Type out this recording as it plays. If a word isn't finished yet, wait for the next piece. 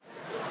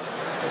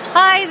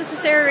Hi, this is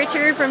Sarah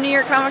Richard from New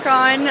York Comic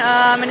Con.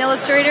 I'm an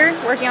illustrator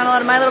working on a lot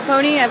of My Little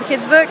Pony. I have a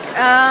kid's book.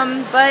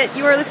 But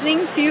you are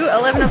listening to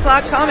 11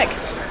 O'Clock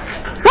Comics.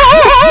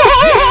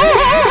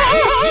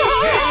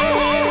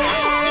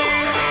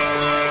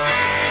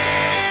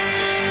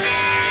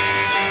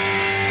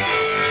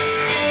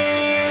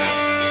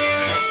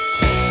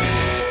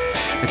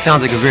 It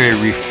sounds like a very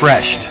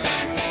refreshed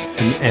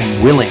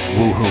and willing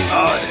woohoo.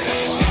 Oh, it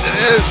is. It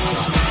is.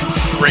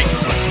 Great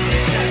fun.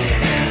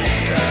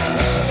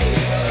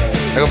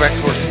 I go back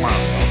to work tomorrow.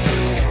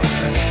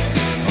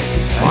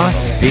 Boss,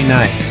 be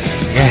nice.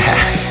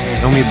 Yeah.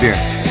 Throw me a beer.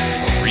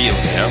 For real,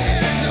 yeah.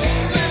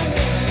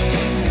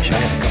 Wish I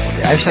had a couple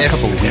days. I wish I had a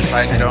couple of weeks. If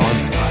I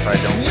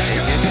don't make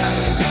it.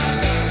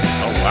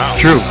 Oh, wow.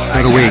 True. So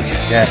do we.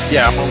 Yeah.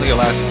 Yeah, I'm only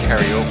allowed to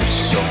carry over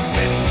so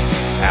many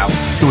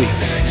hours. 2 weeks.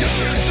 into the next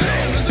year.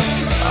 So,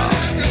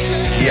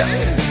 yeah.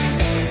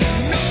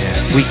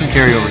 We can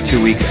carry over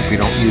 2 weeks if we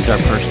don't use our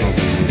personal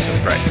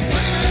leave. Right.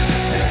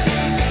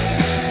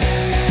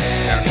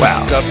 Yeah.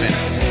 Wow. Government.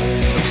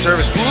 Some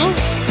service. Woo!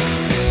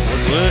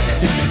 What?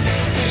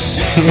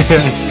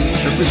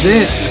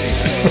 Represent.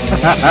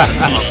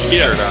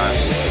 Shirt on.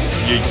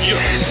 Yeah.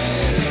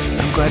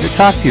 I'm glad to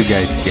talk to you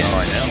guys again. Oh,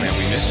 I know, man.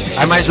 We missed you.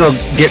 I might as well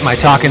get my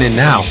talking in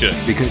now. You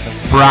should. Because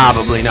I'm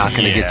probably not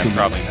going to get too much.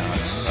 probably not.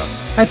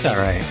 That's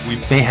alright. We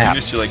have.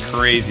 missed you like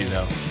crazy,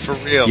 though. For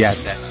real. Yeah.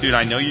 Dude,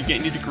 I know you're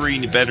getting your degree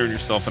and you're bettering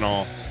yourself and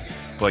all,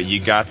 but you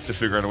got to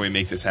figure out a way to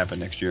make this happen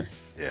next year.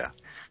 Yeah.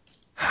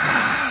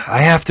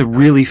 I have to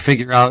really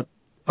figure out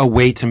a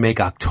way to make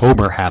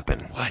October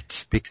happen.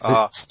 What?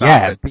 Because,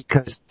 stop it.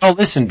 because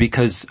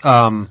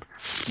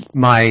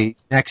my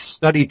next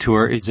study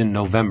tour is in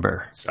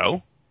November.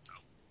 So?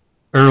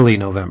 Early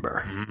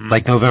November. Mm-hmm.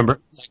 Like November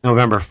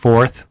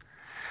 4th.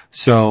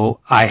 So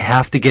I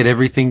have to get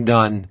everything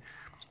done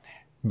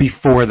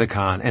before the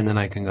con and then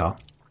I can go.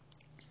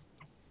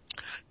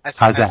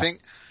 How's that? I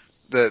think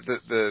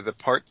the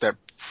part that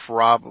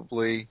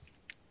probably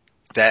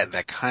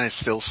that kind of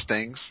still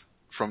stings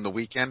from the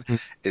weekend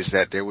is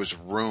that there was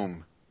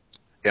room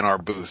in our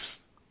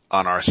booth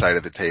on our side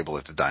of the table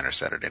at the diner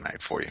Saturday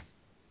night for you.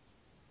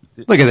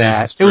 Look at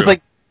that. It was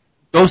like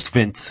Ghost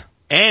Vince.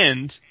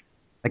 And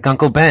Like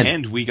Uncle Ben.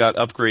 And we got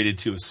upgraded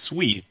to a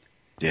suite.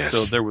 Yes.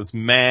 So there was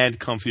mad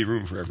comfy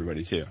room for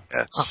everybody too.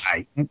 Yes.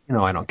 I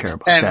don't care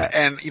about that.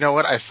 And you know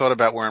what? I thought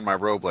about wearing my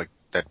robe like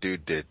that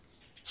dude did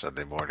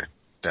Sunday morning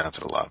down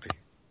to the lobby.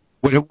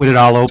 Would it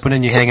all open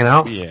and you hanging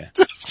out? Yeah.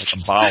 Like a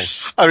ball.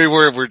 I mean,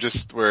 we're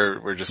just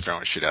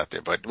throwing shit out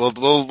there, but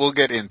we'll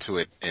get into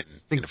it in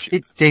a few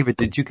minutes. David,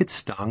 did you get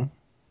stung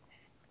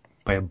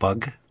by a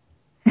bug?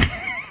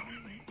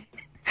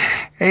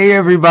 Hey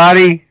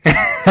everybody.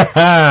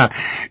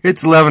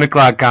 It's 11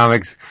 o'clock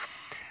comics.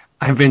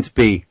 I'm Vince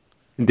B.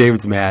 And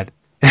David's mad.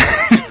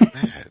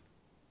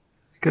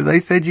 Cause I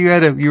said you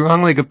were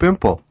hung like a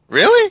pimple.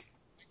 Really?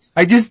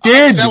 I just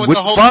did. Is that with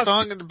the whole bug?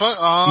 tongue and the bug?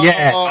 Oh,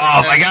 yeah. Oh,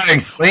 I gotta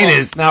explain it.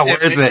 It's not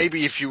worth it.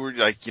 Maybe if you were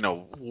like,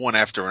 one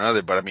after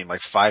another, but I mean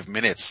like 5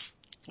 minutes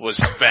was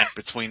spent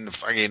between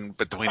that.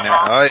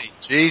 Oh,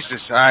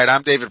 Jesus. All right.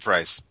 I'm David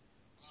Price.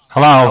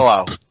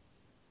 Hello.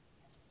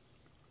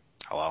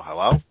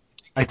 Hello.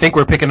 I think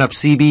we're picking up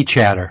CB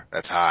chatter.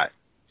 That's hot.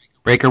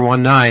 Breaker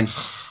 19.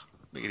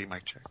 Miggity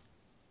mic check.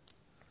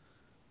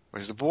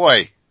 Where's the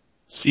boy?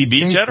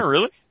 CB chatter,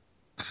 really?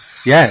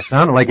 Yeah, it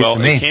sounded like it to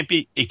me.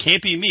 It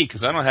can't be me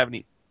because I don't have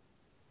any.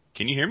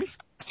 Can you hear me?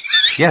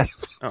 Yes.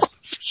 Oh,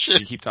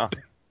 you keep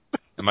talking.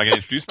 Am I going to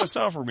introduce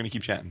myself or are we going to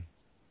keep chatting?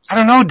 I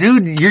don't know,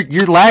 dude.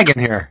 You're lagging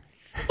here.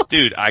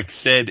 Dude, I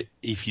said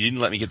if you didn't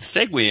let me get the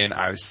segue in,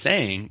 I was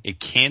saying it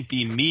can't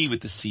be me with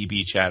the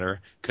CB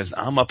chatter because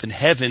I'm up in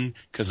heaven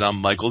because I'm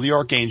Michael the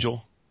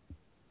Archangel.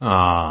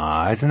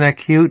 Aw, isn't that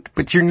cute?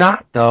 But you're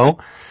not though.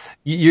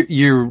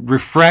 You're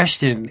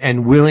refreshed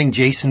and willing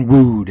Jason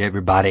Wood,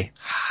 everybody.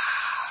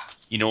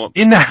 You know what?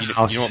 In the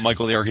house. You know what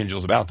Michael the Archangel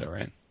is about though,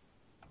 right?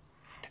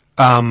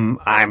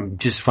 I'm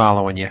just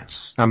following you.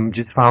 I'm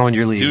just following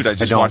your lead. Dude, I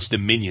just watched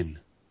Dominion.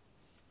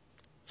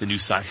 The new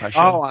sci-fi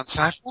show. Oh, on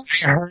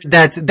sci-fi? I heard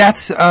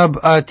that's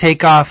a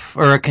takeoff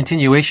or a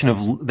continuation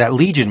of that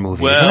Legion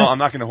movie, isn't it? Well, I'm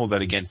not going to hold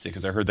that against it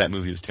because I heard that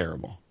movie was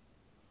terrible.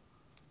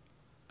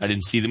 I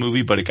didn't see the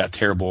movie, but it got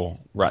terrible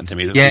Rotten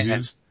Tomatoes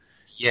reviews.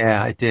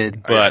 Yeah, I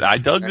did. But I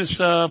dug this,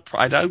 I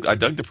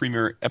dug the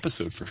premiere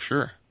episode for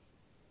sure.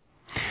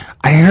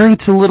 I heard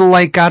it's a little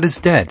like God is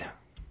Dead.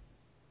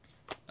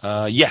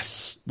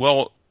 Yes.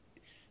 Well,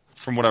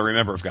 from what I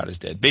remember of God is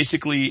Dead.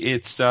 Basically,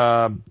 it's,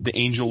 the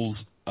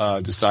angels,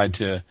 are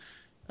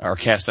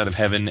cast out of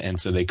heaven, and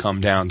so they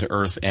come down to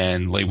earth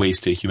and lay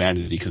waste to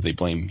humanity because they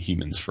blame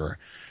humans for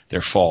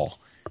their fall.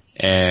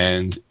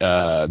 And,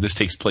 this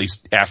takes place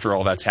after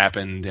all that's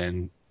happened,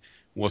 and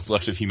what's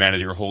left of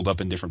humanity are holed up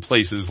in different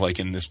places, like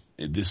in the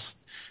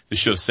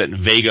show's set in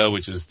Vega,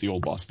 which is the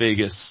old Las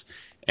Vegas.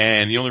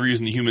 And the only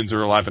reason the humans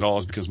are alive at all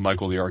is because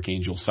Michael the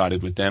Archangel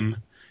sided with them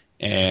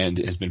and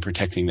has been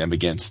protecting them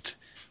against,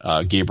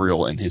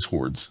 Gabriel and his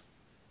hordes.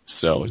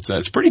 So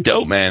it's pretty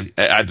dope, man.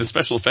 The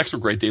special effects were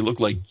great. They look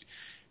like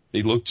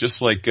They look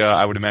just like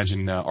I would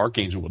imagine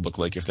Archangel would look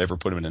like if they ever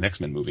put him in an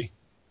X-Men movie.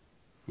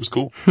 It was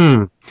cool.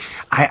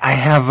 I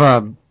have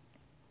a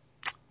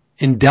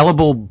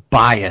indelible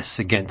bias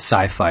against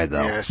sci-fi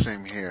though. Yeah,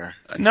 same here.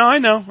 No, I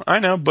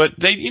know, but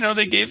they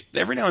gave,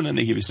 every now and then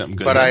they give you something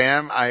good. But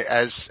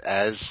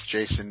as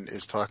Jason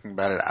is talking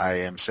about it,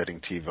 I am setting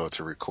TiVo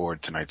to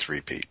record tonight's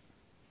repeat.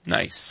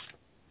 Nice.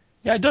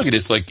 Yeah, I dug it.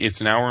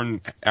 It's an hour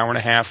and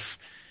a half,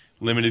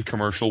 limited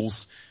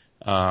commercials.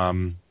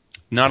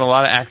 Not a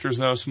lot of actors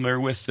that I was familiar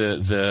with.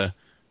 The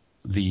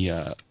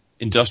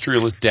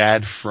industrialist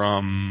dad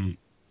from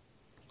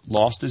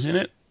Lost is in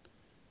it.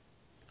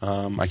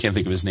 I can't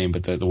think of his name,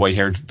 but the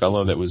white-haired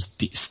fellow that was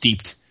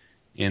steeped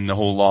in the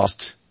whole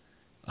Lost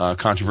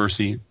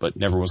controversy, but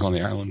never was on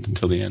the island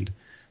until the end.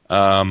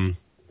 The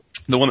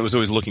one that was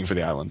always looking for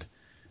the island.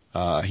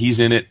 He's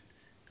in it.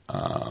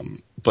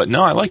 But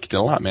no, I liked it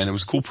a lot, man. It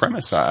was a cool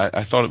premise.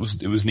 I thought it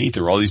was neat.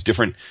 There were all these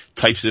different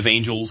types of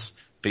angels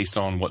based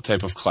on what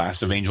type of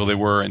class of angel they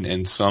were,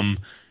 and some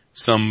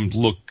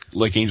look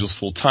like angels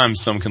full time,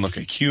 some can look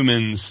like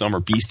humans, some are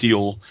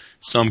bestial,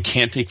 some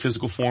can't take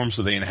physical form,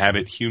 so they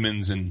inhabit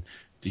humans, and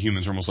the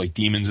humans are almost like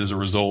demons as a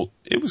result.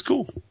 It was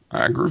cool.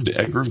 I grooved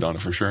on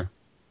it for sure.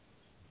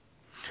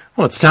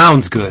 Well, it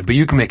sounds good, but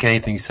you can make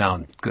anything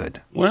sound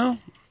good. Well,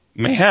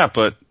 mayhap,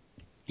 but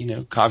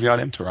caveat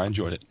emptor, I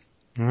enjoyed it.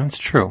 That's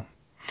true.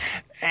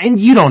 And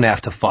you don't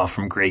have to fall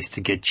from grace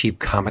to get cheap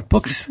comic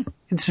books.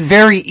 It's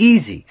very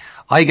easy.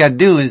 All you gotta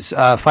do is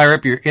fire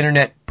up your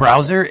internet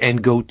browser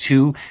and go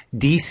to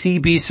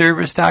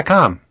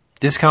dcbservice.com,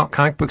 discount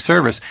comic book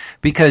service,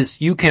 because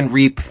you can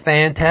reap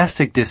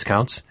fantastic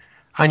discounts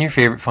on your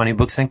favorite funny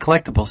books and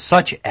collectibles,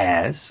 such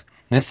as,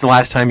 and this is the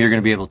last time you're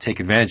going to be able to take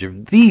advantage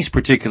of these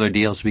particular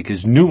deals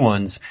because new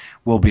ones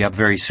will be up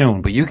very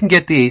soon, but you can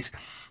get these,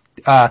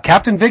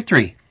 Captain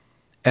Victory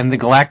and the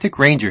Galactic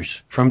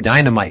Rangers from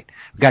Dynamite.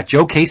 We've got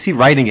Joe Casey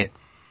writing it,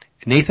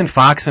 Nathan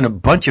Fox and a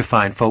bunch of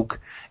fine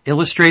folk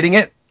illustrating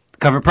it.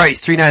 Cover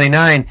price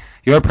 $3.99.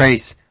 Your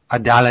price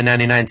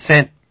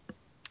 $1.99.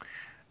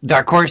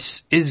 Dark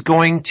Horse is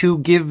going to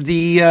give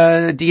the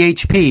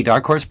DHP.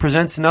 Dark Horse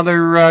presents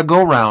another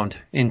go round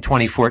in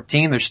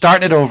 2014. They're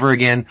starting it over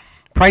again.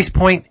 Price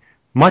point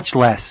much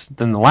less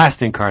than the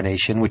last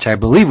incarnation, which I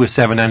believe was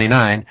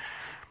 $7.99.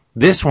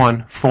 This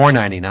one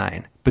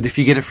 $4.99. But if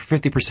you get it for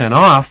 50%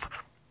 off,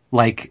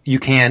 like you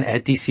can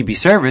at DCB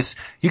Service,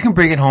 you can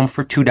bring it home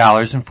for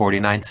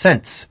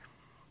 $2.49.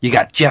 You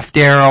got Jeff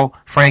Darrow,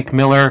 Frank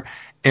Miller,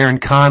 Aaron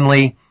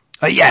Conley.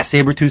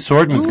 Sabretooth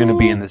Swordman's going to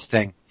be in this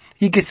thing.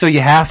 So you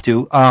have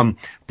to.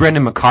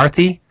 Brendan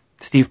McCarthy,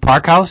 Steve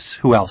Parkhouse,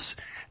 who else?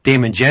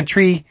 Damon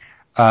Gentry,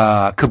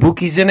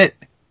 Kabuki's in it.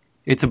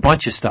 It's a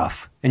bunch of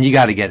stuff, and you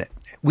got to get it.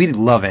 We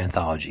love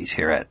anthologies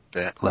here at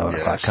 11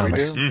 O'Clock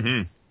Comics.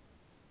 Mm-hmm.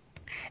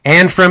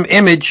 And from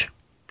Image,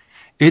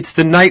 it's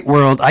the Night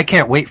World. I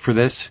can't wait for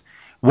this.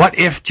 What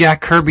if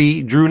Jack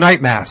Kirby drew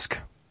Night Mask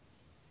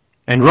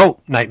and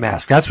wrote Night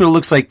Mask? That's what it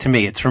looks like to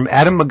me. It's from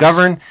Adam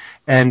McGovern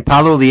and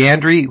Paolo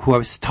Leandri, who I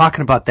was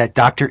talking about, that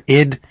Dr.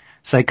 Id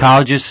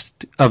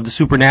psychologist of the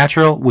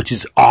supernatural, which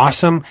is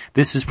awesome.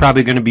 This is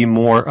probably going to be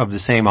more of the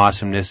same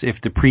awesomeness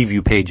if the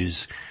preview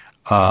pages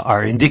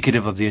are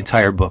indicative of the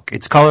entire book.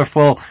 It's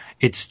colorful,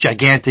 it's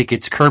gigantic,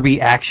 it's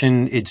Kirby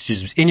action, it's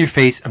just in your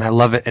face, and I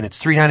love it, and it's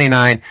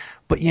 $3.99.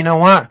 But you know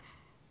what?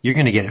 You're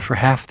going to get it for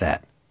half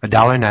that,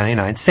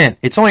 $1.99.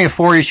 It's only a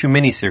 4-issue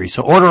miniseries,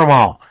 so order them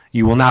all.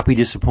 You will not be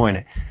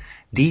disappointed.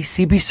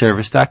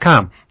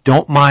 DCBService.com.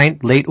 Don't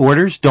mind late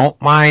orders. Don't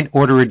mind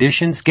order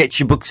editions. Get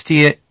your books to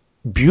you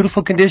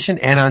beautiful condition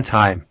and on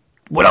time.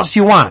 What else do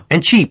you want?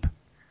 And cheap.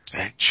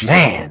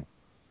 Man,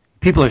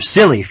 people are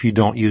silly if you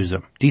don't use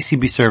them.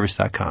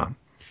 DCBService.com.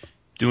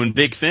 Doing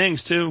big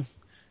things too.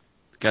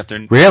 Got their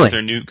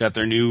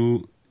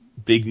new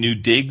big new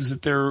digs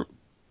that they're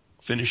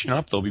finishing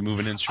up. They'll be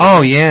moving in shortly.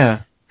 Oh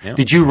yeah.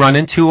 Did you run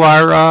into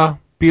our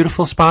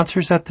beautiful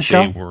sponsors at the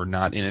show? They were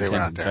not in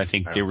attendance. I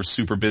think they were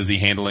super busy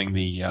handling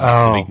the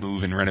big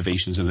move and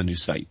renovations of the new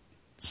site.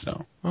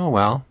 So. Oh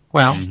well.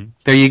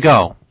 There you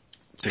go.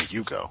 There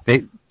you go.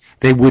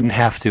 They wouldn't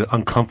have to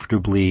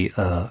uncomfortably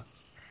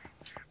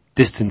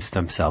distance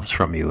themselves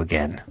from you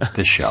again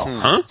this show.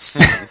 Huh?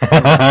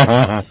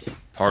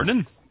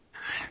 Pardon?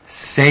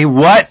 Say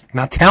what?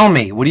 Now tell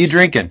me, what are you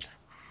drinking?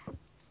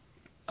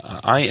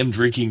 I am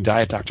drinking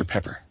Diet Dr.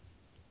 Pepper.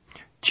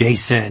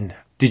 Jason,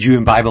 did you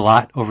imbibe a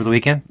lot over the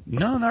weekend?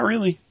 No, not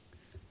really.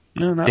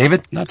 No,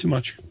 David? Not too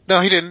much. No,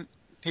 he didn't.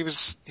 He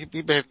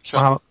behaved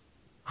himself.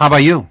 How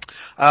about you?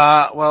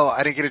 Well,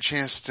 I didn't get a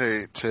chance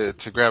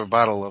to grab a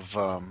bottle of,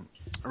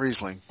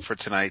 Riesling for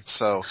tonight,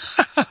 so,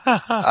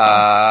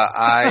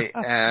 I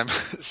am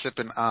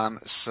sipping on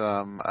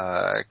some,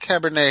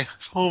 Cabernet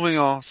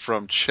Sauvignon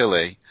from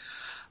Chile.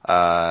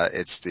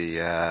 It's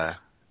the,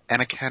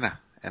 Ana Karenina.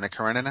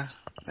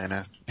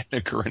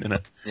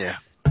 Yeah.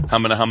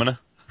 Humana.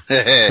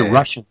 It's a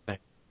Russian thing.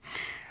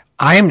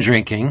 I am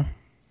drinking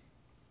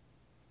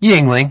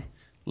Yingling.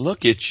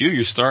 Look at you,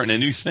 you're starting a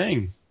new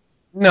thing.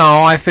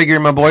 No, I figure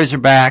my boys are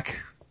back.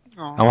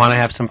 I want to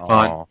have some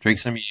fun, Aw. drink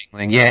some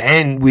Yingling. Yeah,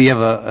 and we have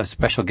a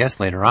special guest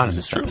later on in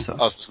this true? episode.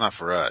 Oh, so it's not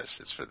for us.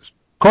 It's for this.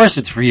 Of course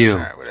it's for you. All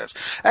right, whatever.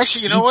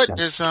 Actually, you know what?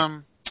 There's,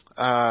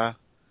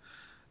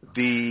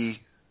 the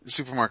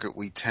supermarket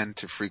we tend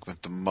to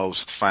frequent the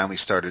most finally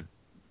started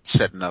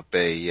setting up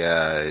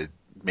a,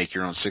 make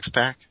your own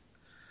 6-pack.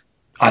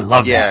 I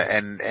love that. Yeah,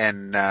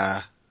 and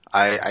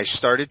I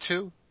started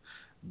to,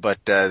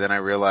 but then I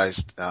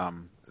realized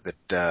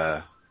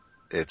that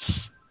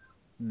it's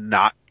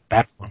not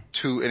That one.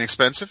 too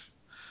inexpensive.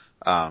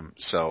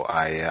 So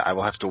I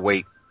will have to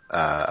wait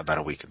about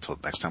a week until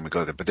the next time we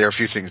go there. But there are a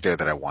few things there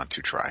that I want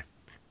to try.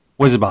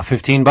 Was it about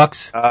 $15?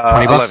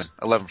 $20?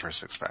 11 for a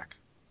 6-pack.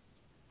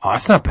 Oh,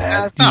 that's not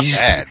bad. It's not You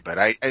just bad, but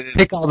I didn't,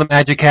 pick all the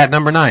Magic Hat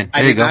number 9. I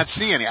There you did go. not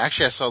see any.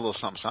 Actually, I saw a little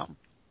something.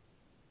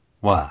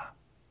 Wow.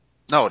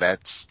 No,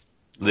 that's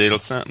Little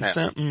something,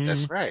 something.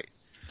 That's right.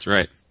 That's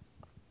right.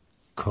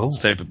 Cool. This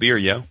type of beer,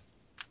 yo.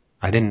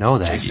 I didn't know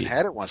that. Jason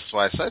had it once,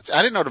 twice. I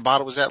didn't know the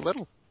bottle was that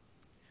little.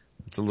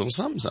 It's a little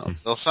something, something.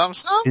 Little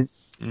something.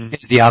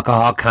 Is the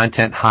alcohol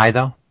content high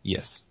though?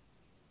 Yes.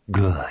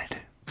 Good.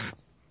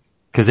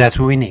 Cause that's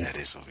what we need. That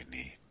is what we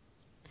need.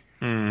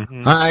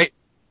 Mm-hmm. Alright.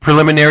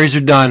 Preliminaries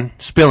are done.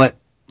 Spill it.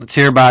 Let's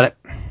hear about it.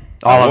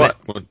 All of it.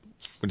 What are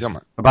you talking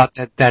about? About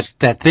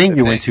that thing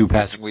you went to Thing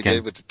past we weekend.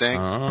 did with the thing.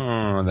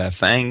 Oh, that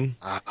thing.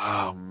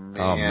 Oh man.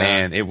 Oh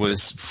man,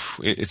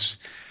 it's,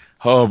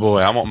 oh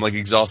boy, I'm like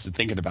exhausted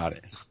thinking about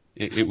it.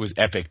 It was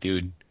epic,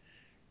 dude.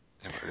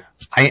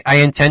 I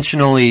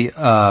intentionally,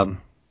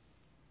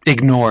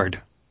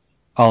 ignored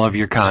all of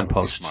your con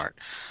posts. Smart.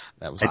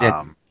 That was I did.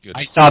 good.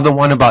 I saw the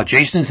one about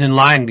Jason's in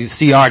line to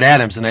see Art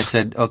Adams and I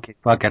said, okay,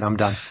 fuck it, I'm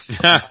done.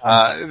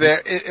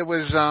 It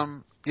was,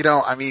 you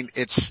know, I mean,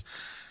 it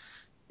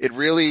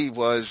really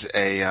was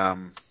a,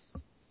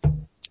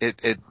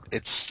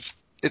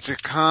 it's a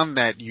con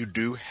that you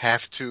do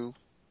have to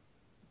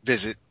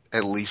visit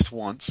at least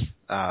once,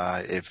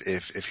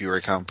 if you're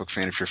a comic book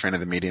fan, if you're a fan of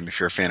the medium, if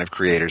you're a fan of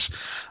creators.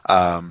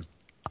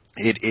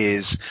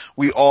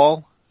 We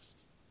all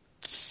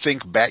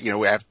think back, you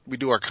know, we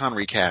do our con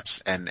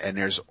recaps and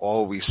there's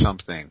always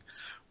something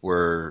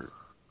where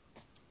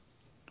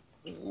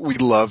we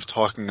love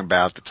talking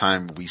about the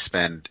time we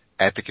spend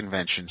at the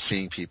convention,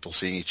 seeing people,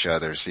 seeing each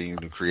other, seeing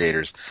new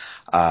creators.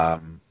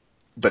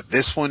 But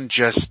this one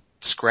just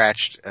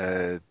scratched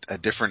a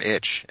different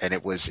itch, and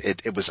it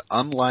was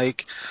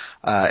unlike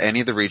any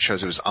of the read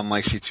shows. It was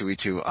unlike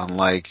C2E2,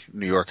 unlike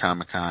New York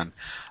Comic Con.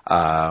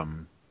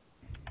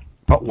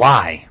 But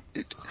why?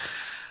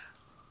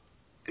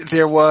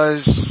 There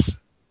was,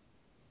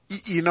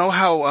 you know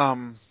how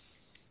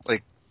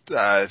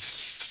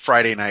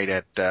Friday night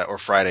or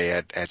Friday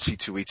at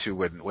C2E2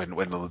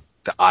 when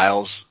the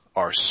aisles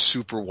are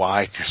super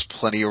wide, there's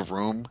plenty of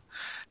room.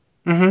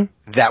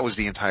 Mm-hmm. That was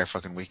the entire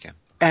fucking weekend,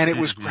 and it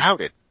was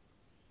crowded.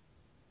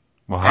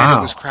 Wow. And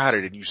it was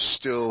crowded, and you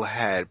still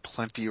had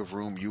plenty of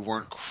room. You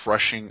weren't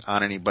crushing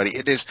on anybody.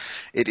 It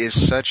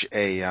is such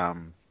a, I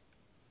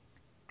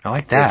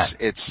like that.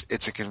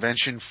 It's a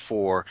convention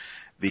for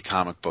the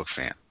comic book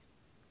fan.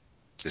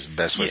 Is the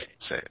best way to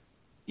say it.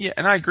 Yeah,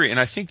 and I agree. And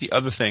I think the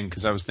other thing,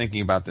 because I was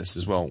thinking about this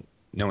as well,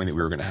 knowing that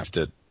we were going to have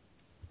to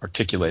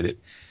articulate it.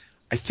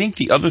 I think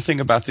the other thing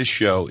about this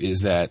show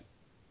is that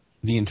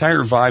the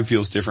entire vibe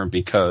feels different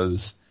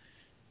because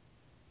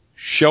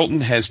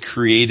Shelton has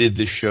created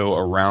the show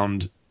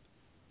around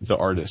the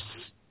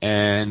artists.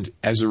 And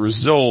as a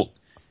result,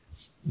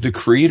 the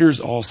creators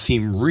all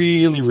seem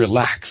really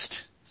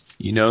relaxed.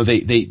 You know,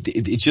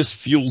 it just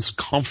feels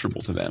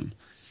comfortable to them.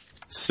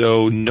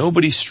 So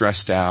nobody's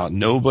stressed out.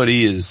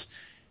 Nobody is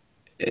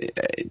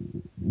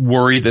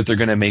worried that they're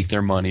going to make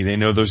their money. They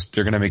know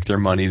they're going to make their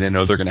money. They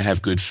know they're going to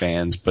have good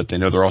fans, but they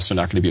know they're also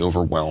not going to be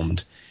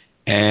overwhelmed.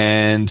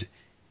 And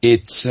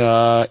it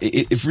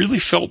really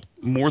felt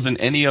more than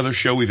any other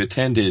show we've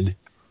attended,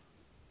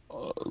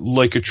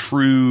 like a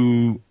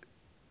true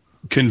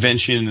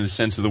convention in the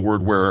sense of the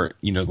word where,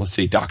 you know, let's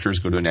say doctors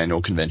go to an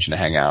annual convention to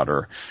hang out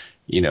or,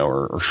 you know,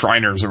 or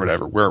Shriners or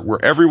whatever, where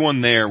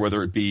everyone there,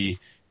 whether it be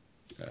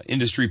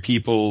industry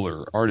people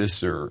or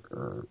artists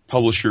or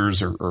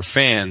publishers or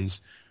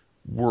fans,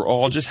 we're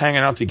all just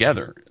hanging out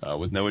together,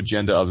 with no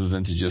agenda other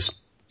than to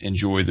just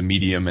enjoy the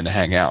medium and to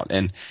hang out.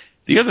 And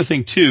the other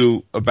thing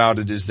too about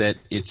it is that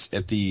it's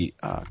at the,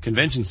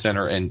 convention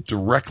center, and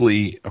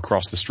directly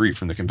across the street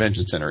from the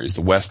convention center is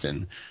the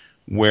Westin,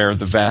 where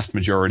the vast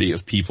majority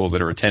of people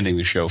that are attending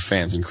the show,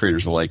 fans and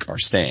creators alike, are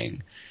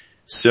staying.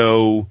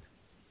 So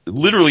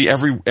literally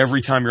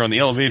every time you're on the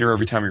elevator,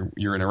 every time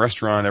you're in a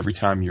restaurant, every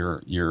time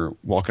you're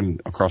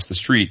walking across the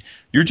street,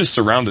 you're just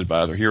surrounded by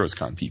other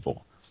HeroesCon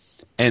people.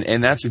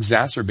 And that's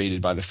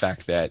exacerbated by the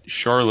fact that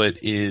Charlotte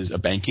is a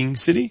banking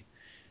city.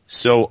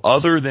 So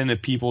other than the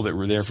people that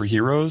were there for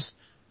Heroes,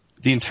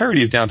 the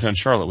entirety of downtown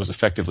Charlotte was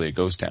effectively a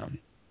ghost town.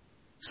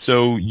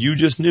 So you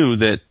just knew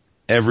that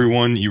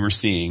everyone you were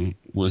seeing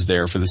was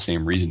there for the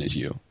same reason as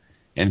you.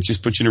 And it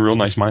just puts you in a real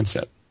nice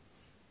mindset.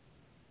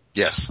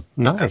 Yes.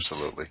 Nice.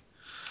 Absolutely.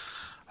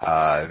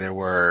 I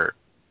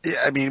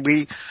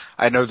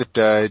know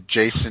that,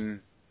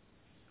 Jason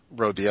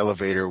rode the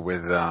elevator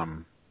with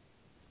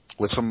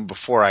someone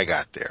before I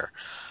got there.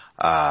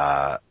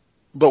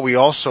 But we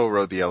also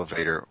rode the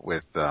elevator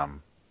with,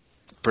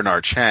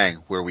 Bernard Chang,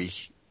 where we're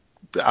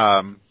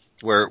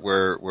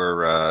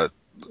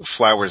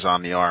flowers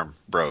on the arm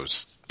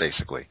bros,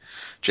 basically.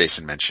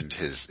 Jason mentioned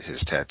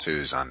his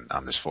tattoos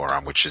on this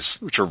forearm, which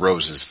are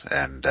roses,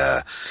 and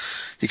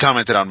he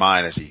commented on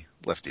mine as he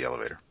left the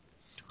elevator.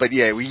 But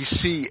yeah, we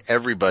see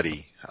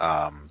everybody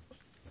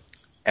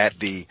at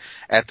the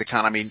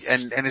con. I mean,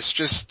 and it's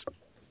just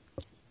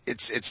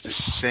it's the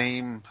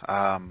same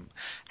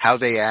how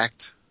they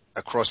act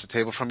across the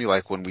table from you.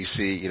 Like when we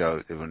see, you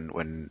know,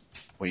 when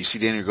you see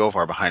Daniel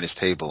Govar behind his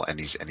table and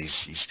he's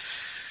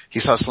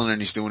hustling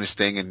and he's doing his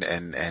thing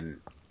and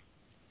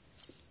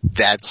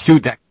that's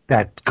dude,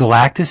 that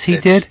Galactus he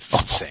did?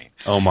 Insane.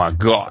 Oh my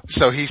God.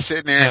 So he's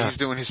sitting there and he's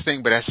doing his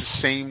thing, but that's the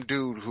same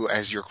dude who,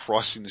 as you're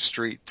crossing the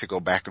street to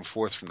go back and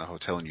forth from the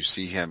hotel and you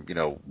see him, you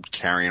know,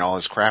 carrying all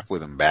his crap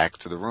with him back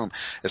to the room.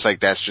 It's like,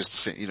 that's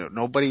just, you know,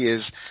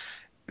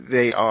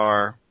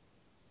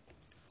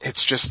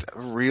 it's just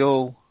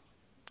real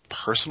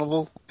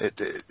personable.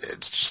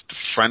 It's just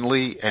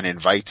friendly and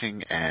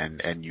inviting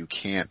and you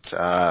can't,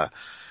 I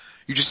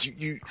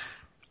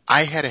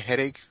had a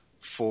headache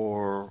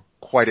for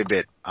quite a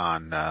bit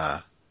on,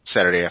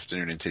 Saturday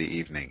afternoon into the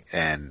evening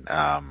and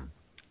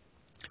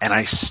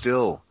I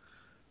still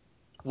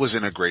was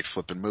in a great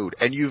flipping mood.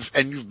 And you've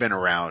been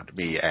around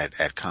me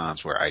at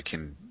cons where I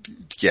can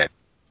get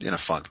in a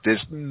funk.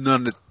 This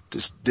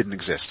didn't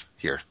exist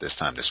here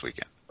this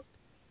weekend.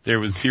 There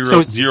was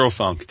zero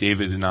funk.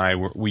 David and I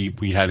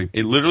we had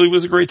it literally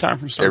was a great time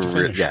from start to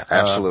finish. Yeah,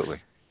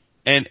 absolutely.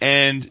 I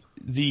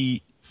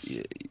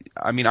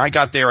mean, I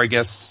got there, I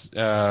guess,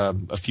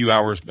 a few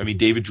hours. I mean,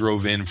 David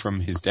drove in from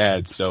his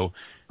dad, so,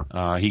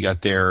 he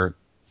got there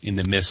in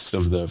the midst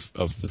of the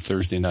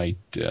Thursday night,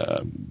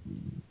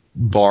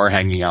 bar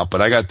hanging out, but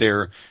I got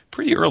there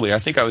pretty early. I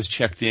think I was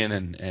checked in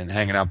and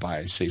hanging out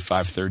by, say,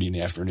 5:30 in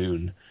the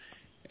afternoon.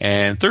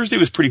 And Thursday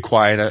was pretty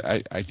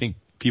quiet. I think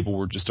people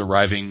were just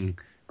arriving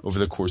over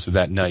the course of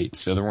that night,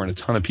 so there weren't a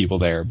ton of people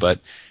there,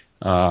 but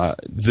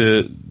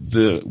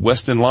the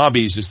West End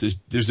lobby is just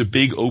there's a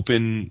big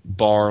open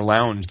bar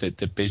lounge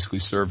that basically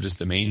served as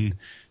the main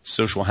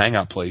social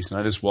hangout place. And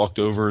I just walked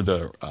over,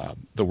 the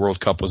World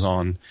Cup was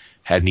on,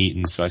 hadn't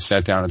eaten. So I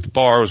sat down at the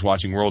bar, was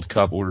watching World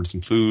Cup, ordered some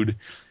food,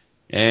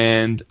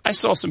 and I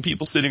saw some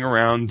people sitting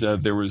around.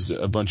 There was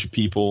a bunch of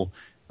people,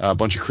 a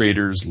bunch of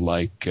creators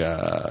like,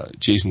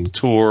 Jason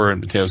Latour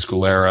and Matteo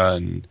Scalera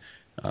and,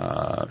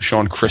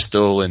 Sean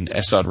Crystal and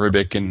Esad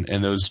Ribic and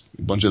a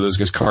bunch of those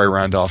guys, Kari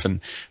Randolph, and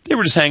they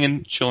were just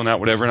hanging, chilling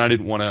out, whatever, and I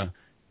didn't want to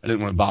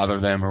bother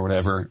them or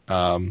whatever,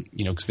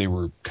 you know, cause they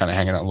were kind of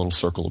hanging out in a little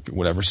circle,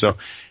 whatever. So,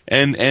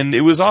 and it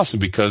was awesome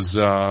because,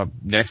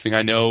 next thing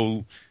I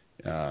know,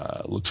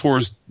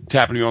 Latour's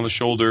tapping me on the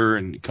shoulder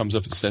and comes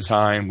up and says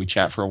hi and we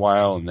chat for a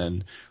while, and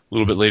then a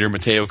little bit later,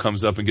 Matteo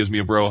comes up and gives me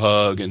a bro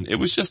hug, and it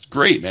was just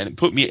great, man. It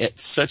put me at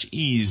such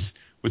ease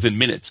within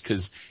minutes,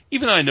 cause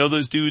even though I know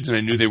those dudes and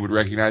I knew they would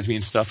recognize me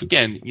and stuff,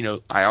 again, you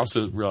know, I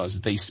also realized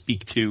that they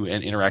speak to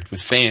and interact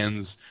with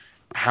fans,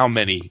 how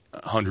many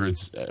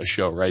hundreds a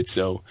show, right?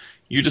 So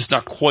you're just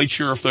not quite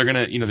sure if they're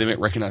gonna, you know, they might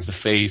recognize the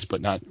face, but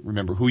not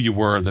remember who you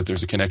were, that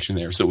there's a connection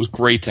there. So it was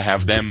great to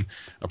have them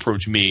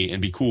approach me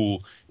and be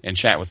cool and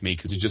chat with me,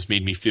 cause it just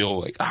made me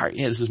feel like, all right,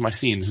 yeah, this is my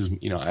scene. This is,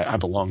 you know, I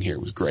belong here.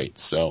 It was great.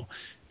 So,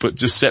 but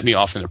just set me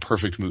off in a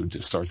perfect mood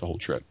to start the whole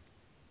trip.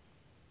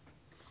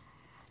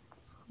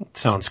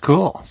 Sounds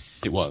cool.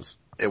 It was.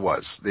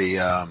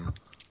 When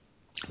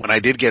I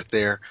did get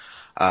there,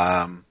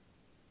 brought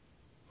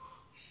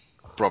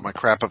my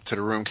crap up to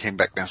the room, came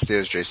back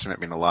downstairs. Jason met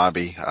me in the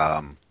lobby,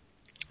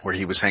 where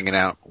he was hanging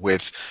out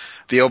with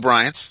the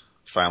O'Briens.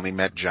 Finally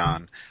met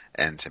John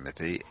and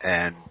Timothy,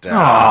 and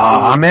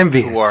I'm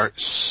envious. Who are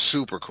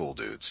super cool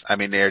dudes. I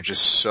mean, they're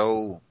just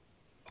so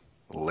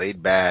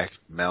laid back,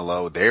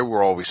 mellow. They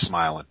were always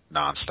smiling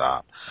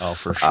nonstop. Oh,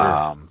 for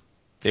sure.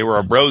 They were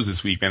our bros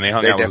this week, man. They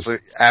hung out. They definitely,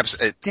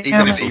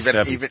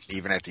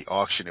 even at the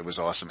auction, it was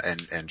awesome.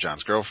 And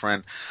John's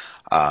girlfriend,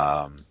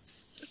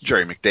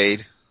 Jerry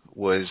McDade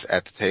was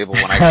at the table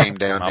when I came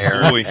down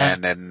there,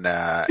 and then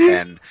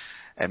and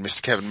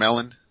Mr. Kevin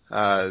Mellon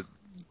I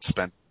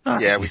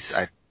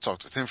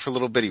talked with him for a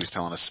little bit. He was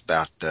telling us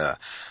about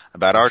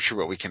Archer,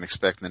 what we can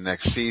expect in the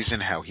next season,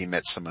 how he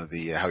met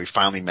how he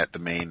finally met the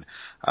main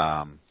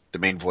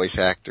voice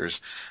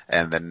actors,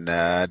 and then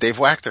Dave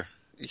Wachter.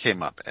 He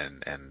came up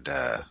and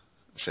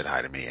said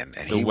hi to me, and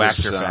he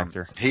was,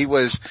 factor.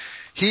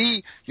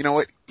 You know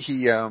what,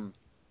 he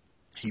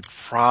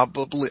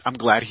probably, I'm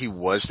glad he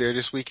was there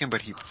this weekend,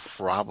 but he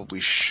probably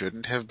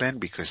shouldn't have been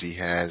because he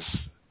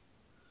has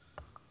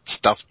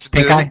stuff to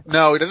do. Pink eye?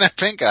 No, he doesn't have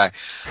pink eye.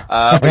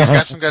 But he's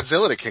got some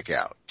Godzilla to kick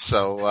out.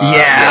 So,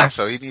 yeah,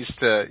 so he needs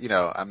to, you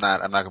know, I'm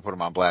not gonna put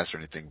him on blast or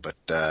anything, but,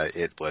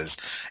 it was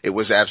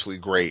absolutely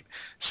great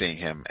seeing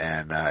him,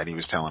 and he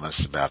was telling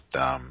us about,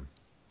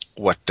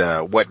 what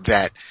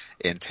that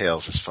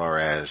entails as far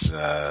as,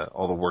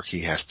 all the work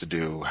he has to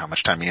do, how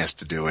much time he has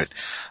to do it,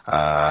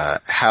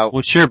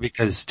 Well, sure,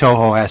 because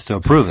Toho has to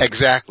approve it.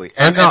 exactly.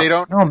 And And they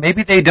don't. No,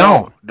 maybe they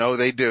don't. No,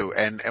 they do.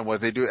 And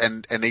what they do,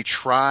 and they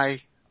try,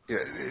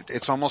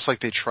 it's almost like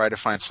they try to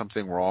find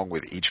something wrong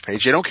with each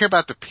page. They don't care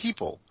about the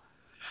people,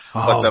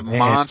 but Oh, the man.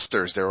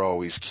 monsters they're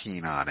always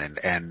keen on.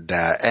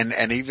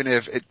 And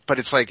even but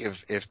it's like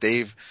if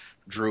Dave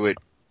drew it,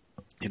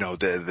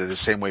 the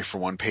same way from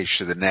one page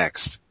to the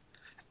next.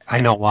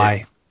 I know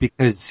why.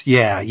 Because,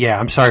 yeah,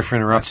 I'm sorry for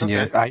interrupting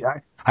That's okay.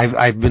 you.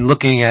 I've been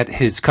looking at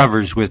his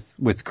covers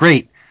with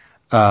great,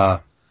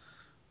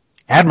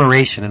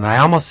 admiration, and I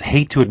almost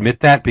hate to admit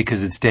that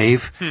because it's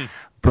Dave.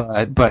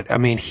 But I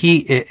mean,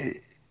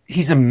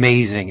 he's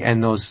amazing,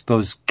 and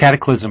those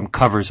Cataclysm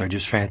covers are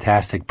just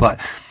fantastic, but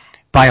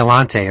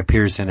Biollante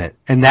appears in it,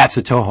 and that's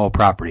a Toho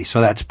property,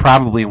 so that's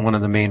probably one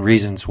of the main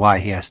reasons why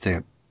he has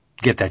to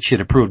get that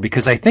shit approved,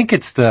 because I think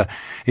it's the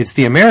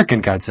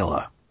American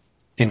Godzilla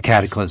in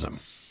Cataclysm.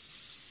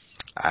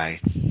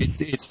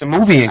 It's the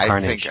movie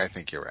incarnation. I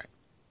think you're right.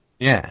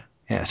 Yeah.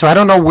 So I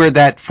don't know where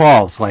that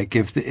falls. Like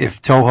if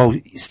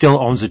Toho still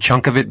owns a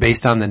chunk of it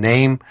based on the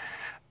name,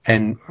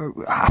 and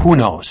who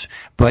knows?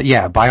 But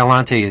yeah,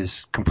 Biollante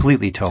is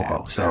completely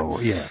Toho. Yeah. So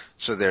yeah.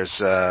 So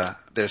there's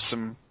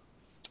some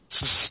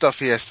stuff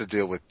he has to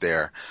deal with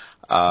there.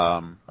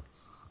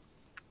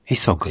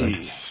 He's so good.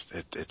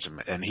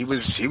 And he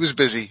was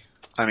busy.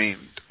 I mean,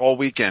 all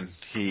weekend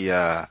he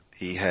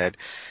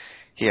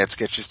had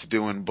sketches to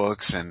do in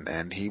books,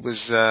 and he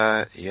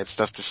had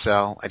stuff to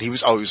sell, and he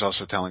was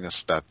also telling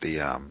us about the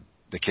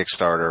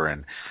Kickstarter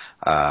and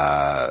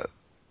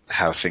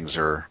how things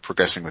are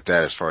progressing with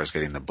that as far as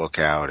getting the book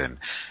out and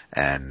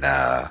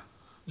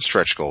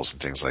stretch goals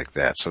and things like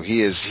that. So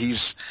he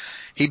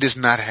does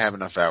not have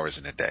enough hours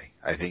in a day.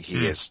 I think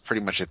he is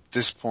pretty much at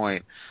this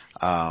point.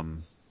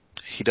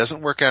 He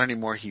doesn't work out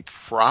anymore. He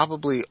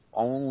probably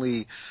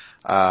only,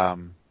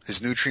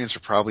 his nutrients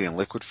are probably in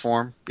liquid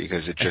form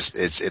because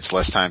it's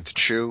less time to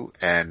chew.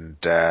 And,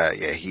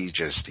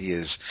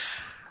 he's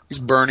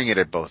burning it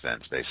at both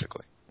ends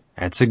basically.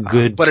 That's a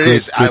good, but it good,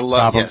 is. Good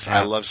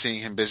I love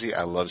seeing him busy.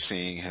 I love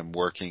seeing him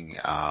working.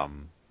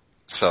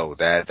 So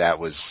that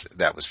was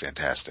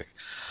fantastic.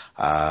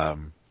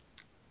 Hardcover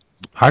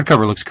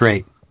looks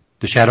great.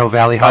 The Shadow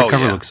Valley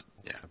hardcover looks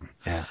awesome.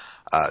 Yeah.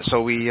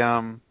 So we,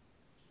 and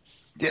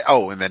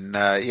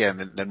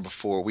then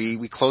before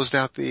we closed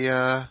out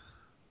the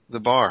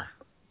bar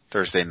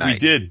Thursday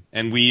night. We did.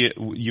 And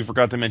you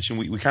forgot to mention,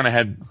 we kind of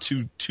had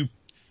two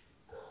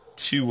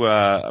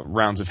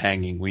rounds of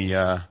hanging.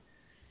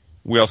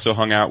 We also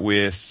hung out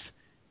with,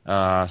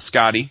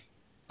 Scotty.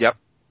 Yep.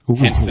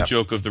 Hence the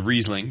joke of the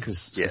Riesling, because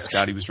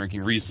Scotty was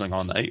drinking Riesling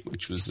all night,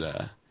 which was,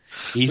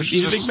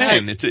 he's a big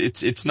man.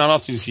 It's not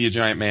often you see a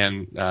giant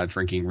man,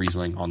 drinking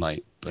Riesling all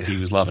night, but he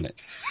was loving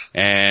it.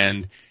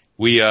 And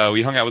we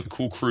hung out with a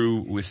cool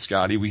crew with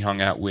Scotty. We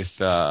hung out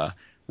with,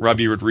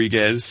 Robbie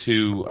Rodriguez,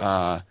 who,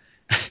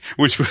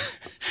 which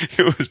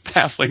it was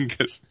baffling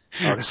because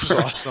this is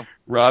awesome.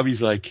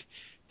 Robbie's like,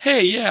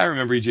 "Hey, yeah, I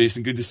remember you,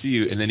 Jason. Good to see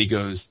you." And then he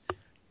goes,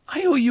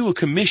 "I owe you a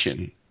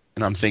commission."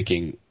 And I'm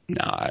thinking,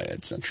 nah,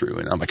 that's not true.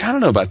 And I'm like, I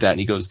don't know about that. And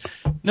he goes,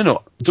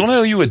 no, don't I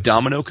owe you a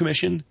Domino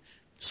commission?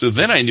 So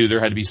then I knew there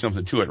had to be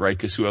something to it, right?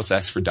 Because who else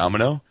asked for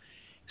Domino?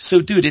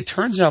 So dude, it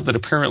turns out that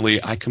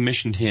apparently I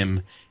commissioned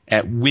him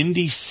at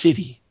Windy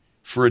City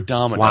for a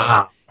Domino.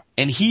 Wow.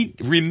 And he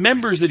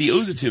remembers that he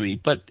owes it to me,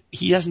 but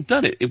he hasn't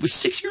done it. It was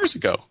 6 years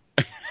ago.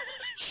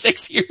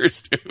 6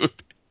 years, dude.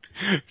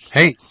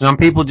 Hey, some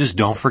people just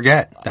don't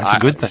forget. That's a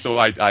good thing. So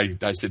I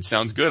said,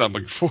 sounds good. I'm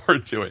looking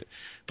forward to it.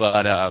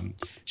 But,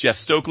 Jeff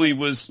Stokely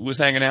was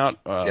hanging out,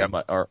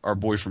 our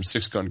boy from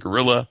Six Gun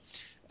Gorilla.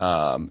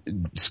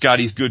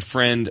 Scotty's good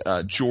friend,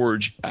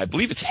 George, I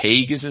believe it's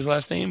Haig is his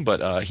last name,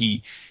 but,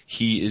 he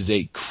is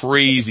a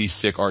crazy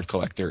sick art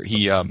collector.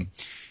 He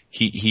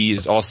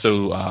is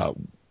also,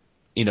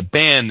 in a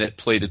band that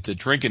played at the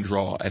Drink and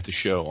Draw at the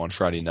show on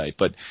Friday night,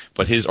 but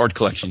his art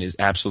collection is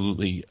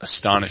absolutely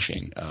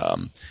astonishing.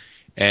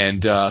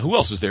 And who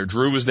else was there?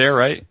 Drew was there,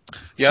 right?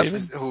 Yep.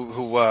 David?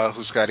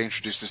 Who Scotty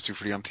introduced us to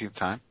for the umpteenth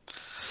time.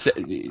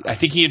 I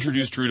think he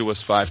introduced Drew to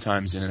us 5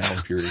 times in an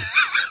hour period.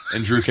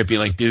 And Drew kept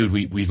being like, dude,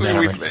 we've met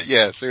already.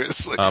 Yeah,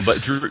 seriously.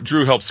 But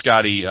Drew helped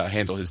Scotty,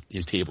 handle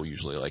his table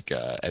usually, like,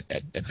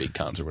 at big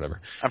cons or whatever.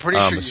 I'm pretty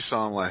sure you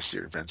saw him last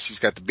year, Vince. He's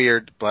got the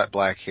beard,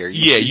 black hair.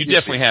 You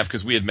definitely have,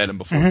 cause we had met him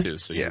before too,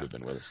 so you would have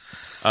been with us.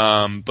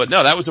 But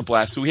no, that was a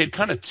blast. So we had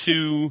kind of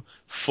 2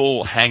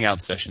 full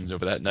hangout sessions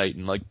over that night,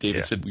 and like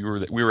David said, we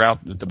were out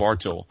at the bar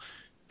till,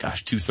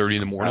 2:30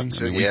 in the morning.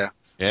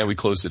 We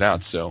closed it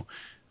out, so.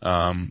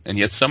 And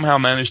yet somehow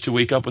managed to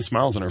wake up with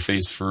smiles on our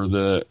face for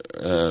the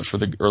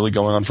early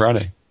going on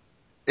Friday.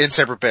 In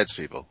separate beds,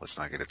 people. Let's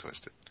not get it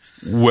twisted.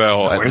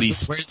 Well, where's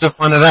the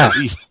fun of that?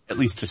 At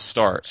least to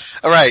start.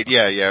 All right.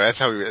 Yeah. That's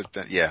how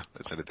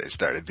that's how the day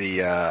started.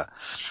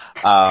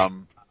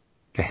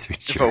 Guys are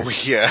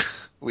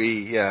jerks.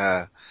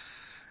 But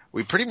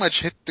we pretty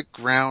much hit the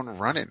ground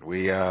running.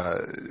 We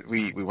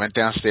went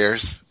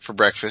downstairs for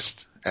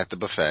breakfast at the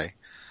buffet,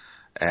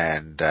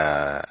 and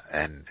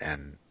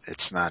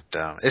it's not,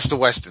 it's the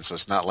Westin, so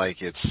it's not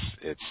like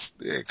it's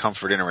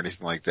Comfort Inn or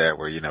anything like that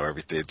where,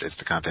 everything, it's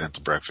the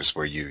continental breakfast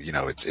where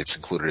it's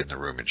included in the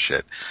room and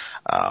shit.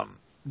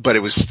 But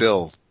it was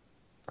still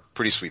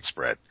pretty sweet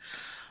spread.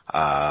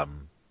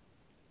 And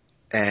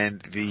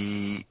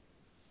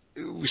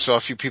we saw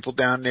a few people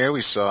down there.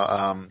 We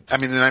saw,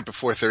 the night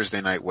before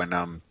Thursday night when,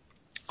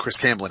 Chris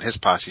Campbell and his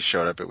posse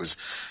showed up, it was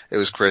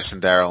Chris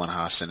and Daryl and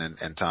Hassan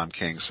and Tom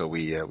King. So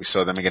we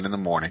saw them again in the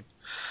morning.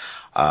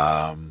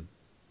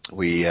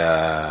 We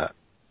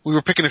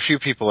were picking a few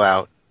people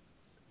out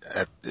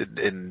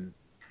in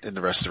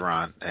the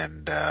restaurant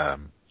and,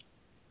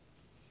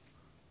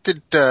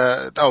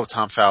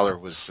 Tom Fowler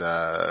was,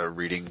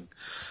 reading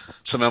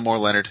some Elmore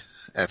Leonard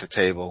at the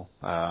table.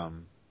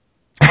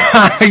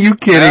 Are you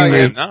kidding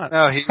me? Not.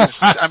 No, he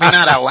was,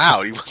 not out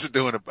loud. He wasn't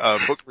doing a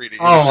book reading.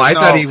 I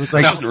thought he was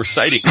like, He was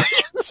reciting.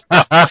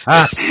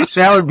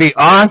 that would be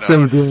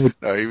awesome, dude.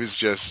 No, he was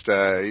just,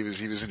 he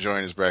was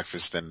enjoying his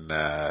breakfast and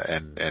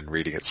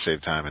reading at the same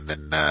time. And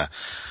then,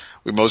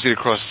 we moseyed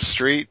across the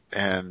street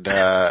and,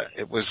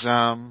 it was,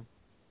 the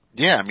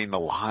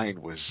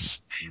line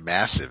was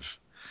massive.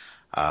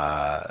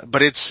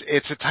 But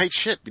it's a tight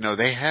ship.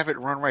 They have it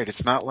run right.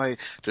 It's not like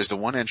there's the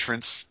one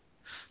entrance.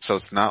 So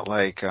it's not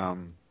like,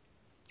 and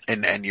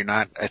you're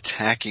not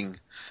attacking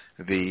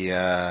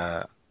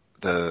the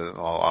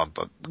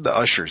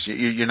ushers.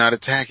 You're not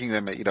attacking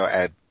them,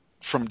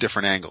 from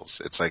different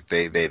angles. It's like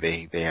they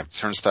have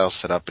turnstiles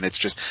set up and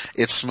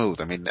it's smooth.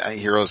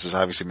 Heroes has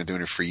obviously been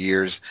doing it for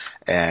years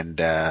and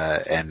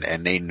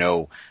they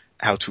know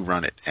how to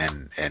run it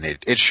and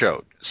it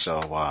showed.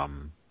 So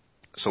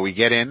we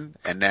get in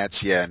and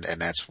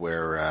that's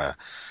where,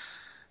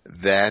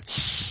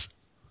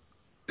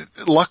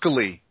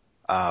 luckily,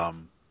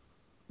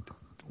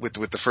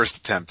 with the first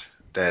attempt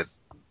that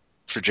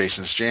for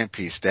Jason's jam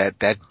piece,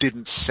 that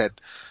didn't set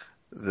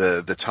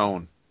the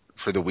tone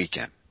for the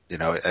weekend.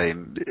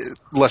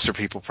 Lesser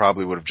people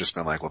probably would have just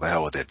been like, well, the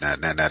hell with it.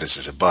 Now this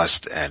is a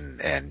bust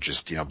and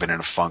just, been in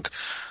a funk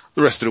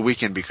the rest of the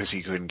weekend because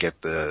he couldn't get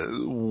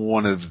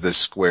one of the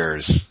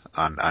squares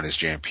on his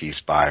jam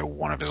piece by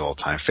one of his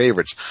all-time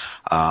favorites.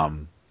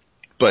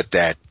 But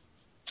that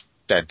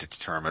didn't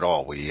deter him at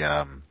all. We,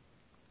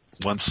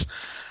 once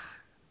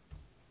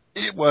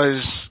it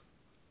was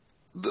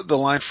the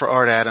line for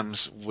Art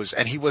Adams was,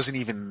 and he wasn't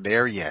even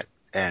there yet.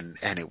 And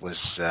it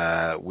was,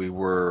 we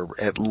were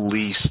at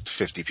least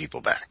 50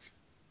 people back.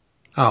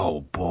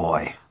 Oh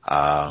boy.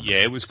 Yeah,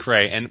 it was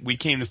cray. And we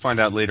came to find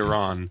out later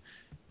on,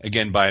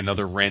 again by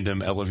another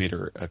random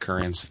elevator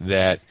occurrence,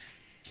 that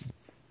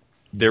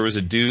there was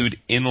a dude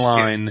in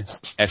line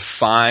at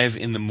 5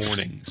 a.m.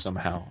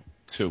 somehow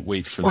to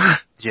wait for them.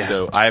 Yeah.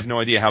 So I have no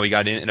idea how he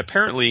got in. And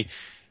apparently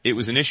it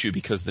was an issue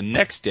because the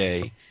next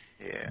day,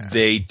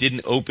 they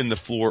didn't open the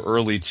floor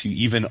early to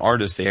even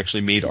artists. They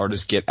actually made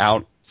artists get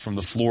out from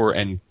the floor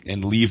and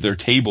leave their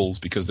tables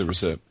because there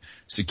was a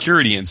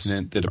security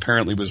incident that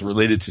apparently was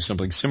related to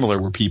something similar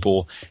where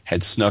people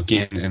had snuck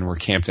in and were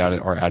camped out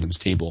at Art Adams'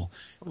 table,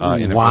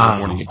 in the early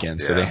morning again.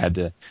 So they had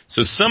to,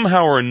 so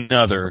somehow or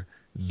another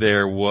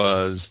there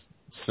was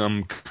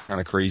some kind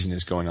of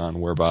craziness going on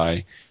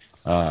whereby,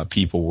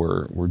 people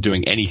were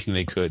doing anything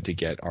they could to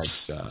get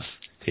Art's,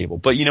 table.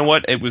 But you know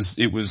what? It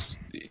was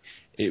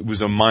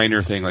a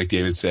minor thing, like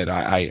David said.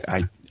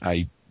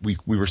 We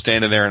were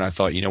standing there and I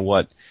thought, you know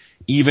what?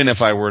 Even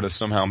if I were to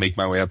somehow make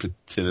my way up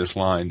to this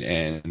line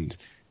and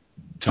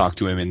talk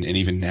to him and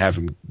even have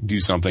him do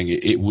something,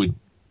 it would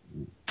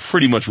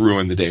pretty much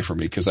ruin the day for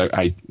me because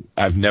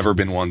I've never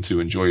been one to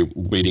enjoy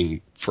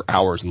waiting for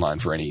hours in line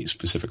for any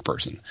specific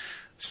person.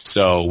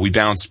 So we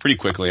bounced pretty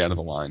quickly out of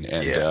the line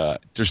and,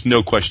 there's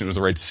no question it was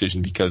the right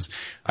decision because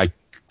I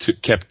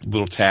kept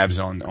little tabs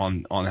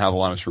on how the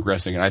line was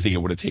progressing, and I think it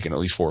would have taken at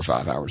least 4 or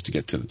 5 hours to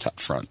get to the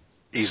top front.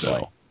 Easily.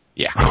 So,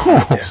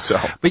 yeah. So,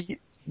 but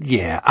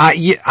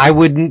I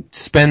wouldn't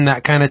spend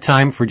that kind of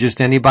time for just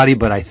anybody,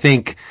 but I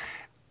think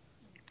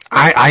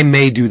I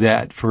may do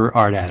that for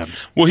Art Adams.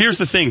 Well, here's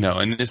the thing though,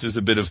 and this is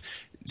a bit of,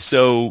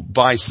 so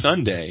by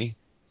Sunday,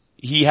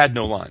 he had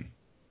no line.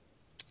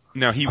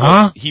 Now he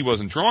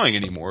wasn't drawing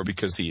anymore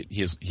because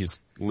his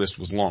list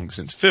was long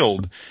since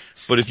filled.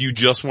 But if you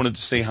just wanted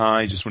to say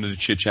hi, just wanted to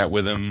chit chat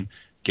with him,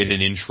 get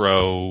an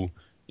intro,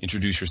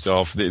 introduce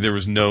yourself, there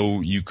was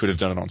you could have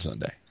done it on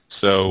Sunday.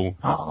 So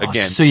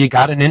again. So you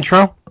got an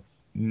intro?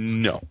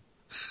 No.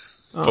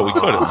 But we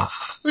could have.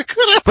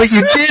 But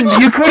you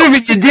didn't. You could have,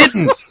 but you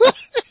didn't.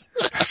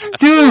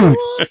 Dude,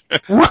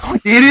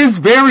 it is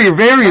very,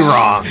 very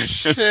wrong.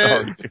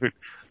 Sorry, dude.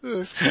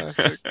 That's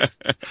classic.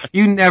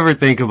 You never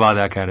think about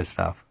that kind of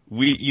stuff.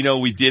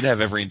 We did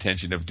have every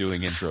intention of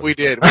doing intros. We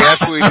did. We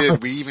absolutely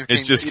did. We even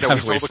It's just we got away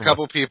told a from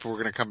couple us. people we're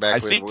going to come back I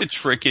later. think the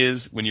trick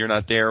is when you're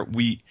not there,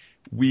 we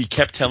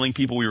kept telling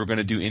people we were going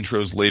to do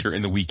intros later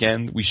in the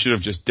weekend. We should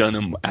have just done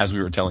them as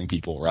we were telling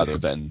people rather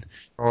than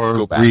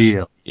go back.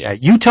 Real. Yeah,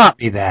 you taught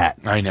me that.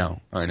 I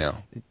know.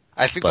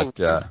 I think But,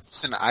 the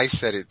reason I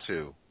said it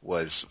too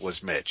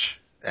was Mitch.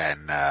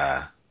 And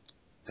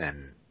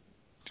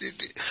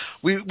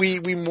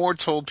we more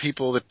told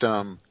people that,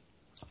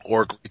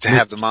 or to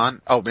have them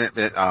on. Oh,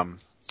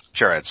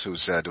 Shareds,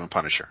 who's, doing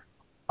Punisher.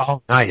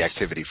 Oh, nice. The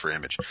activity for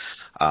Image.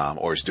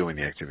 Or is doing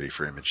the activity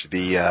for Image.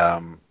 The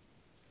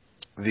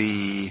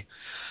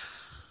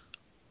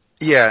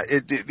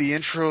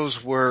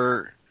intros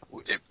were,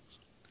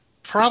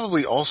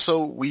 probably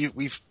also, we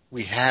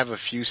have a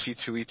few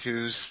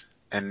C2E2s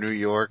and New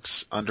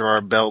Yorks under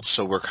our belt,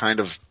 so we're kind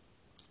of,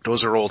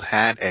 those are old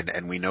hat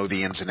and we know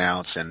the ins and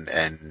outs and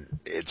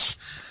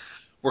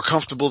we're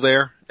comfortable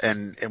there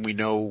and we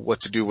know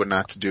what to do, what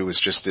not to do. It's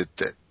just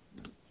that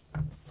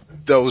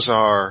those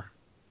are,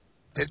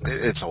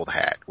 it's old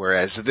hat.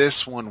 Whereas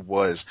this one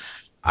was,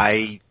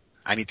 I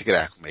need to get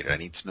acclimated. I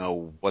need to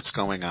know what's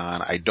going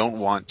on. I don't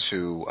want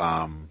to,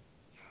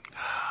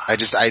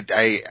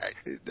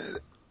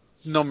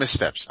 no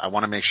missteps. I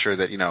want to make sure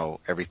that,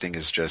 everything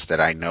is just that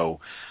I know,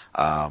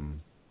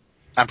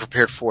 I'm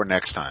prepared for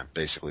next time,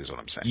 basically is what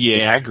I'm saying.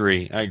 Yeah, I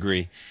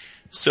agree.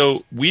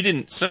 So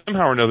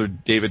somehow or another,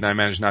 David and I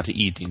managed not to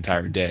eat the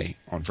entire day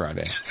on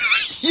Friday.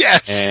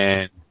 Yes!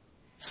 And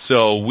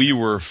so we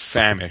were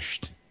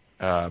famished,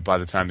 by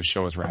the time the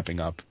show was wrapping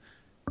up.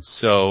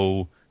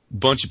 So a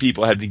bunch of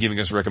people had been giving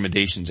us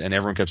recommendations and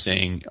everyone kept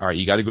saying, all right,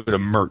 you gotta go to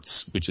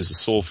Mertz, which is a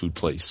soul food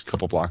place a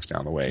couple blocks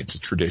down the way. It's a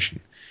tradition.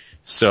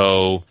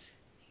 So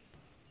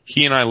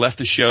he and I left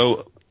the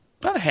show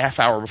about a half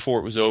hour before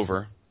it was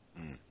over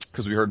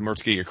because we heard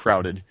Mertz get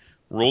crowded.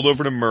 Rolled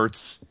over to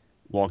Mertz,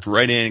 walked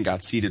right in,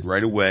 got seated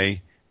right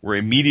away. We're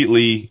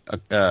immediately,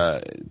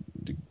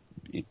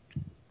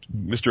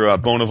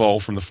 Mr. Bonneville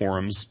from the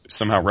forums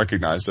somehow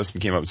recognized us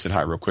and came up and said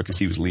hi real quick as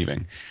he was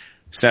leaving.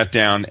 Sat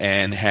down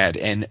and had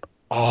an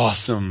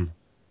awesome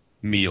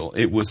meal.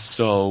 It was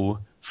so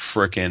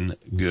frickin'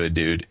 good,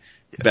 dude.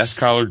 Best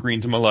collard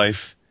greens of my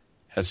life.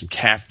 Had some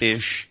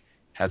catfish.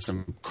 Had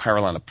some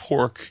Carolina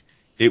pork.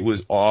 It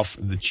was off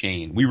the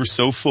chain. We were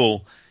so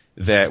full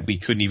that we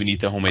couldn't even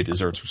eat the homemade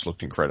desserts, which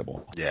looked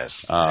incredible.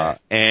 Yes.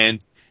 And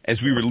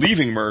as we were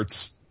leaving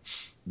Mertz,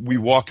 we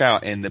walk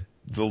out and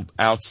the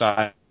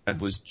outside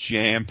was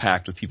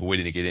jam-packed with people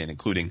waiting to get in,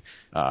 including,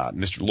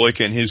 Mr.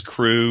 Loika and his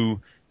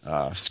crew,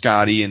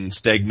 Scotty and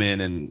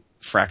Stegman and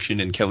Fraction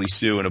and Kelly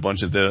Sue and a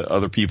bunch of the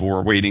other people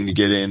were waiting to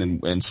get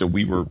in. And so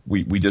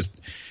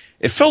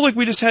it felt like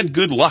we just had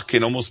good luck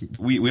and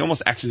we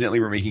almost accidentally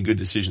were making good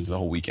decisions the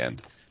whole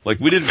weekend. Like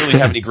we didn't really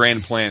have any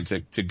grand plan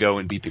to go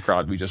and beat the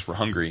crowd. We just were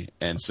hungry.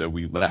 And so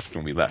we left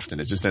when we left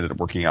and it just ended up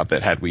working out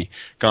that had we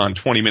gone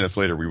 20 minutes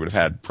later, we would have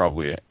had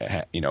probably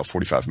a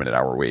 45-minute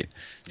hour wait.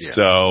 Yeah.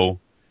 So,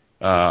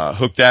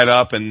 hooked that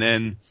up and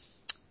then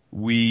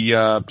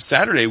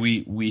Saturday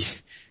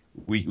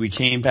we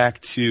came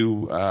back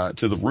to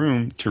the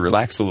room to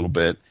relax a little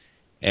bit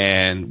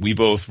and we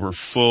both were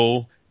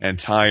full and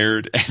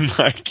tired and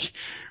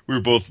we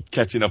were both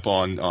catching up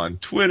on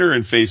Twitter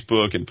and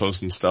Facebook and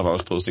posting stuff. I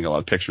was posting a lot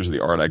of pictures of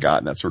the art I got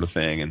and that sort of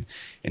thing.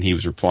 And he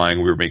was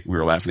replying. We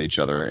were laughing at each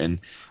other. And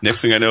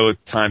next thing I know,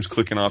 time's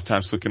clicking off,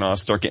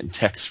 start getting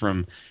texts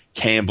from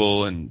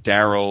Campbell and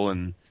Daryl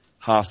and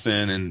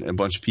Hassan and a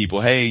bunch of people.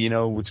 Hey,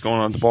 what's going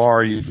on at the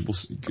bar?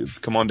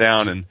 Come on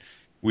down. And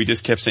we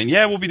just kept saying,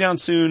 yeah, we'll be down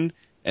soon.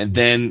 And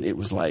then it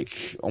was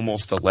like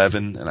almost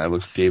 11 and I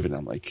looked at David and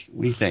I'm like,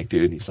 what do you think,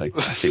 dude? And he's like, I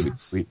say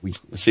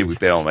we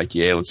bail. I'm like,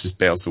 yeah, let's just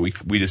bail. So we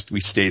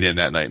stayed in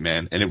that night,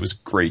 man. And it was a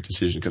great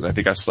decision because I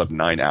think I slept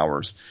 9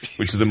 hours,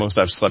 which is the most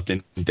I've slept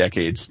in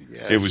decades.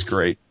 Yes. It was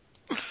great.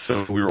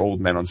 So we were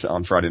old men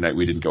on Friday night.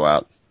 We didn't go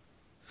out.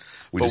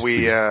 We,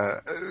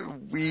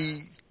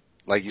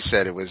 like you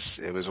said, it was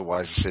a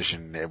wise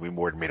decision and we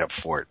more than made up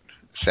for it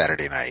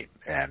Saturday night.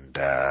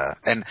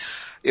 And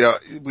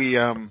we,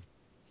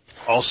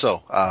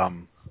 also,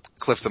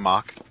 Cliff the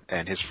Mock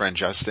and his friend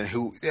Justin,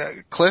 who,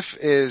 Cliff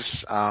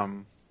is,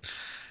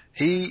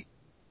 he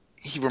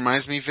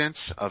reminds me,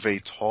 Vince, of a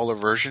taller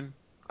version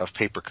of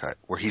Papercut,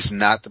 where he's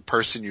not the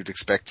person you'd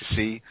expect to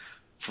see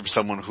from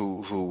someone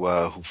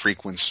who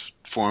frequents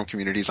forum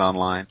communities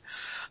online.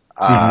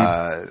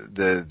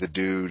 The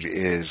dude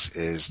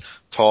is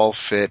tall,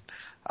 fit,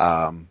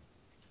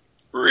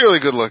 really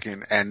good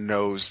looking and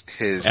knows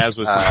his, as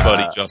was his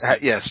buddy Justin.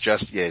 Yes,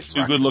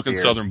 two good looking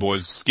Southern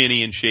boys,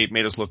 skinny in shape,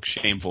 made us look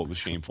shameful. It was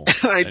shameful.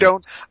 I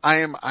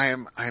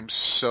am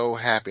so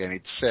happy. I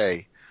need to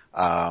say,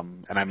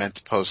 and I meant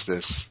to post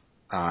this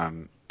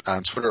on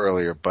Twitter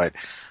earlier, but,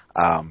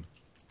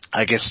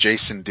 I guess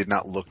Jason did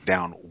not look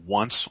down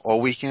once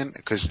all weekend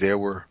because there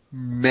were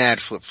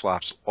mad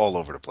flip-flops all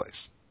over the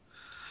place.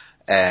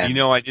 And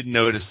I didn't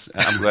notice.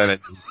 I'm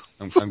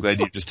glad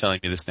you're just telling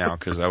me this now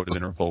because I would have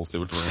been repulsed. It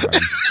would have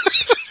been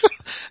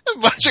a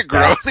bunch of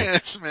grown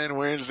ass men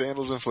wearing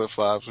sandals and flip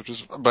flops,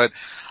 but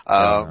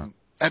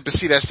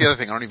see, that's the other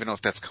thing. I don't even know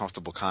if that's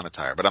comfortable con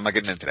attire, but I'm not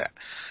getting into that.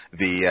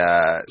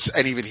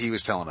 And even he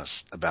was telling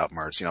us about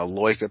merch. Pat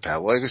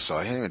Loika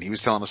saw him and he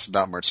was telling us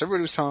about merch.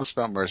 Everybody was telling us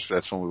about merch.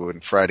 That's when we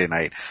went Friday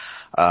night.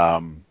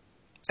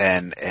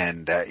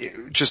 And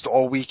just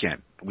all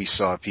weekend we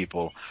saw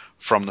people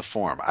from the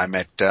forum. I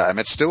met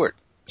Stuart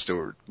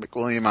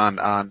McWilliam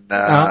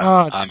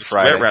on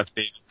Friday. Wet Rats,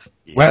 baby.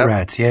 Yep. Wet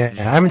Rats, yeah.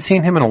 I haven't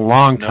seen him in a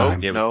long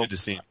time. Yeah, it was good to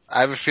see him.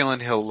 I have a feeling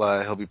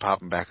he'll be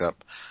popping back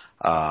up,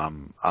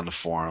 on the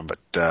forum, but,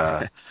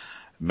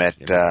 met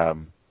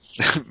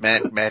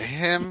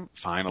him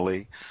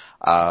finally.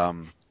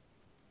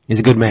 He's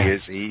a good man.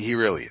 He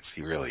really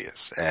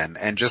is.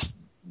 And just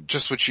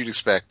what you'd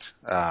expect,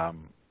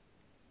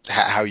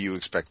 how you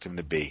expect him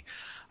to be,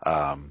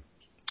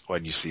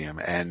 when you see him.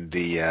 And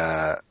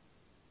the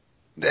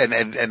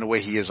way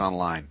he is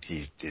online,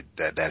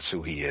 that's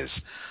who he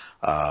is,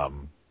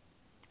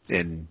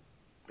 in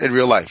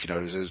real life,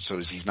 so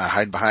he's not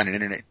hiding behind an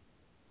internet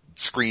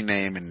screen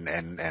name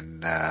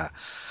and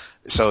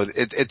so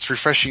it's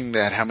refreshing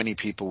that how many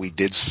people we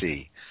did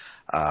see,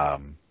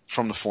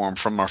 from the forum,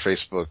 from our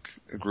Facebook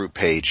group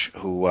page,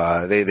 who,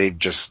 they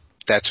just,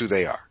 that's who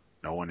they are.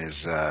 No one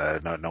is,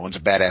 no one's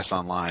a badass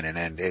online,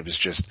 and it was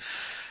just,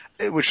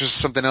 which was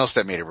something else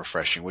that made it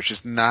refreshing, which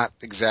is not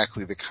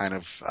exactly the kind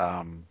of,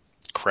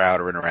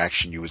 crowd or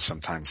interaction you would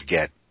sometimes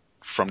get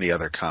from the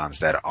other cons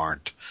that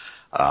aren't,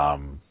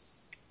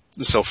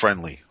 so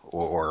friendly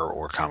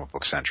or comic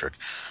book centric.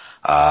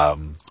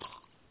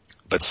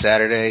 But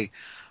Saturday,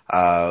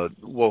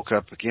 woke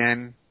up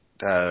again.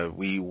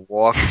 We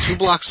walked 2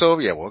 blocks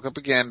over. Yeah, woke up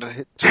again,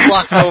 2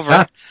 blocks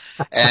over,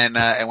 and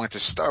went to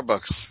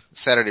Starbucks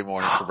Saturday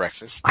morning for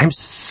breakfast. I'm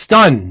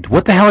stunned.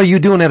 What the hell are you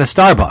doing at a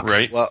Starbucks?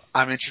 Right. Well,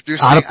 I'm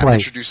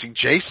introducing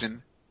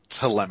Jason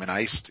to lemon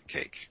iced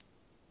cake.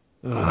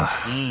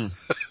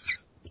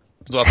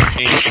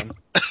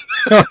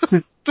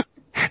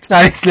 It's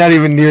not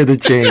even near the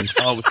change.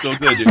 Oh, it was so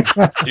good, dude.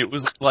 It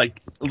was like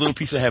a little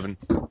piece of heaven.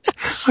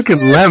 Fucking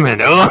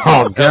lemon.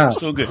 Oh, God.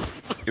 So good.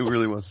 It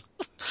really was.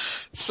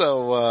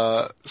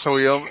 So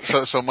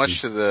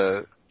much to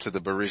the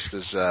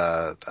barista's,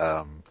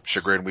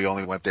 chagrin, we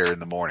only went there in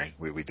the morning.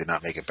 We did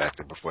not make it back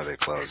there before they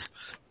closed.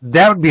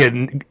 That would be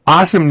an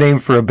awesome name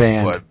for a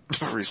band. What?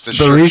 Barista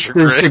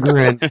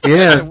Chagrin.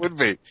 Yeah. It would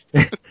be.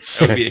 That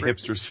would be a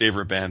hipster's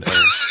favorite band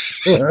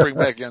ever. Bring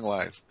back Young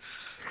Lives.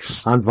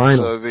 On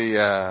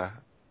vinyl.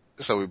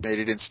 So we made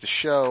it into the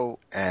show,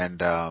 and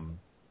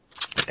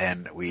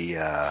we,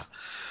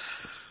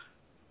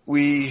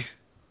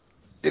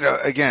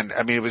 again,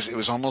 I mean, it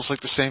was almost like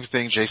the same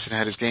thing. Jason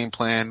had his game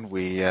plan.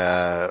 We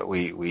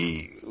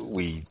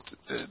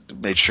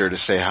made sure to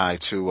say hi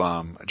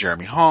to,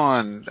 Jeremy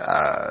Hahn,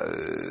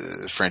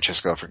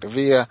 Francesco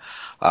Francavilla.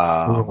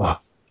 I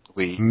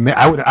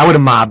would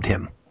have mobbed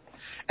him.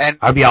 And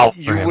I'd be out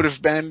for him. You would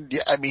have been,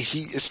 yeah, I mean,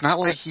 it's not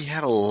like he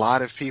had a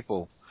lot of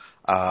people.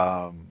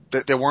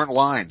 There weren't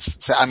lines.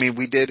 So, I mean,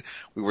 we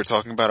were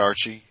talking about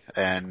Archie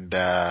and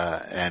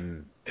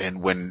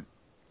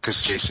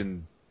cause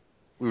Jason,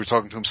 we were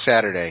talking to him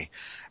Saturday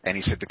and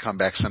he said to come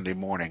back Sunday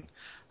morning,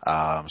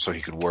 so he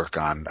could work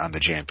on the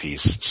jam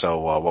piece. So,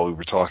 while we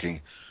were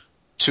talking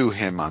to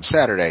him on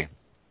Saturday,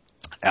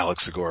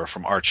 Alex Segura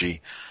from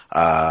Archie,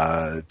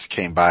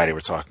 came by. They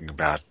were talking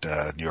about,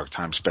 New York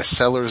Times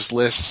bestsellers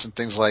lists and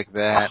things like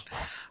that.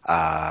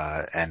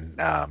 And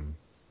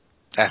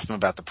asked him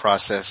about the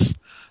process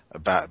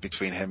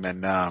between him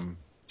and,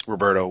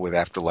 Roberto with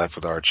Afterlife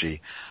with Archie.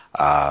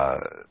 I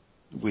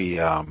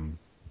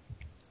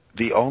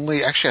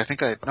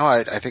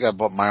think I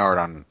bought my art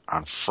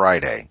on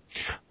Friday.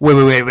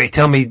 Wait.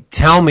 Tell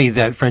me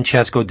that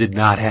Francesco did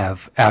not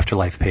have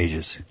Afterlife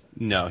pages.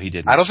 No, he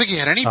didn't. I don't think he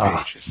had any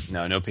pages.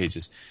 No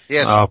pages.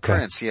 Yeah, some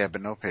prints, yeah,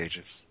 but no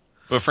pages.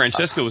 But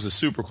Francesco was a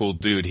super cool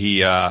dude.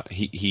 He,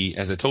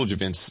 as I told you,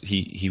 Vince,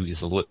 he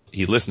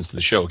listens to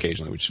the show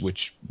occasionally, which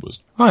was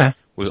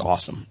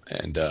awesome.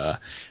 And,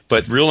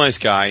 but real nice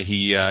guy.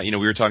 He, we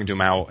were talking to him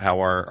how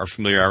our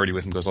familiarity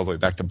with him goes all the way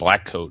back to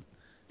Black Coat.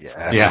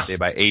 Yeah. Day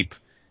by Ape,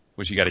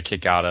 which you got a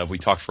kick out of. We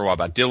talked for a while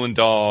about Dylan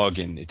Dog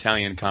and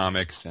Italian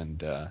comics and,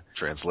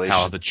 translation.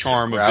 how the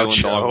charm of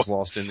Dylan Dog was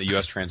lost in the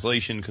U.S.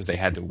 translation because they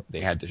had to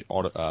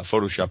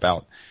Photoshop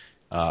out,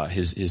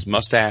 his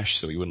mustache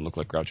so he wouldn't look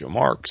like Groucho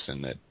Marx,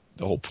 and that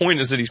the whole point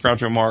is that he's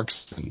Groucho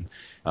Marx. And,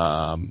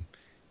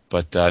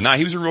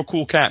 he was a real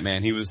cool cat,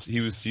 man. He was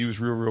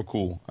real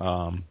cool.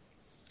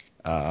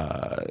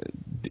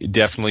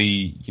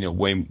 Definitely,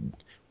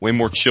 way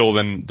more chill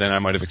than I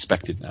might have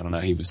expected. I don't know.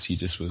 He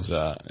just was,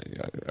 a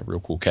real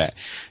cool cat.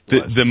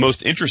 The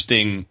most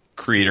interesting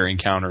creator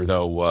encounter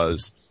though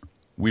was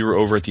we were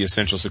over at the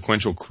Essential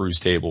Sequential cruise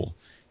table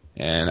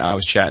and I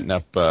was chatting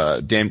up,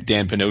 Dan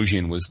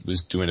Panosian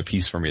was doing a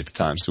piece for me at the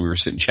time. So we were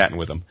sitting chatting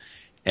with him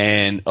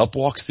and up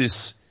walks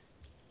this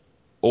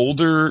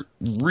older,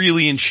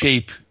 really in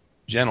shape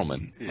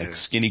gentleman, like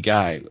skinny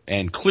guy.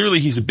 And clearly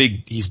he's a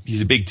big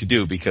to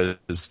do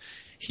because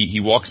he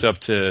walks up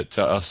to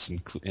us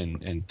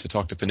and to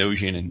talk to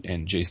Panosian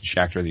and Jason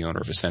Schachter, the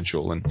owner of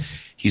Essential, and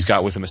he's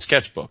got with him a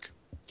sketchbook.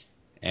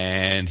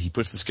 And he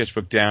puts the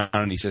sketchbook down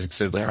and he says,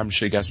 I'm going to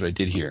show you guys what I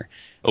did here.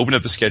 Open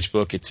up the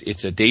sketchbook.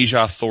 It's a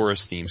Deja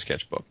Thoris themed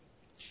sketchbook.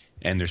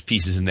 And there's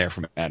pieces in there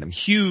from Adam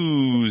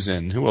Hughes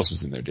and who else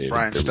was in there, David?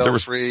 Brian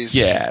Stelfreeze.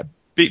 Yeah.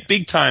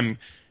 Big time,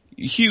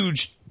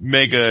 huge,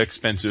 mega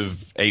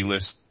expensive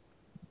A-list.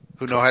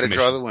 Who know how to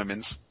draw the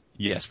women's.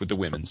 Yes, with the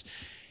women's.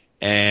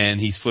 And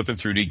he's flipping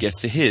through, he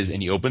gets to his,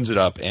 and he opens it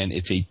up, and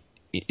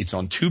it's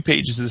on 2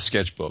 pages of the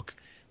sketchbook,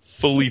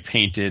 fully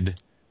painted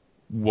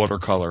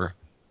watercolor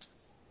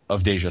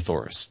of Dejah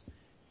Thoris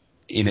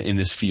in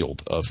this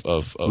field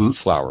of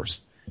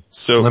flowers.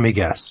 So let me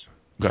guess.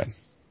 Go ahead.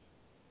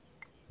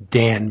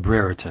 Dan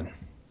Brereton.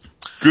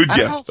 Good guess.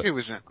 I don't know if he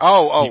was in.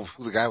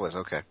 Who the guy was,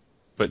 okay.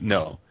 But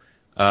no.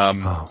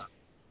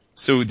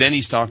 So then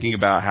he's talking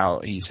about how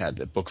he's had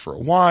the book for a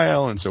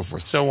while and so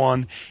forth, so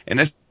on. And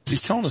as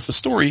he's telling us the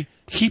story,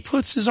 he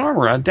puts his arm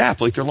around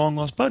Dap like they're long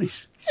lost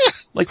buddies.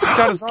 Like he's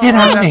got his arm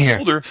around Dap's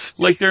shoulder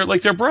like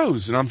they're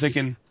bros. And I'm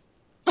thinking,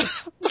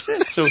 what's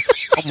this? So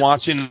I'm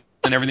watching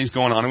and everything's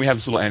going on and we have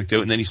this little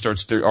anecdote and then he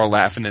starts all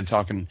laughing and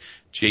talking.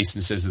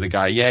 Jason says to the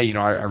guy, yeah,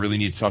 I really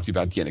need to talk to you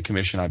about getting a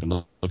commission. I've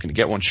been looking to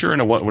get one. Sure,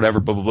 no, whatever,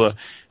 blah, blah,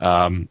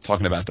 blah.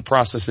 Talking about the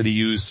process that he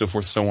used, so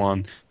forth, so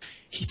on.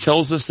 He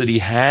tells us that he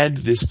had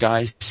this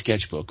guy's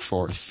sketchbook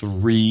for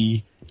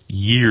 3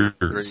 years.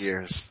 3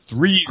 years.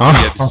 3 years he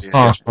had this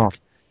sketchbook.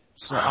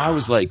 So I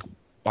was like,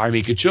 I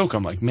make a joke.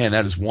 I'm like, man,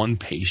 that is one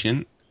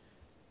patient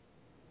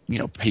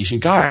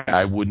guy.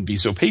 I wouldn't be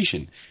so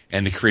patient.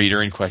 And the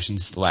creator in question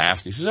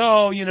laughs. He says,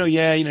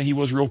 he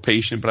was real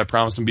patient, but I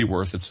promised him to be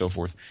worth it, so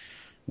forth.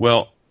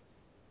 Well,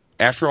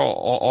 after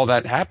all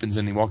that happens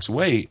and he walks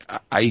away,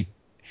 I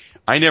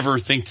never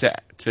think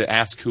to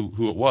ask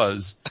who it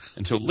was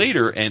until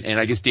later, and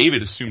I guess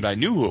David assumed I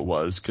knew who it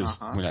was,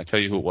 cause when I tell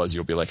you who it was,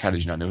 you'll be like, how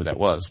did you not know who that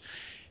was?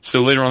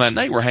 So later on that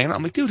night, we're hanging out,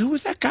 I'm like, dude, who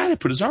was that guy that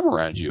put his arm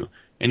around you?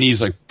 And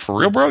he's like, for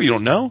real, bro, you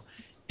don't know?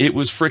 It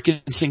was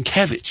frickin'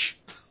 Sienkiewicz.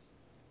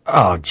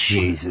 Oh,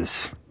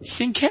 Jesus.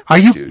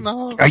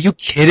 Sienkiewicz, Are you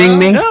kidding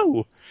me?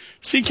 No.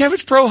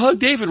 Sienkiewicz Pro hugged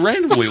David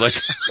randomly, like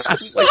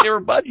they were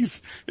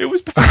buddies. It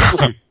was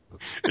baffling.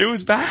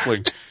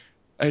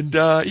 And,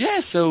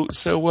 so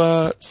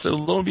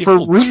lo and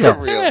behold. For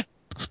real? Yeah.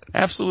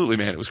 Absolutely,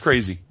 man. It was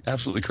crazy.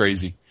 Absolutely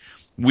crazy.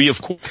 We,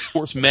 of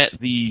course, met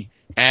the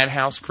Ad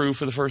House crew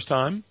for the first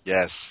time.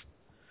 Yes.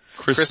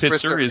 Chris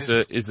Pitzer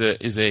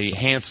is a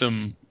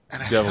handsome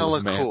devil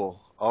of a man. Cool.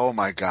 Oh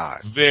my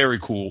God. Very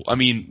cool. I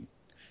mean,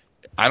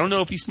 I don't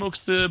know if he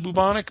smokes the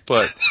bubonic,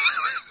 but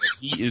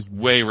he is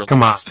way relaxed.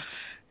 Come on.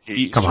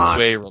 He's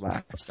way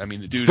relaxed. I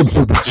mean, the dude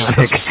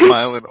is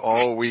smiling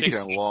all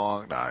weekend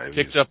long.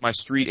 Picked up my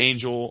Street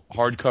Angel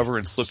hardcover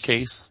and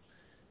slipcase.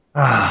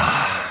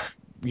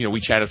 We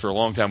chatted for a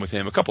long time with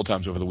him, a couple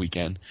times over the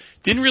weekend.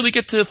 Didn't really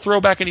get to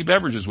throw back any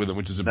beverages with him,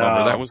 which is a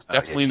bummer. That was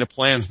definitely in the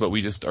plans, but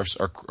we just,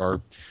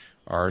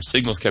 our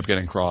signals kept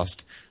getting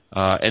crossed.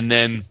 And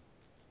then,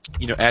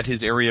 at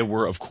his area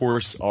were, of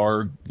course,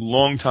 our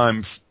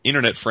longtime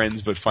internet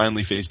friends, but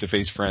finally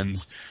face-to-face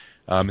friends,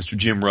 Mr.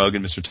 Jim Rugg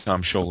and Mr.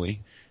 Tom Scholey.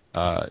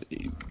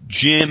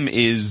 Jim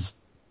is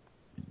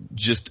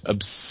just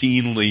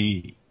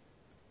obscenely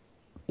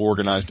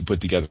organized and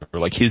put together.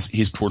 Like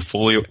his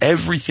portfolio,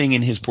 everything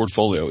in his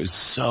portfolio is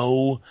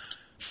so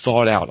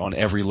thought out on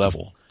every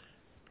level.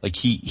 Like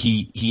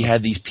he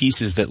had these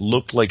pieces that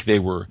looked like they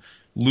were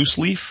loose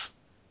leaf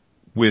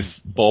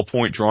with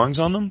ballpoint drawings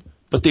on them,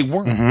 but they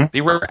weren't. Mm-hmm.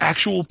 They were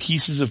actual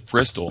pieces of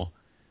Bristol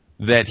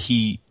that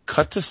he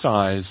cut to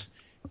size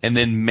and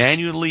then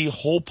manually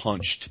hole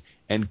punched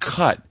and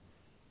cut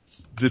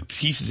the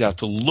pieces out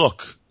to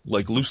look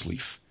like loose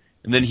leaf.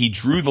 And then he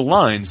drew the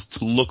lines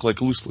to look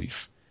like loose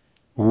leaf.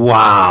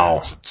 Wow.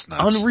 It's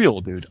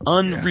unreal, dude.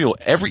 Unreal.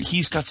 Yeah.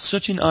 He's got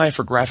such an eye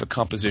for graphic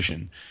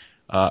composition.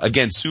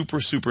 Again,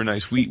 super, super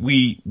nice.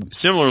 We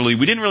similarly,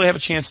 we didn't really have a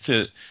chance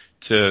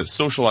to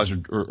socialize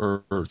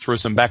or throw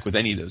some back with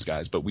any of those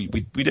guys, but we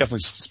definitely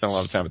spent a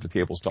lot of time at the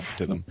tables talking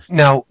to them.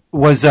 Now,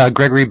 was,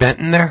 Gregory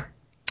Benton there?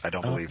 I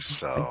don't believe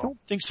so. I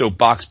don't think so.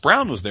 Box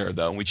Brown was there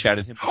though, and we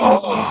chatted him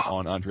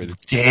on Andre the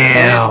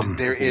Giant. And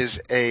there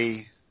is a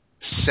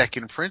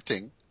second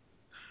printing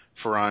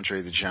for Andre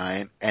the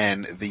Giant,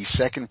 and the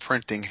second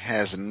printing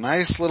has a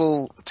nice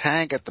little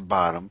tag at the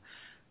bottom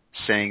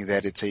saying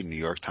that it's a New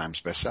York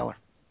Times bestseller.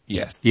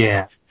 Yes.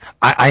 Yeah.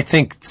 I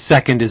think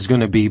second is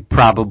going to be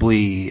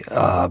probably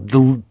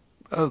the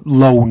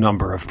low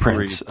number of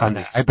prints.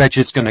 I bet you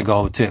it's going to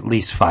go to at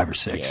least 5 or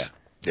 6. Yeah.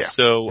 Yeah.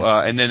 So,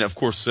 and then of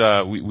course,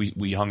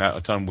 we hung out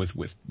a ton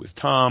with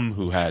Tom,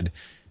 who had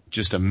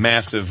just a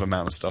massive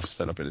amount of stuff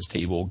set up at his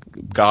table.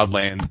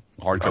 Godland,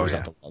 hardcovers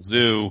at the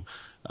Wazoo.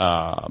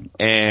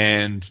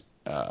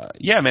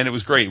 Yeah, man, it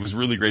was great. It was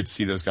really great to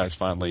see those guys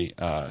finally,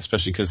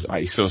 especially because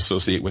I so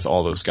associate with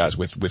all those guys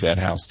with Ed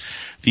House.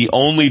 The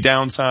only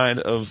downside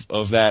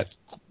of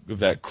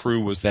that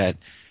crew was that,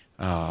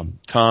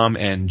 Tom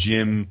and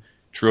Jim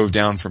drove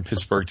down from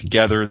Pittsburgh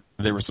together.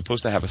 They were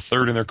supposed to have a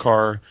third in their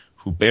car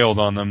who bailed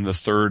on them. The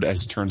third,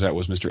 as it turns out,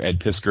 was Mr. Ed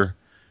Pisker,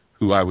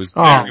 who I was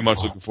very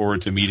much looking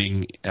forward to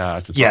meeting,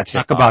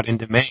 talk about in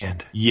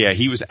demand. Yeah,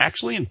 he was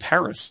actually in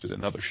Paris at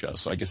another show,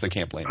 so I guess I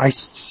can't blame him. I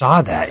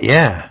saw that,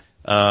 yeah.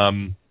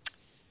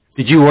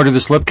 Did you order the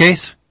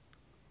slipcase?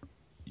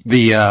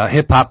 the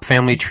Hip Hop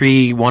Family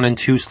Tree 1 and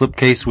 2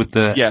 slipcase with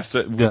the Yes,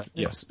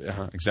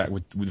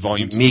 exactly. With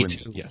volume 2.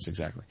 Meat. Yes,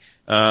 exactly.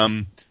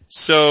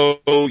 So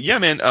yeah,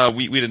 man,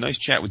 we had a nice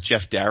chat with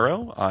Jeff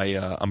Darrow.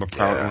 I'm a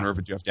proud owner of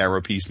a Jeff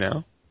Darrow piece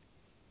now.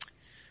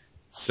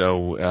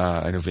 So,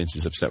 I know Vince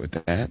is upset with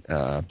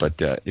that,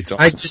 but, it's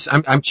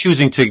awesome. I'm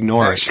choosing to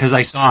ignore it because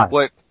I saw it.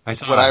 What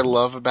I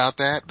love about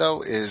that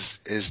though is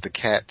the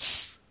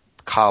cat's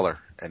collar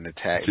and the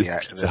tag,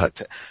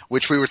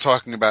 which we were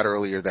talking about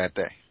earlier that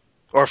day.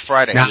 Or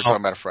Friday. We were talking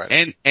about a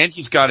Friday. And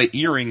he's got an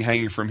earring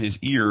hanging from his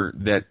ear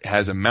that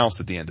has a mouse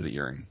at the end of the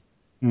earring.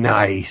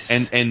 Nice.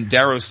 And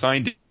Darrow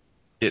signed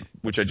it,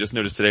 which I just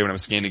noticed today when I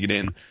was scanning it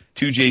in,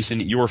 to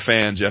Jason, your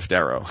fan, Jeff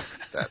Darrow.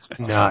 That's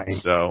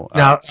nice. So,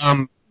 now,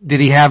 did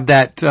he have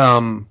that,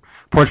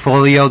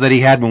 portfolio that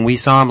he had when we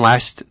saw him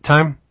last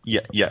time?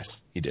 yeah,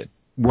 yes, he did.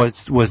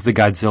 Was the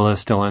Godzilla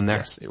still in there?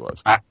 Yes, it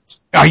was.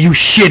 Are you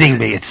shitting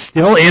me? It's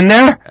still in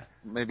there?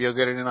 Maybe you'll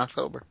get it in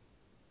October.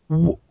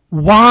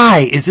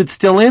 Why is it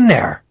still in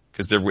there?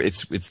 Because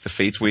it's the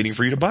fates waiting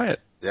for you to buy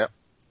it. Yep.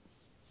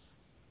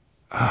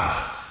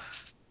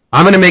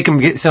 I'm gonna make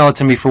him sell it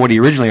to me for what he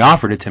originally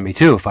offered it to me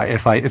too,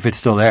 if it's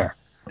still there.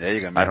 There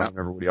you go, man. I don't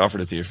remember what he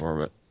offered it to you for,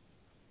 but.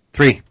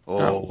 3.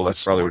 Oh, well,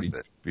 that's probably what he'd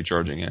be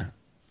charging, yeah.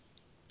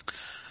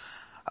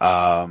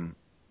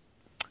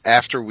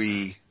 After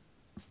we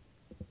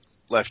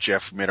left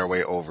Jeff, we made our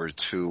way over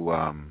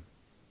to,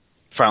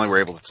 finally we're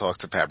able to talk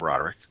to Pat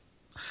Broderick.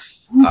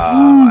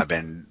 I've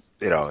been,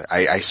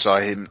 I saw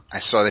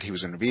that he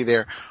was going to be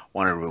there,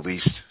 wanted to at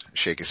least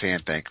shake his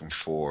hand, thank him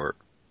for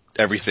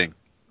everything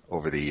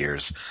over the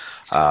years.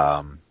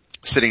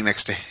 Sitting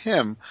next to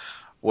him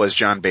was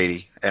John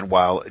Beatty, and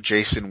while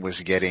Jason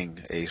was getting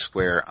a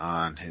square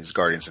on his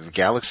Guardians of the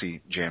Galaxy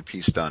jam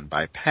piece done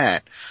by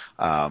Pat,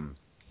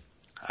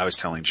 I was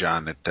telling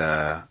John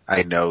that,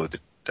 I know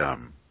that,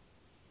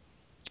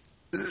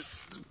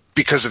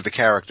 because of the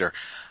character,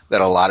 that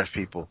a lot of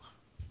people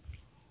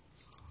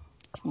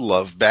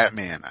love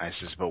Batman. I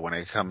says, but when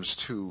it comes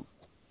to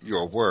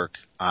your work,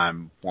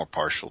 I'm more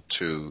partial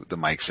to the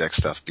Mike Zeck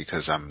stuff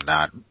because I'm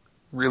not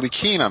really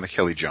keen on the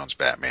Kelly Jones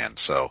Batman.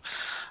 So,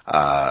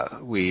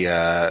 we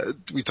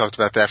talked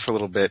about that for a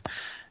little bit.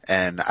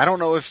 And I don't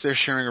know if they're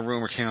sharing a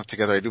room or came up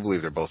together. I do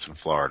believe they're both in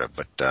Florida,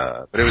 but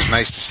it was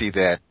nice to see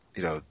that,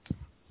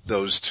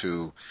 those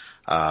two,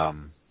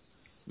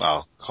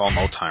 I'll call them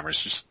old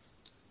timers, just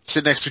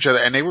sit next to each other.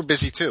 And they were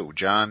busy too.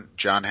 John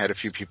had a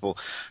few people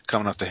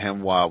coming up to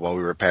him while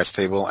we were at Pat's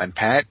table, and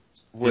Pat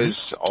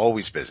was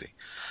always busy.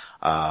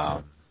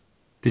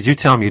 Did you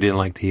tell him you didn't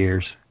like the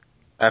ears?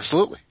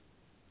 Absolutely.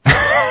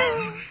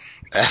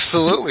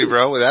 Absolutely,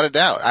 bro, without a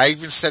doubt. I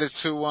even said it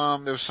to,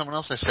 there was someone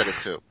else I said it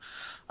to,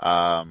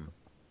 over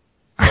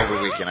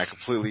the weekend.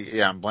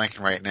 I'm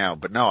blanking right now,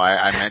 but no,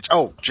 I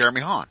mentioned,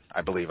 Jeremy Hahn,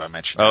 I believe I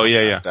mentioned. Oh,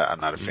 yeah.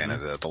 I'm not a fan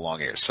of the long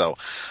ears. So,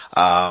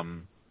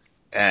 and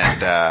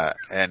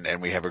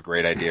we have a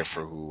great idea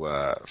for who,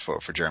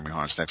 for Jeremy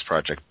Hahn's next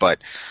project.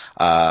 But,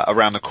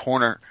 around the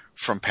corner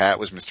from Pat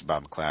was Mr.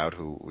 Bob McLeod,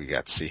 who we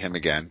got to see him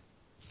again.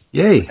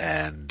 Yay.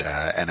 And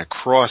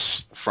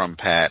across from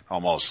Pat,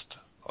 almost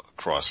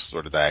across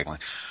sort of diagonally,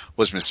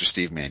 was Mr.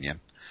 Steve Mannion.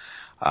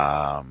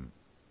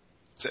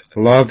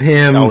 Love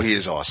him. Oh, he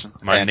is awesome.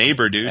 My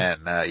neighbor, dude.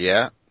 And,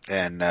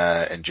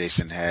 and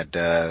Jason had,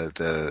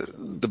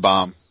 the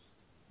bomb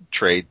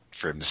trade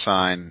for him to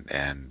sign,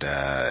 and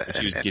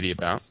he was giddy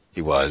about.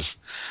 He was.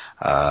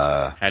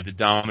 Had the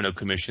Domino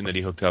commission that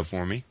he hooked up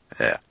for me.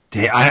 Yeah.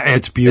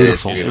 It's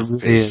beautiful.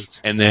 It is.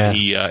 And then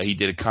he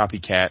did a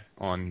copycat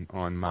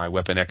on my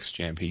Weapon X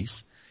jam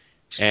piece.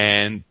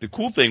 And the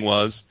cool thing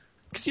was,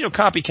 cause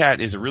copycat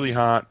is a really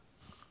hot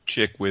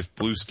chick with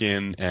blue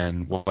skin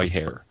and white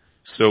hair.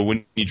 So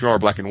when you draw her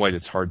black and white,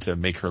 it's hard to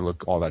make her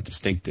look all that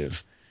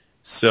distinctive.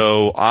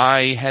 So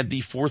I had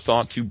the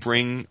forethought to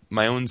bring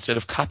my own set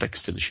of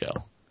Copics to the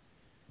show.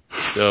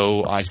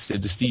 So I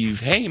said to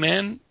Steve, hey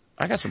man,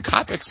 I got some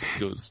Copics. He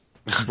goes,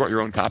 you brought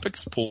your own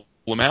Copics? Pull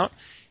them out.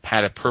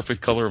 Had a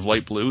perfect color of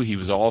light blue. He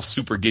was all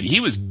super giddy.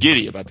 He was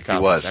giddy about the Copics.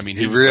 He was. I mean,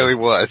 he really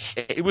was.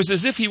 It was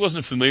as if he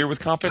wasn't familiar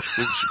with Copics,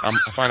 which I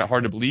find it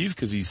hard to believe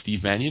because he's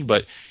Steve Mannion,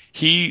 but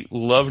he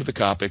loved the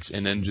Copics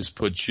and then just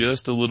put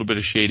just a little bit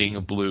of shading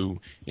of blue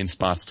in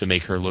spots to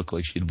make her look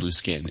like she had blue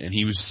skin. And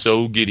he was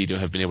so giddy to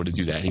have been able to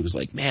do that. He was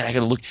like, man, I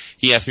gotta look.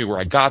 He asked me where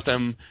I got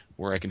them,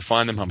 where I can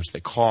find them, how much they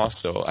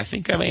cost. So I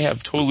think I may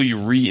have totally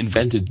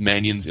reinvented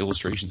Mannion's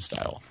illustration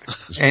style.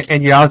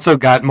 And you also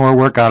got more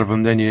work out of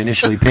him than you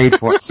initially paid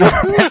for. So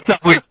that's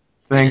always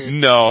the thing.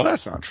 No,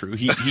 that's not true.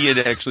 He had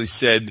actually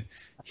said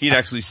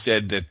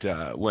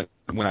that,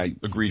 when I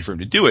agreed for him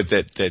to do it,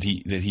 that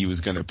he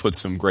was going to put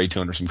some gray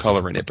tone or some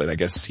color in it, but I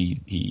guess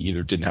he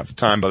either didn't have the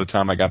time by the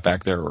time I got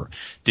back there or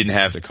didn't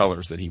have the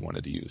colors that he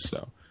wanted to use,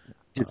 so.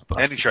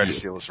 And he tried to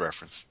steal his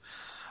reference.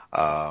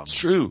 It's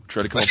true.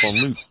 Try to come up on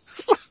loop.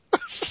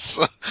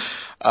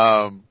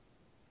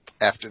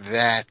 After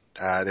that,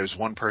 there was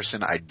one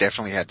person I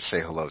definitely had to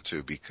say hello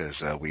to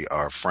because, we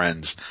are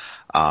friends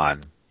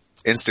on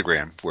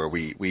Instagram where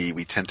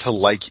we tend to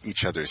like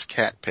each other's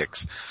cat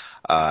pics.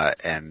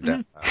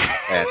 And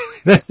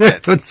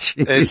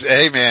Jeez.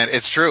 hey man,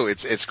 it's true.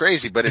 It's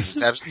crazy, but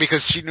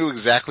because she knew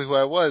exactly who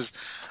I was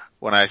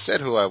when I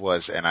said who I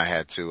was, and I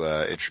had to,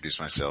 introduce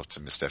myself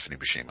to Miss Stephanie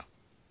Bashima.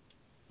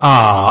 Oh,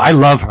 I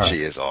love her.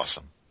 She is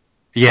awesome.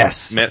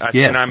 Yes. Man,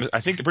 yes. And I'm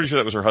pretty sure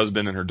that was her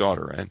husband and her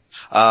daughter, right?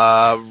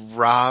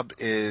 Rob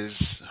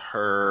is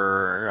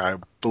her, I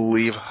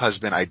believe,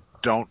 husband. I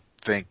don't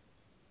think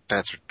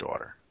that's her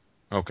daughter.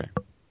 Okay.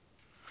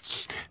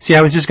 See,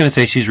 I was just going to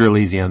say she's real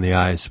easy on the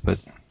eyes, but.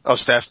 Oh,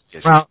 Steph.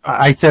 Yes. Well,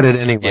 I said it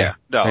anyway.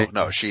 Yeah.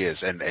 No, she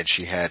is. And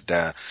she had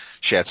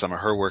some of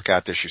her work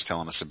out there. She was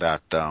telling us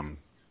about, the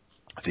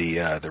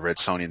Red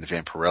Sonja and the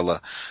Vampirella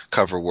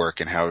cover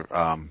work and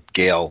how,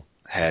 Gail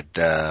had,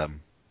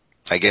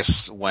 I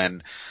guess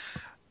when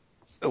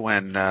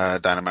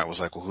Dynamite was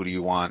like, well, who do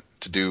you want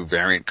to do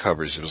variant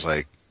covers? It was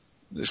like,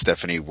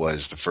 Stephanie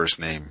was the first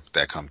name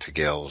that came to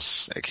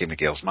Gail's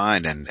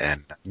mind,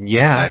 and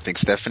yeah, I think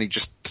Stephanie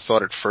just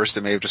thought at first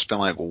it may have just been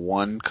like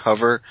one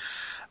cover,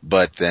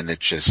 but then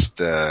it just,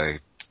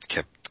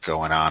 kept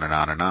going on and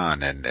on and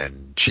on,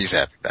 and she's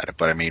happy about it.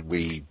 But I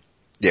mean,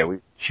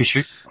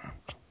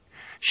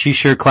 she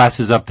sure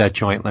classes up that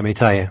joint, let me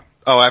tell you.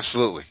 Oh,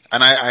 absolutely.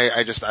 And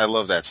I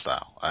love that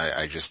style.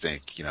 I just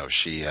think,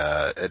 she,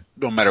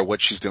 no matter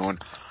what she's doing,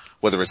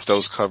 whether it's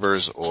those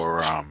covers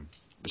or,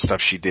 the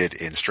stuff she did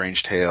in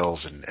Strange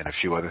Tales and a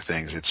few other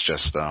things, it's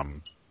just,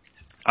 I'm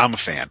a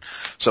fan.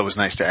 So it was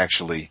nice to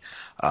actually,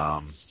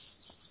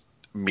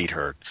 meet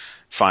her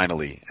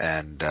finally.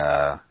 And,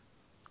 on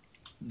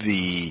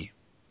the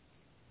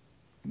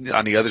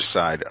other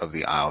side of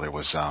the aisle, there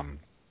was,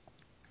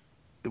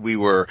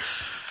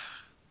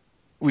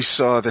 we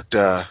saw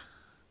that,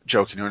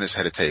 Joe Quinones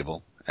had a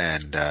table,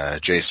 and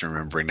Jason,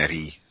 remembering that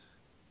he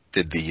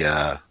did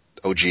the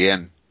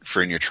OGN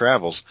for In Your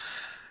Travels,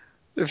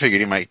 I figured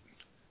he might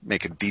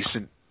make a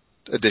decent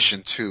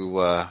addition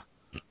to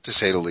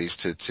say the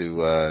least, to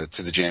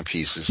the jam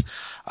pieces.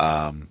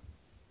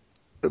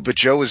 But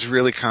Joe was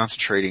really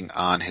concentrating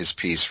on his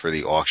piece for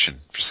the auction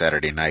for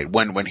Saturday night.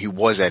 When he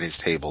was at his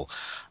table,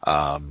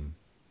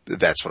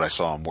 that's what I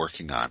saw him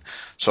working on.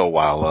 So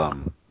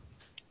while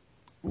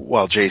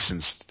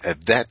Jason's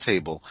at that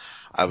table,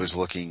 I was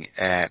looking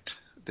at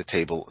the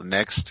table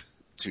next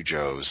to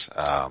Joe's,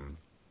 and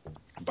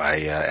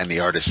the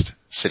artist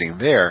sitting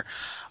there,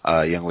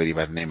 a young lady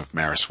by the name of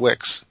Maris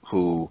Wicks,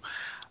 who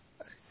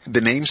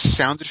the name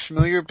sounded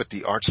familiar, but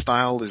the art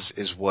style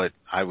is what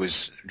I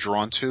was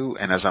drawn to.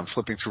 And as I'm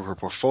flipping through her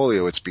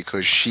portfolio, it's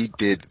because she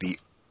did the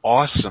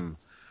awesome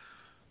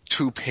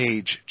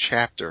 2-page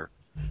chapter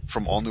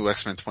from All New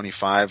X-Men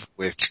 25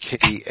 with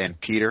Kitty and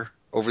Peter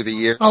over the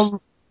years. Oh.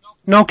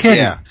 No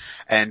kidding. Yeah.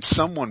 And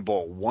someone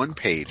bought one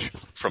page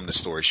from the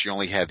story. She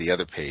only had the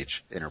other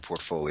page in her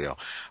portfolio.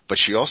 But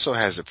she also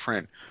has a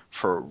print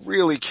for a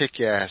really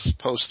kick-ass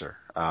poster,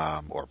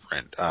 or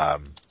print,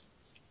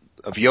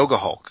 of Yoga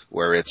Hulk,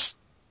 where it's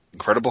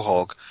Incredible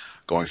Hulk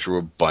going through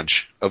a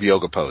bunch of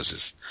yoga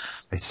poses.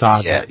 I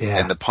saw that, yeah.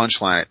 And the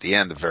punchline at the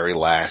end, the very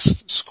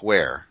last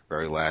square,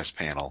 very last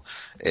panel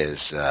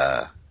is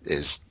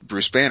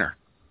Bruce Banner.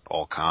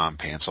 All calm,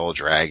 pants all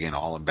dragging,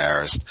 all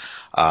embarrassed.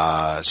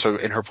 So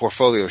in her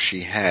portfolio,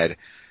 she had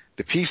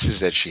the pieces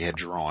that she had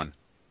drawn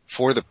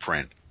for the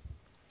print,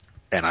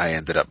 and I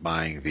ended up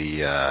buying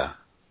the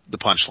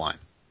punchline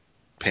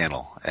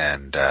panel.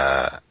 And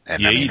yeah, I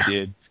mean, you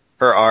did.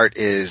 Her art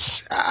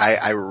is,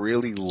 I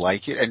really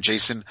like it. And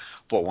Jason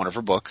bought one of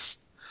her books.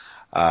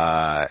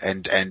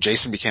 And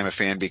Jason became a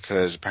fan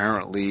because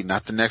apparently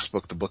not the next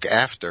book, the book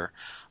after,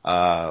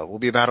 will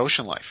be about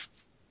ocean life.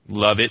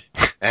 Love it.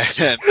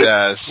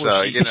 And, so,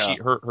 well,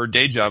 her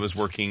day job is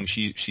working,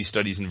 she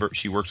studies,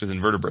 she works with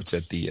invertebrates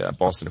at the,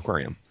 Boston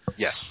Aquarium.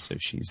 Yes. So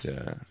she's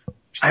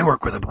I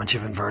work with a bunch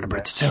of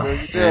invertebrates too. Sure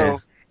you do.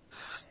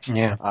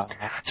 Yeah.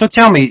 So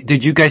tell me,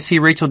 did you guys see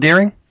Rachel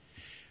Deering?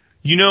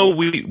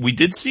 We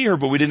did see her,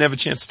 but we didn't have a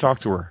chance to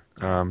talk to her.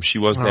 She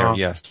was there,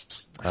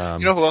 yes. You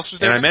know who else was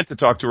there? And I meant to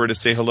talk to her to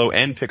say hello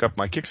and pick up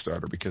my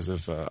Kickstarter because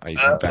of, her.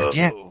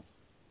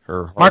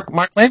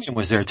 Mark Lamian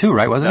was there too,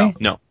 right? Wasn't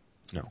he? No.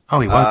 Oh,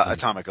 he was.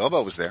 Atomic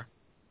Elbow was there.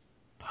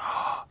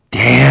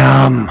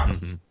 Damn.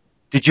 Mm-hmm.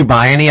 Did you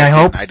buy any, I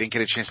hope? I didn't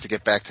get a chance to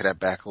get back to that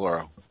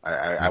Baccalaureate.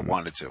 I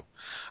wanted to.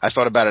 I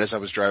thought about it as I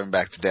was driving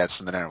back to Dad's,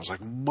 and then I was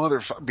like,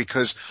 motherfucker,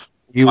 because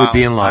you would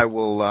be in love. I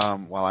will,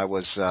 while I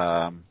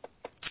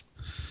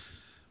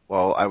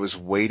was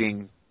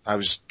waiting, I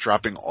was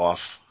dropping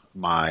off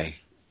my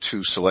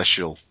 2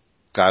 Celestial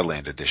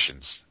Godland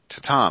editions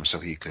to Tom so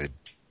he could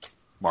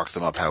mark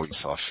them up how he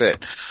saw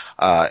fit.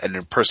 And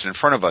the person in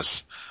front of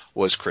us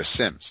was Chris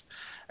Sims,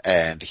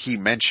 and he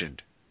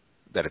mentioned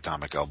that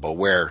Atomic Elbow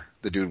where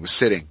the dude was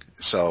sitting.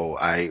 So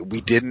I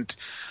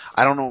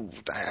don't know,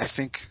 I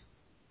think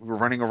we were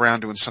running around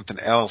doing something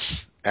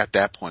else at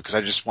that point because I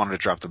just wanted to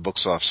drop the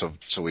books off so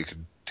we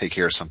could take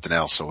care of something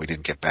else, so we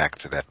didn't get back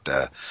to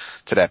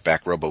that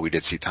back row, but we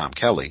did see Tom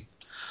Kelly.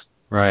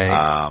 Right.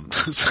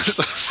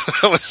 So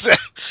that was that.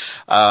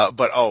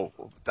 But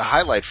the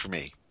highlight for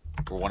me,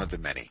 or one of the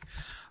many,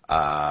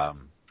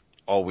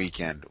 all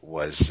weekend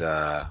was,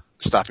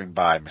 stopping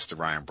by Mr.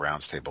 Ryan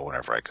Brown's table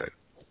whenever I could.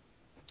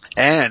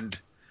 And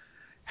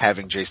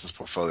having Jason's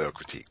portfolio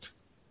critiqued.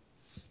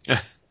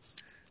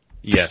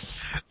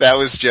 Yes. That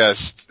was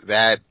just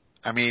that.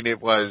 I mean,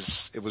 it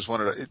was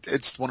one of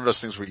it's one of those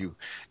things where you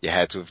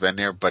had to have been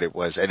there, but it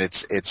was, and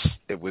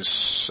it was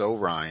so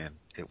Ryan.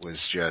 It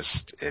was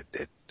just,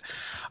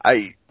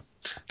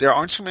 there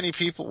aren't too many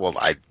people, well,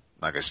 I'm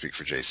not gonna speak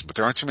for Jason, but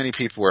there aren't too many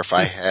people where if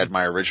I had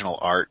my original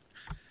art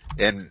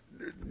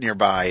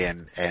nearby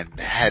and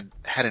had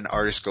an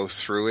artist go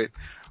through it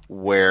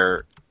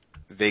where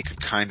they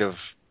could kind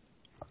of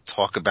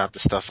talk about the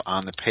stuff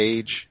on the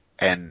page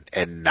and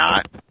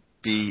not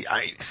be,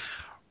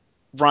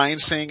 Ryan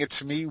saying it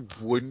to me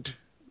wouldn't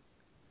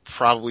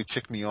probably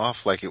tick me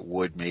off like it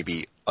would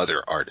maybe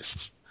other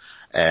artists.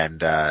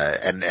 And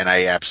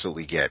I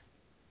absolutely get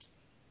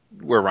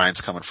where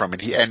Ryan's coming from.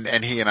 And he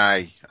and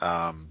I,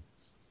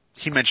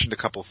 he mentioned a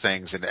couple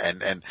things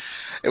and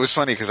it was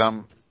funny because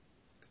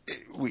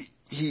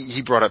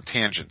he brought up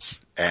tangents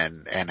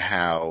and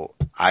how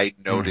I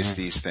noticed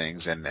these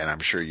things and I'm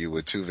sure you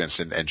would too,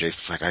 Vincent. And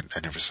Jason's like, I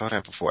never saw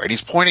that before. And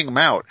he's pointing them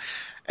out.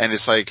 And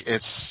it's like,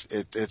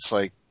 it's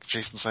like,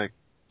 Jason's like,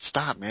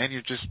 stop, man.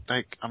 You're just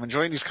like, I'm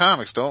enjoying these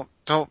comics. Don't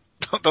tell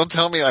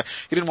me.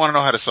 He didn't want to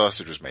know how the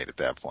sausage was made at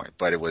that point,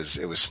 but it was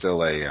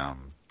still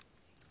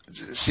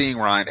seeing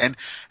Ryan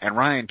and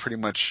Ryan pretty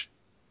much,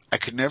 I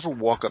could never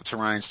walk up to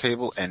Ryan's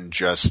table and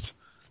just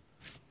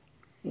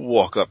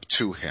walk up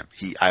to him.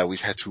 I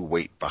always had to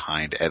wait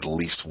behind at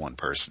least one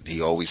person.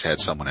 He always had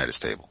someone at his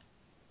table.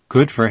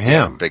 Good for him.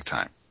 Yeah, big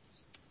time.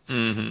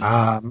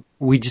 Mm-hmm.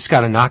 We just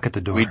got a knock at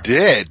the door. We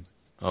did.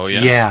 Oh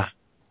yeah. Yeah.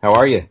 How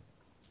are you?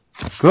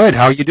 Good.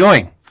 How are you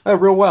doing?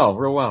 Real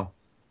well.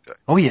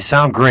 Oh, you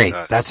sound great.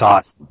 That's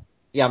awesome.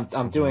 Yeah,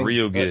 I'm doing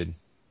real good.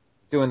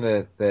 Doing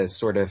the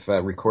sort of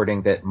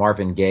recording that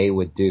Marvin Gaye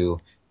would do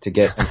to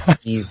get an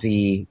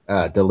easy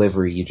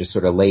delivery. You just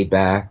sort of lay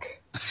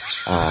back.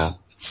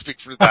 Speak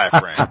for the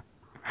diaphragm.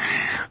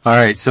 All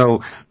right,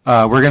 so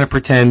we're going to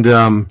pretend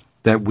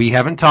that we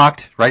haven't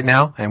talked right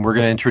now, and we're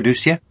going to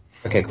introduce you.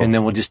 Okay, cool. And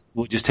then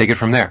we'll just take it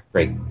from there.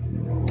 Great.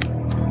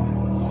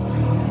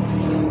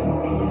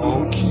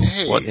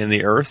 Okay. What in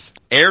the earth?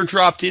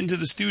 Airdropped into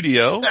the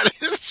studio. That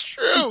is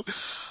true.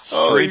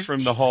 Straight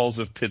from the halls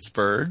of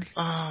Pittsburgh.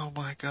 Oh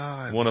my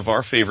God. One of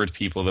our favorite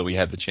people that we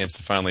had the chance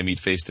to finally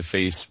meet face to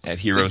face at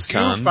Heroes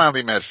Con. You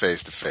finally met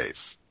face to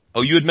face.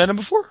 Oh, you had met him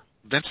before?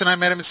 Vince and I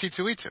met him at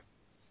C2E2.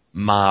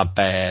 My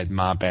bad.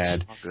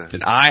 good.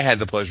 Then I had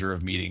the pleasure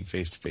of meeting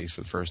face to face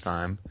for the first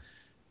time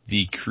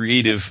the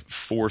creative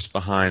force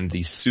behind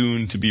the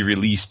soon to be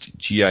released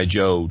G.I.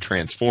 Joe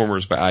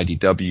Transformers by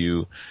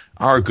IDW,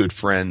 our good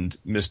friend,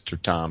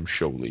 Mr. Tom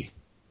Sholey.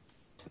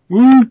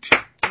 Woot!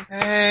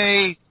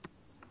 Hey,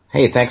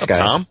 thanks, What's up, guys.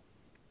 Tom?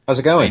 How's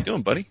it How going? you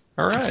doing, buddy?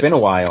 All right. It's been a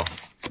while.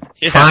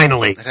 Yeah.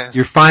 Finally.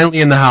 You're finally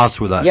in the house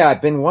with us. Yeah,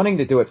 I've been wanting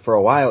to do it for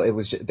a while.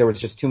 There was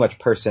just too much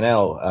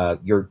personnel.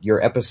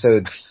 Your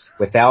episodes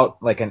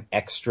without like an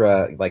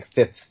extra like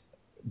fifth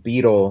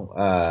Beatle,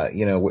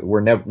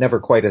 were never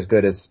quite as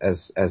good as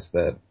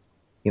the,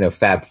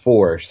 Fab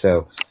Four.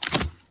 So,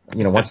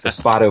 once the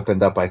spot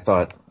opened up, I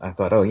thought,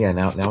 oh yeah,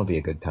 now would be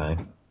a good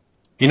time.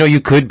 You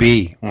could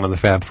be one of the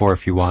Fab Four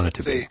if you wanted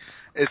to be.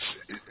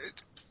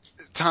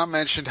 Tom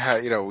mentioned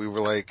how, we were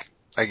like,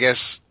 I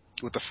guess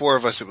with the four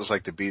of us, it was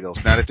like the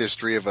Beatles. Now that there's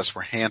three of us,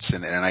 we're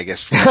Hanson, and I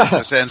guess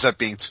if it ends up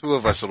being two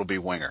of us, it'll be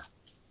Winger.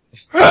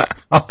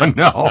 Oh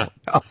no.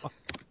 Oh, boy.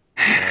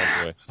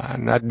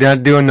 I'm not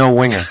doing no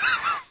Winger.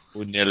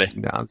 Nearly.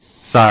 No,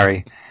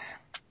 sorry.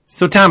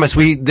 So Thomas,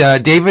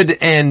 David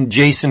and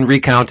Jason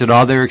recounted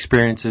all their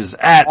experiences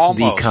at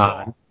the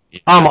con.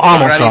 Almost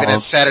We're not even all.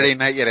 at Saturday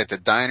night yet at the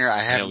diner. I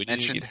haven't we didn't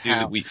mentioned get to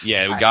how. we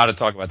gotta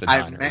talk about the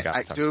diner.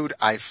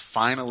 I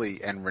finally,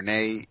 and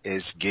Renee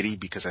is giddy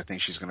because I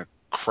think she's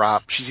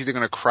either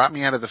gonna crop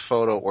me out of the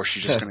photo or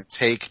she's just gonna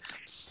take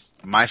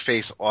my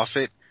face off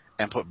it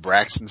and put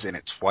Braxton's in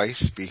it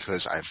twice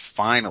because I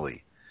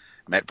finally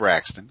met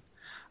Braxton.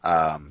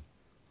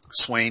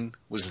 Swain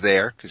was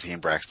there because he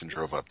and Braxton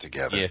drove up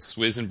together. Yeah,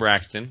 Swizz and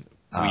Braxton.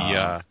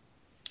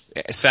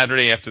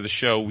 Saturday after the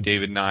show,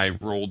 David and I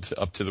rolled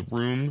up to the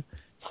room,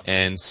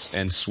 and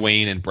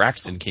Swain and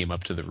Braxton came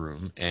up to the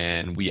room,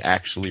 and we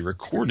actually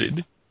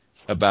recorded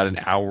about an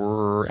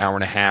hour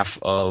and a half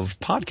of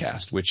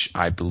podcast, which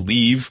I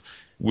believe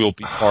will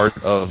be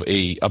part of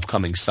a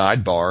upcoming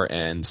sidebar,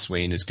 and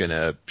Swain is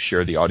gonna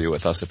share the audio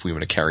with us if we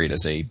want to carry it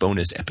as a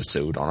bonus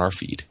episode on our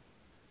feed.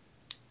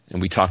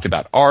 And we talked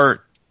about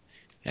art,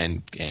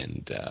 and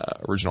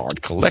original art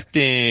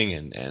collecting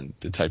and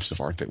the types of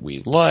art that we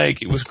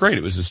like. It was great.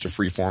 It was just a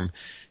free-form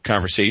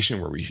conversation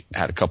where we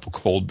had a couple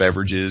cold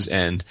beverages,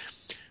 and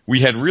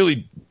we had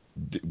really,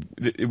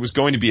 it was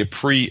going to be a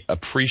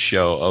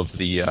pre-show of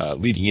the,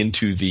 leading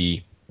into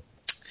the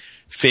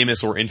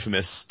famous or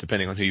infamous,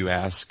 depending on who you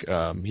ask,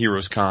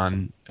 Heroes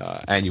Con,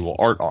 annual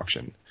art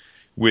auction,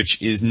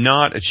 which is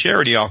not a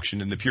charity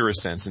auction in the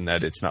purest sense in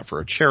that it's not for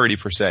a charity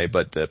per se,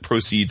 but the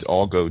proceeds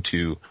all go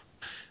to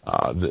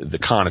the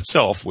con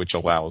itself, which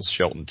allows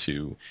Shelton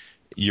to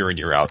year in,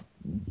 year out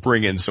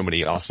bring in so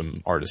many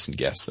awesome artists and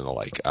guests and the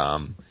like.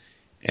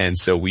 And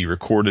so we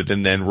recorded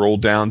and then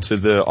rolled down to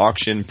the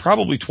auction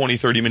probably 20,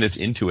 30 minutes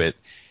into it.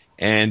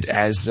 And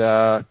as,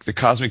 the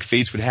Cosmic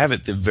Fates would have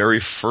it, the very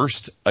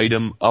first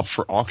item up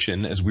for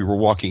auction as we were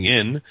walking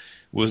in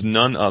was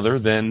none other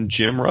than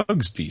Jim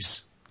Rugg's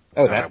piece.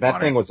 Oh, that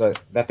thing was a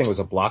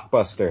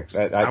blockbuster.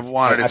 I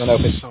wanted it don't know if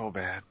it's so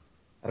bad.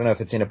 I don't know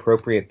if it's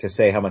inappropriate to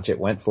say how much it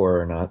went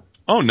for or not.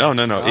 Oh, no. It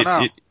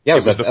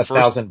was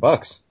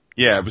 $1,000.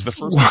 Yeah, it was the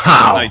first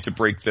night to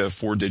break the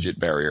 4-digit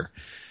barrier.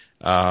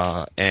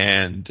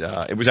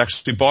 It was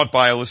actually bought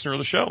by a listener of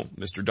the show,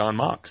 Mr. Don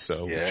Mock.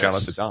 So shout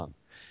out to Don.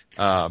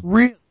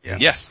 Really? Yeah.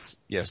 Yes.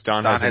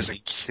 Don has a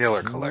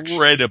killer collection.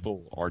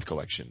 Incredible art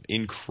collection.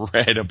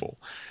 Incredible.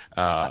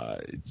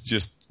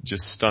 Just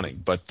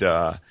stunning. But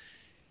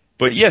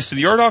yes, so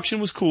the art auction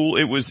was cool.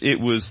 It was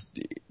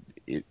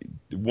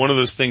one of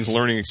those things,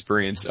 learning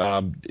experience.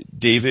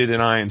 David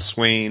and I and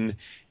Swain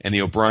and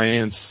the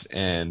O'Briens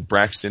and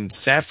Braxton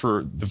sat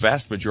for the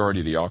vast majority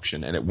of the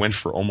auction, and it went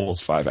for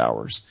almost 5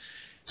 hours.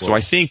 So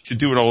I think to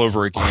do it all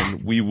over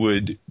again, we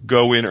would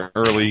go in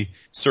early,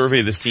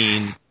 survey the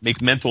scene,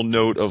 make mental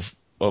note of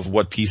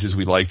what pieces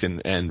we liked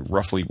and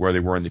roughly where they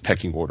were in the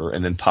pecking order,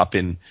 and then pop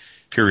in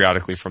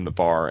periodically from the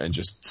bar and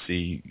just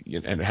see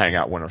and hang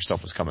out when our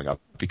stuff was coming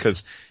up.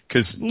 Because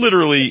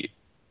literally,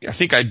 I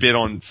think I bid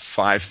on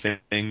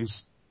 5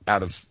 things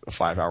out of a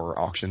 5-hour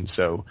auction.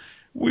 So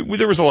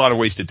there was a lot of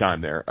wasted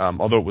time there.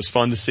 Although it was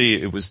fun to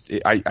see,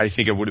 I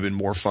think it would have been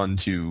more fun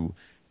to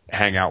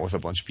hang out with a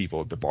bunch of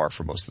people at the bar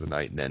for most of the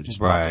night and then just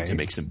pop in to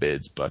make some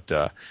bids. But,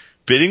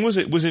 bidding was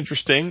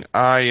interesting.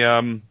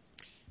 I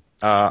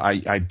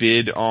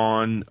bid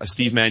on a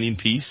Steve Mannion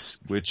piece,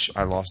 which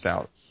I lost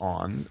out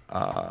on.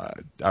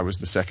 I was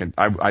the second.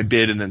 I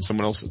bid and then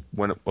someone else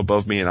went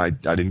above me and I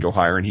didn't go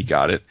higher and he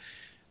got it.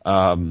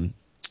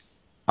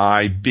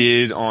 I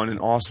bid on an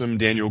awesome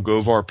Daniel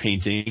Govar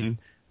painting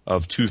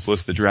of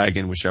Toothless the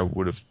Dragon, which I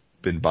would have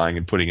been buying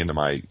and putting into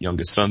my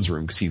youngest son's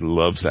room because he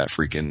loves that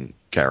freaking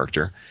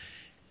character.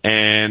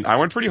 And I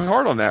went pretty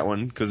hard on that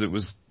one because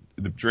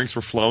the drinks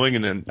were flowing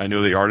and then I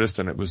know the artist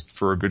and it was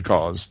for a good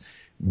cause.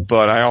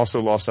 But I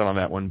also lost out on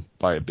that one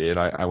by a bid.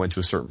 I went to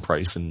a certain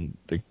price and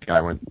the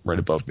guy went right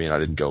above me and I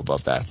didn't go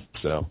above that.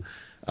 So,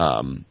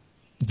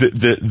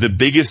 the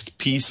biggest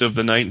piece of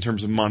the night in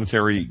terms of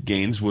monetary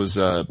gains was,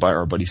 by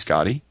our buddy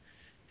Scotty.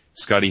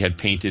 Scotty had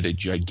painted a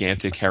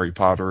gigantic Harry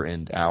Potter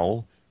and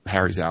owl.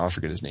 Harry's owl, I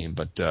forget his name,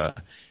 but,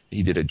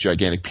 he did a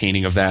gigantic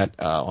painting of that,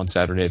 on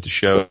Saturday at the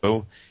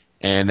show.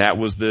 And that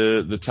was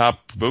the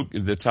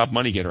top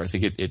money getter. I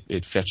think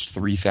it fetched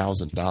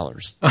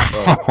 $3,000. Oh,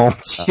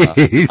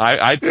 jeez.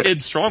 I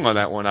bid strong on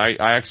that one. I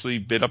actually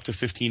bid up to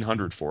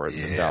 $1,500 for it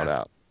without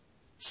doubt.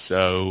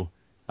 So,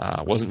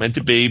 wasn't meant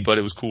to be, but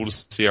it was cool to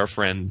see our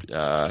friend,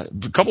 a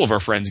couple of our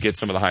friends get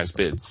some of the highest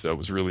bids. So it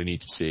was really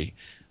neat to see.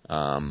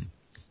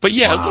 But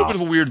yeah, a little bit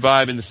of a weird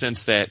vibe in the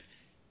sense that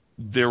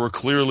there were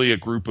clearly a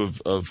group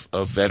of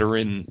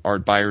veteran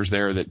art buyers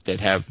there that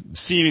have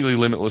seemingly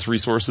limitless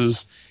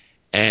resources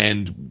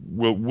and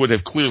would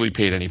have clearly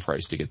paid any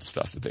price to get the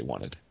stuff that they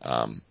wanted.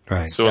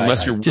 So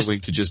unless you're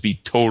willing to just be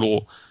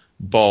total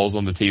balls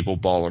on the table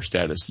baller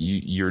status,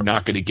 you're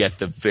not going to get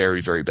the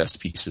very, very best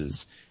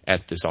pieces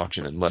at this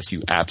auction unless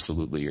you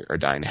absolutely are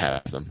dying to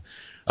have them.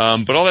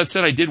 But all that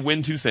said, I did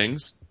win 2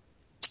 things.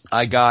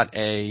 I got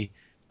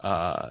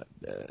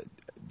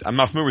I'm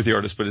not familiar with the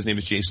artist, but his name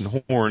is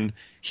Jason Horn.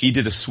 He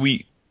did a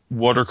sweet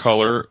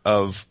watercolor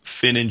of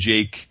Finn and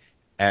Jake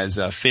as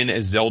Finn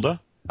as Zelda.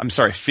 I'm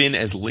sorry, Finn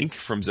as Link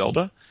from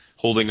Zelda,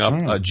 holding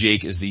up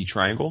Jake as the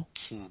triangle.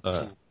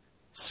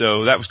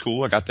 So that was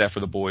cool. I got that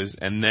for the boys.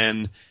 And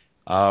then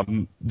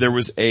there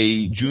was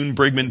a June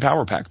Brigman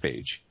Power Pack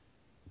page.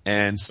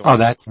 And so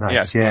that's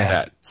nice. Yeah.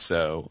 That.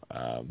 So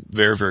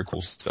very, very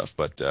cool stuff.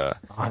 But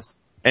awesome.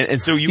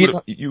 And so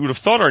you would have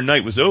thought our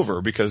night was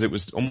over because it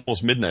was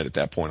almost midnight at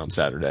that point on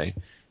Saturday.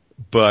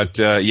 But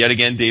yet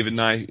again, David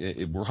and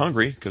I were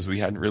hungry because we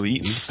hadn't really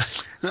eaten,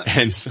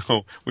 and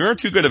so we weren't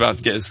too good about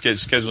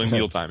scheduling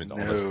mealtime and all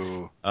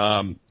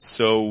this.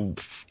 So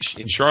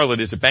in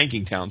Charlotte, it's a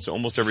banking town, so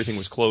almost everything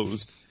was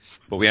closed.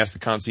 But we asked the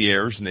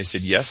concierge, and they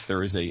said yes,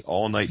 there is a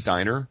all-night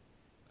diner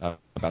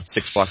about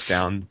 6 blocks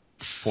down,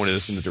 pointed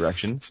us in the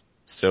direction.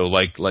 So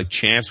like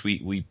champs,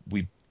 we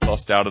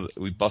busted out of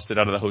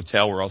the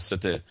hotel. We're all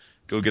set to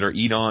go get our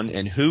eat on,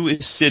 and who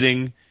is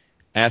sitting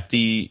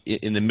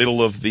in the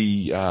middle of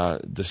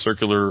the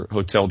circular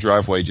hotel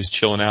driveway, just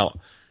chilling out,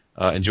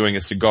 enjoying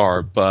a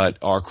cigar, but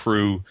our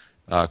crew,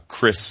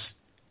 Chris,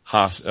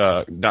 Tom,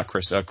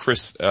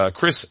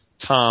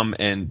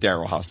 and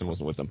Daryl Hostin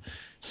wasn't with them.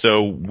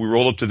 So we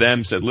rolled up to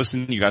them, said,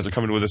 listen, you guys are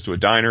coming with us to a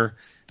diner.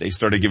 They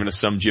started giving us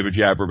some jibber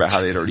jabber about how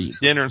they'd already eaten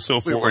dinner and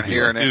so forth. We weren't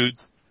hearing it.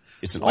 Dudes,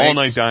 it's an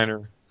all-night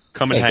diner.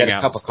 Come and hang get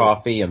out. A cup of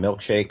coffee, a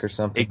milkshake or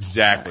something.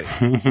 Exactly.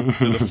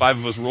 So the 5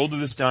 of us rolled to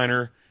this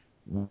diner.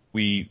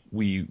 We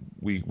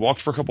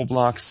walked for a couple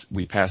blocks.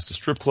 We passed a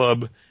strip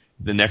club.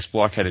 The next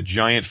block had a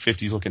giant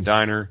 50s looking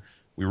diner.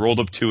 We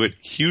rolled up to it.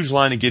 Huge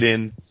line to get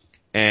in.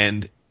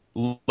 And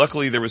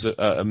luckily there was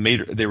a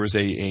maitre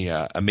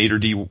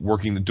d'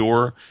 working the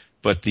door,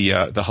 but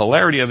the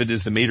hilarity of it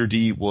is the maitre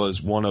d'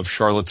 was one of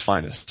Charlotte's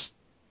finest.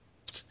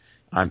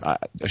 A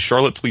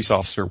Charlotte police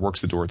officer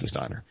works the door at this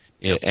diner.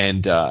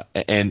 And not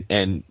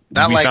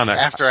we like found out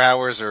after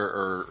hours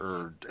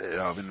or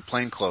in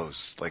plain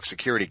clothes, like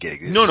security gig.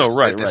 No,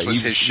 right. This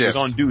was his shift. He was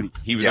on duty.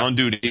 He was on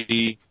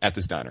duty at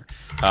this diner.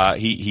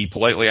 He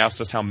politely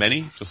asked us how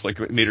many, just like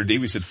maitre d'.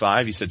 We said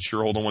 5. He said,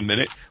 sure, hold on 1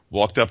 minute.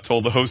 Walked up,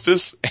 told the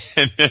hostess,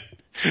 and then,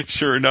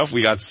 sure enough,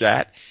 we got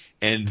sat.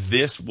 And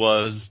this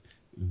was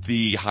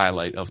the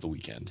highlight of the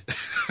weekend.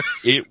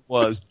 It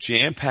was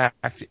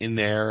jam-packed in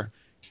there.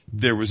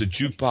 There was a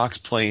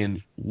jukebox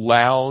playing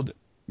loud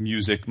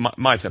music,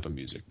 my type of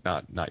music,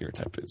 not your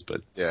type is,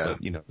 but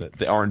you know,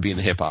 the R&B and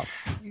the hip hop.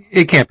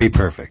 It can't be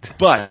perfect.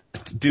 But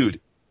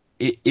dude,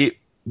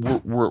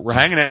 we're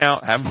hanging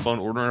out, having fun,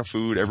 ordering our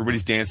food,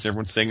 everybody's dancing,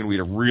 everyone's singing. We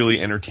had a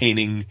really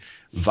entertaining,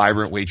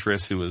 vibrant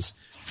waitress who was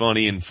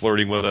funny and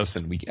flirting with us,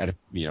 and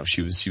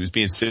she was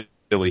being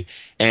silly.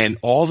 And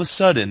all of a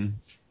sudden,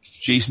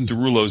 Jason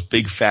Derulo's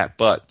Big Fat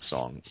Butt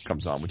song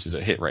comes on, which is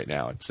a hit right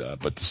now. It's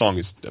but the song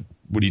is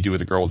what do you do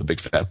with a girl with a big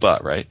fat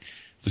butt, right?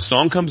 The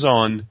song comes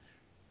on.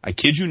 I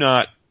kid you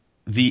not,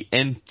 the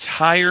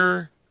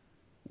entire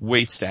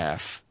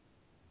waitstaff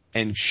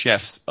and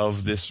chefs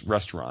of this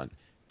restaurant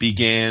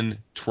began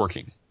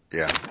twerking.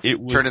 Yeah. It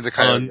was turned into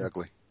Coyote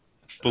Ugly.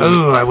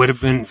 Oh, I would have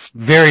been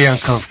very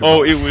uncomfortable.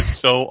 Oh, it was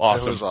so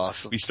awesome. It was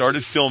awesome. We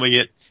started filming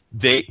it.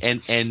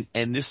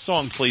 And this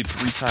song played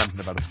 3 times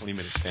in about a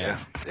 20-minute span.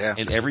 Yeah.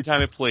 And every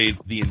time it played,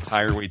 the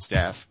entire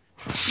waitstaff.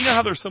 You know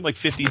how there's some like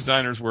 50s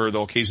diners where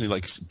they'll occasionally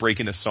like break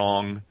in a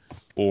song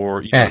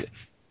or, you know,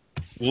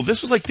 well,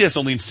 this was like this,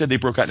 only instead they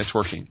broke out into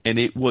twerking, and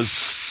it was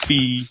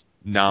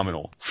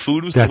phenomenal.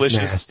 Food was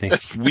delicious.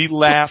 Nasty. We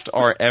laughed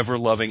our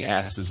ever-loving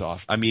asses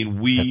off. I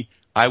mean,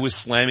 I was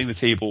slamming the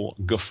table,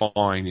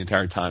 guffawing the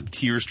entire time,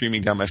 tears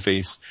streaming down my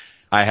face.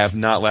 I have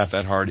not laughed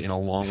that hard in a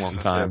long, long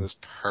time. That was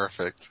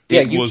perfect.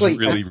 It was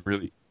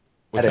really.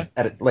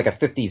 At like a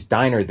 50s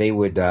diner, they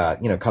would,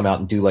 come out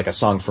and do like a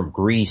song from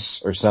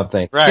Grease or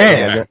something.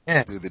 Right.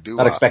 Yeah. Do the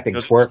Not expecting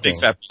twerking. Big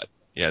fat butt.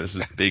 Yeah, this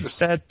is big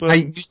fat butt.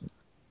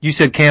 You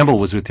said Campbell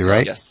was with you,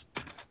 right? Yes.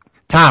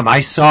 Tom,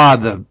 I saw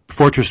the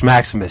Fortress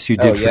Maximus you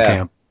did for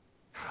Campbell.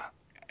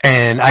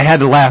 And I had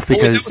to laugh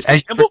because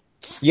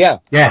Yeah.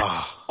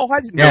 Oh,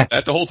 I didn't know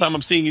that. The whole time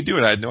I'm seeing you do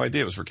it, I had no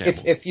idea it was for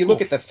Campbell. If you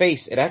look at the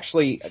face, it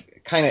actually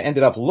kind of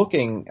ended up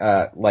looking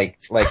like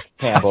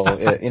Campbell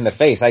in the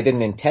face. I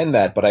didn't intend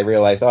that, but I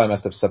realized, I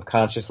must have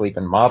subconsciously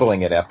been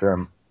modeling it after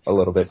him a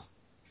little bit.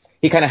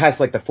 He kind of has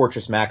like the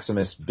Fortress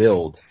Maximus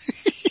build.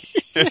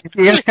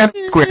 He has kind of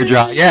square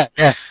jaw, yeah.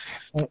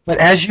 But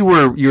as you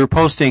were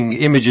posting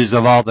images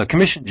of all the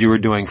commissions you were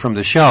doing from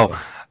the show,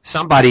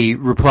 somebody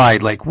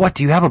replied like, what,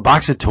 do you have a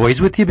box of toys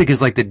with you?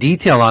 Because like the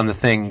detail on the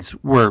things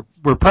were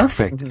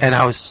perfect. Mm-hmm. And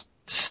I was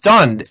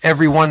stunned.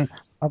 Every one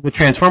of the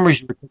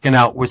Transformers you were picking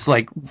out was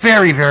like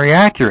very, very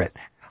accurate.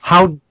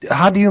 How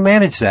do you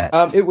manage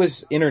that? It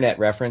was internet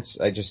reference.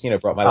 I just,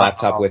 brought my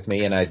laptop with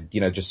me and I,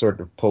 just sort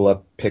of pull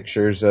up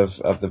pictures of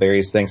the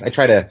various things. I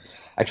try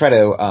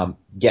to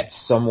get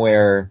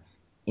somewhere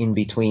in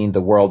between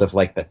the world of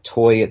like the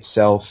toy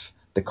itself,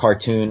 the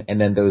cartoon, and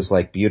then those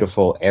like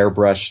beautiful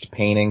airbrushed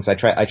paintings. I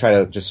try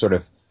to just sort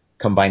of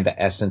combine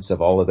the essence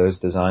of all of those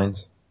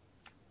designs.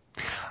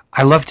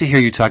 I love to hear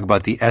you talk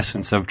about the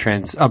essence of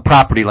a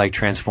property like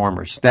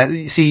Transformers.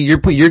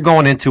 You're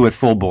going into it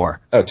full bore.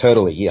 Oh,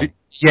 totally. Yeah.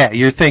 Yeah,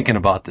 you're thinking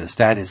about this.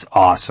 That is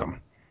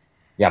awesome.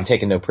 Yeah, I'm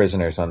taking no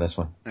prisoners on this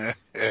one.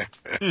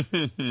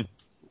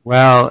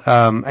 Well,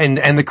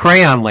 and the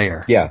crayon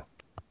layer. Yeah.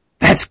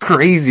 That's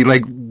crazy.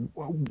 Like,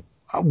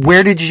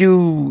 where did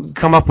you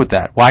come up with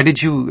that? How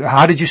did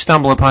you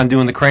stumble upon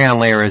doing the crayon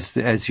layer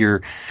as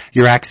your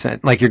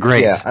accent, like your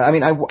grades? Yeah, I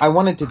mean, I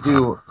wanted to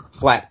do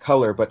flat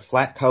color, but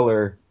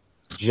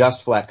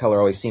just flat color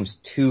always seems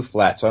too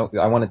flat. So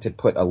I wanted to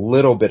put a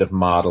little bit of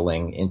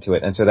modeling into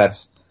it. And so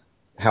that's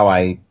how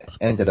I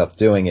ended up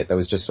doing it. That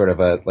was just sort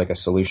of a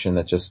solution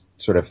that just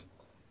sort of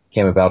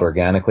came about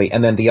organically.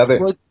 And then the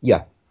other,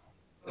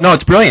 No,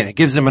 it's brilliant. It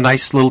gives them a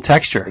nice little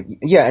texture.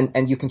 Yeah,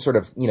 and you can sort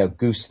of,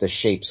 goose the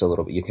shapes a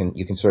little bit.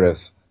 You can sort of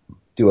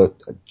do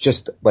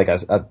just like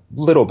a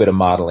little bit of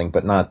modeling,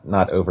 but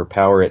not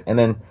overpower it. And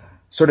then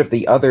sort of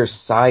the other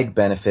side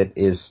benefit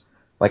is,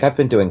 like, I've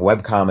been doing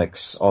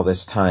webcomics all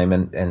this time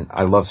and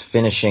I love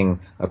finishing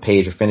a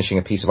page or finishing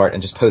a piece of art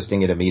and just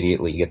posting it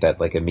immediately. You get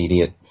that like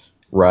immediate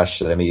rush,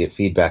 that immediate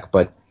feedback.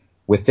 But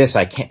with this,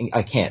 I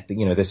can't,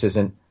 this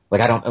isn't,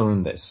 like, I don't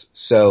own this.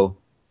 So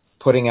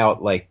putting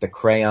out like the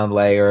crayon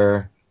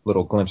layer,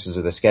 little glimpses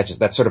of the sketches,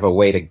 that's sort of a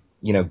way to,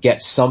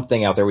 get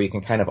something out there where you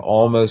can kind of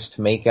almost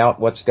make out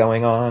what's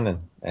going on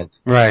and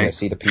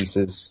see the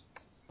pieces.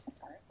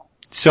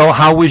 So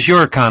how was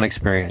your con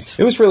experience?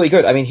 It was really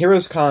good. I mean,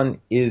 Heroes Con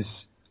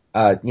is,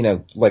 like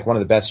one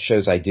of the best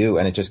shows I do,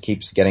 and it just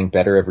keeps getting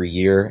better every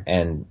year.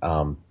 And,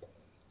 so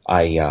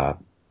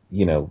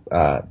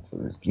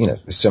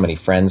many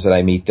friends that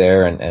I meet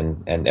there,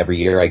 and every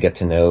year I get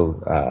to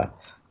know,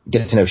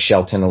 get to know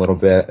Shelton a little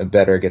bit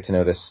better, get to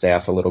know the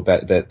staff a little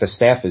bit. The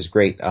staff is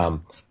great.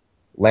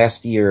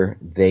 Last year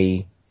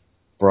they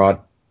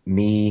brought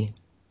me,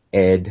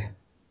 Ed,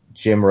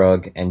 Jim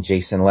Rugg, and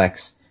Jason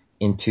Lex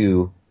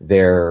into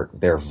their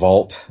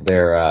vault,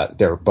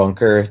 their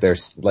bunker, their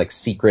like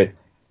secret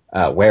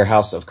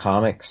warehouse of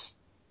comics,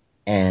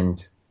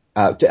 and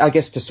I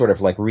guess to sort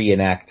of like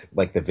reenact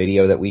like the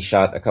video that we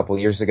shot a couple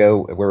years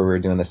ago where we were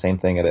doing the same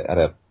thing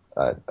at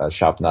a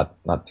shop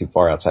not too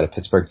far outside of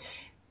Pittsburgh.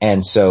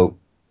 And so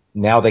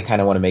now they kind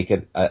of want to make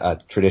it a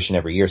tradition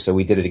every year. So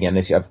we did it again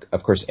this year.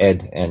 Of course,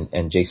 Ed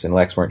and Jason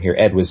Lex weren't here.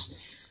 Ed was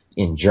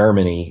in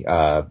Germany,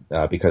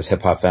 because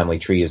Hip Hop Family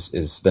Tree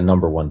is the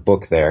number one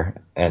book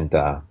there. And,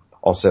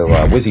 also,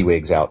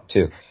 WYSIWYG's out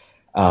too.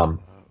 So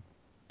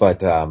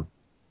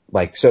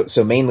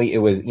mainly it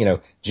was,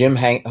 Jim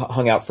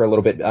hung out for a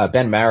little bit.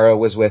 Ben Marrow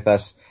was with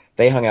us.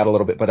 They hung out a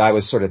little bit, but I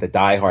was sort of the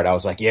diehard. I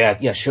was like,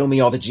 yeah, show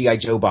me all the G.I.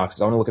 Joe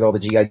boxes. I want to look at all the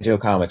G.I. Joe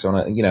comics. So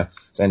I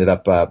ended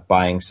up,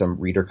 buying some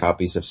reader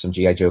copies of some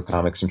G.I. Joe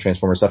comics, some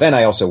Transformers stuff. And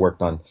I also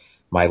worked on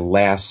my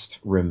last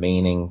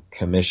remaining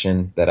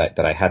commission that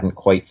I hadn't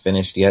quite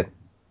finished yet.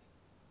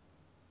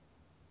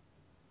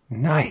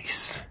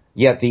 Nice.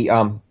 Yeah,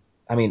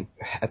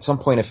 at some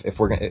point if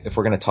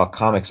we're gonna talk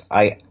comics,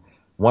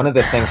 one of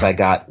the things I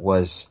got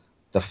was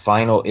the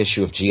final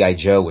issue of G.I.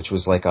 Joe, which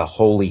was like a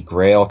holy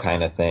grail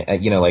kind of thing.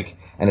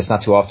 And it's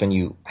not too often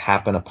you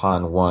happen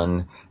upon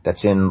one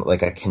that's in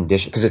like a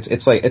condition, cause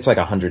it's like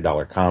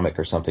 $100 comic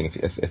or something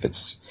if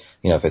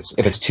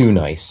it's too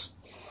nice.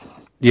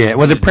 Yeah,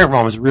 well the print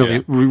run was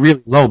really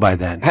low by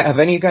then. Have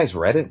any of you guys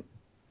read it?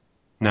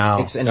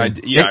 No.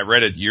 I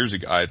read it years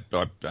ago. I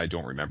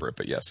don't remember it,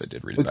 but yes, I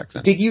did read it back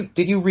then. Did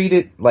you read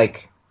it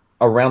like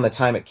around the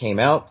time it came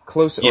out,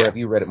 close, or have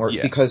you read it more?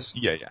 Yeah. Because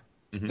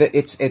Mm-hmm.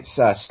 It's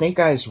Snake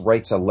Eyes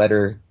writes a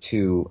letter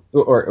to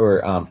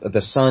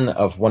the son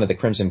of one of the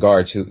Crimson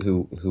Guards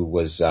who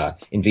was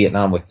in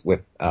Vietnam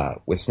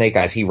with Snake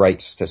Eyes. He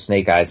writes to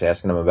Snake Eyes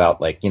asking him about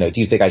like, do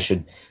you think I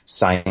should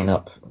sign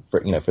up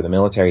for the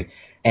military?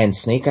 And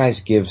Snake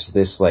Eyes gives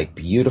this like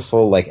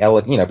beautiful like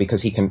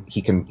because he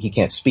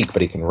can't speak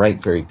but he can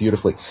write very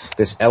beautifully,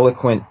 this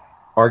eloquent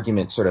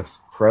argument sort of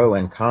pro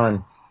and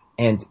con,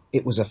 and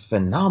it was a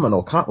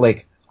phenomenal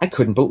like I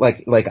couldn't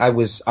believe, like I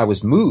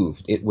was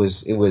moved. It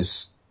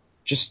was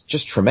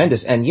just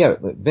tremendous. And yeah,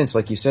 Vince,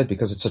 like you said,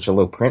 because it's such a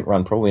low print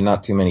run, probably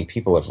not too many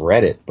people have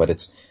read it, but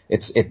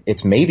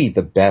it's maybe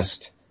the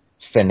best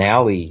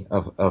finale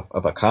of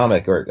a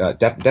comic, or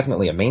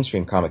definitely a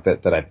mainstream comic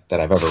that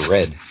I've ever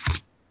read.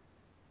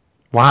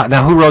 Wow.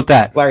 Now who wrote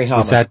that? Larry Hama.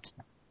 Was that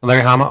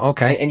Larry Hama?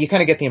 Okay. And you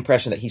kind of get the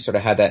impression that he sort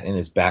of had that in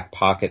his back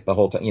pocket the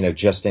whole time,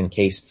 just in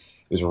case.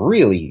 It was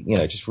really,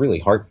 just really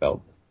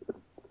heartfelt.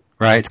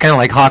 Right. It's kind of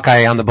like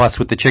Hawkeye on the bus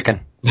with the chicken.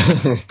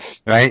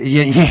 Right?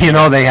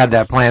 They had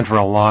that plan for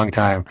a long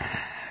time.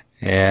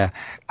 Yeah.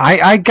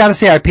 I gotta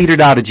say I petered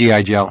out of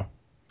G.I. Joe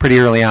pretty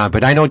early on,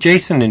 but I know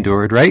Jason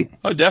endured, right?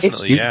 Oh,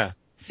 definitely, yeah.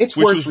 Which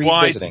was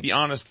why, to be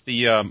honest,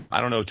 I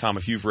don't know, Tom,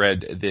 if you've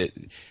read that,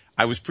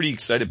 I was pretty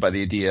excited by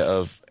the idea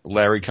of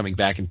Larry coming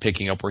back and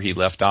picking up where he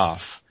left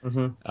off.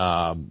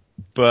 Mm-hmm.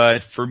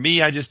 But for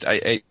me, I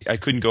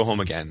couldn't go home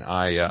again.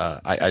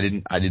 I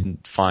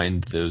didn't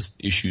find those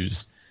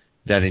issues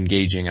that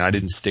engaging, and I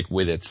didn't stick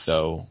with it.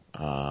 So,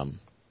 so I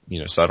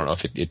don't know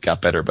if it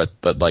got better,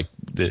 but like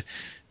the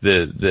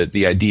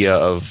idea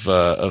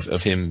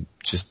of him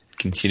just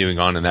continuing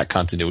on in that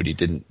continuity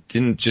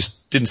didn't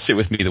sit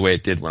with me the way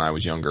it did when I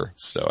was younger.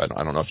 So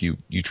I don't know if you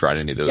tried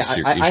any of those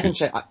issues.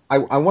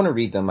 I want to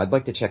read them. I'd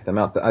like to check them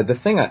out. The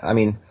thing,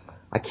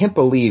 I can't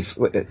believe,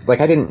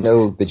 like I didn't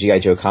know the G.I.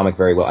 Joe comic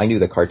very well. I knew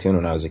the cartoon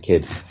when I was a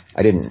kid.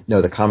 I didn't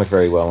know the comic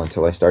very well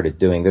until I started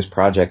doing this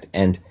project,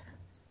 and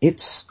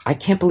I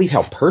can't believe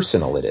how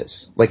personal it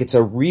is. Like it's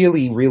a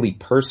really, really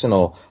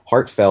personal,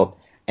 heartfelt,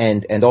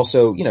 and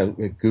also,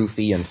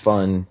 goofy and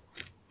fun,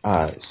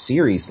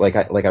 series. Like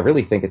I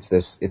really think it's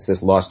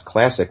this lost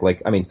classic.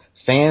 Like,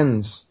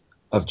 fans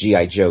of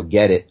G.I. Joe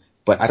get it,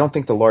 but I don't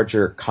think the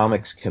larger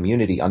comics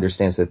community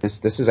understands that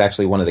this is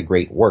actually one of the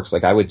great works.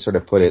 Like I would sort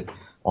of put it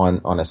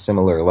on a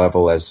similar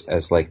level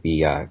as like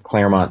the,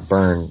 Claremont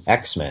Byrne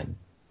X-Men.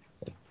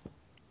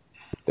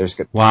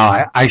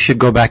 Wow, I should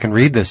go back and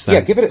read this then.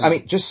 Yeah, give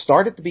it, just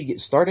start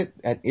it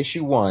at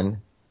issue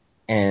 1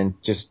 and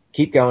just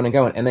keep going and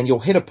going. And then you'll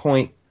hit a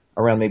point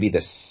around maybe the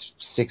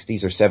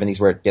 60s or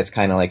 70s where it gets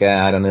kind of like,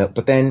 I don't know.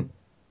 But then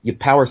you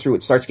power through,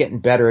 it starts getting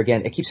better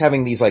again. It keeps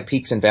having these like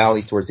peaks and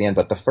valleys towards the end,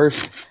 but the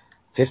first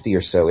 50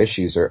 or so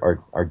issues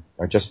are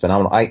just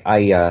phenomenal.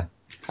 I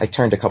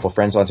turned a couple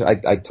friends onto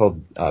it. I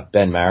told,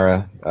 Ben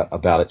Marra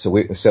about it. So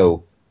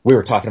we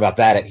were talking about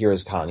that at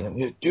Heroes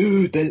Con.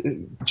 Dude,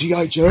 the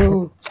G.I.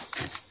 Joe.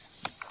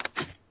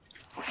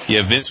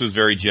 Yeah, Vince was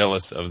very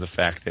jealous of the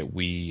fact that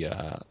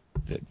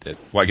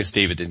I guess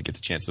David didn't get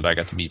the chance that I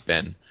got to meet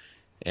Ben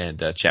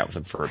and chat with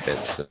him for a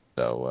bit.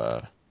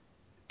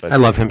 But I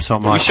love him so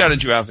much. We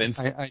shouted you out, Vince.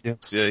 I do.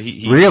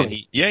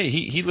 Really?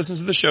 He listens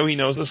to the show. He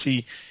knows us.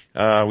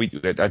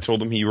 I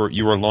told him you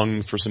were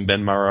longing for some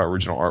Ben Marra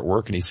original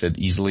artwork, and he said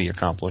easily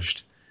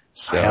accomplished.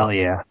 So, Hell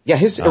yeah. Yeah,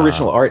 his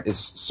original art is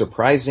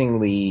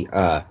surprisingly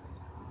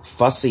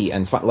fussy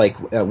and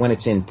when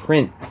it's in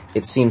print,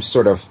 it seems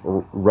sort of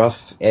rough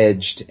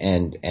edged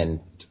and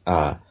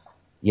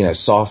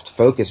soft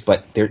focus.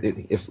 But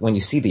when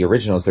you see the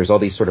originals, there's all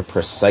these sort of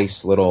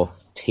precise little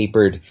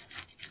tapered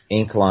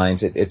ink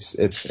lines. It's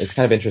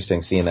kind of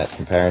interesting seeing that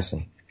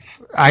comparison.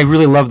 I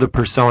really love the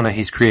persona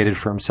he's created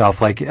for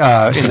himself, like, in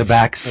the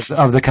backs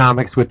of the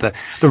comics with the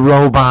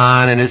robe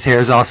on and his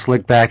hair's all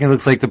slicked back. It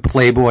looks like the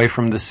Playboy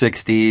from the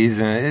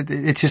 60s. And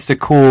it's just a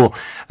cool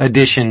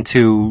addition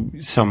to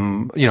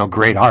some,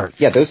 great art.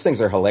 Yeah, those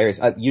things are hilarious.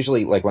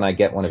 Usually, like, when I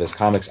get one of his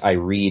comics, I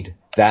read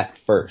that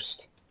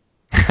first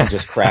and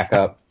just crack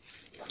up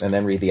and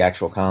then read the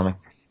actual comic.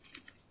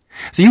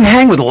 So you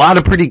hang with a lot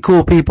of pretty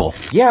cool people.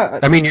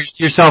 Yeah. I mean,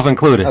 yourself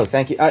included. Oh,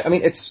 thank you. I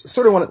mean, it's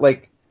sort of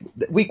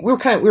we were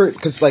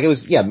cause like it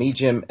was, me,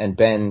 Jim, and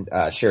Ben,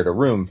 shared a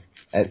room,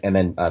 and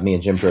then, me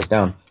and Jim drove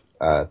down,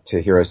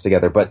 to Heroes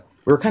together, but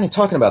we were kind of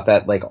talking about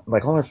that, like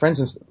all our friends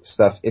and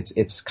stuff,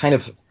 it's kind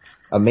of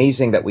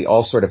amazing that we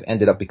all sort of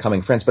ended up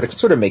becoming friends, but it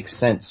sort of makes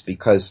sense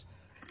because,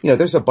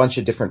 there's a bunch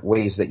of different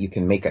ways that you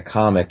can make a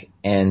comic,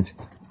 and,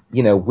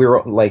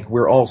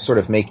 we're all sort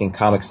of making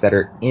comics that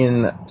are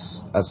in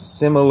a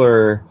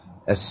similar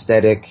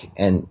aesthetic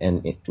and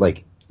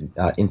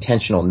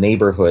intentional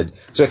neighborhood.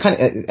 So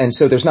and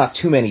so there's not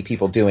too many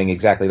people doing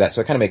exactly that.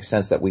 So it kind of makes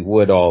sense that we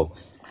would all,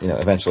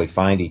 eventually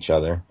find each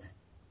other.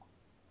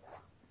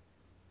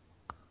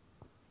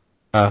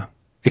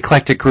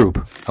 Eclectic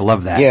group. I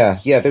love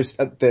that. Yeah. There's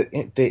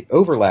the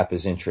overlap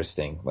is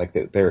interesting. Like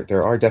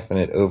there are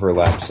definite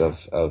overlaps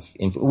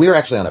we were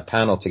actually on a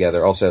panel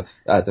together. Also,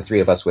 the three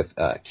of us with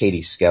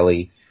Katie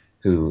Skelly,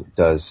 who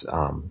does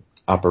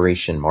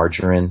Operation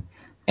Margarine.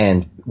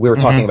 And we were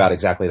talking about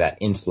exactly that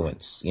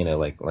influence,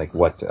 like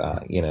what,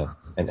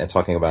 and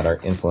talking about our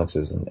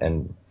influences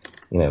and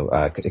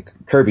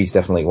Kirby's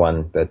definitely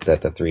one that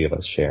the three of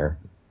us share.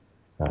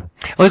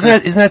 Well,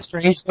 isn't that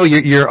strange though?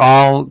 You're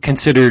all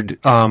considered,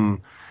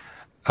 let's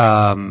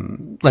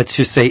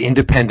just say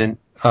independent,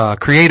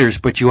 creators,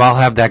 but you all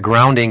have that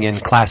grounding in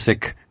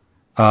classic,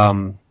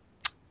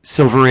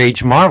 Silver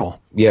Age Marvel.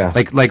 Yeah.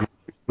 Like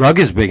Rugg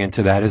is big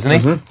into that, isn't he?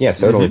 Mm-hmm. Yeah,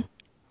 totally.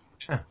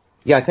 Mm-hmm.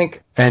 Yeah, I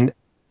think. And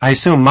I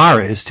assume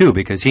Mara is too,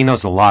 because he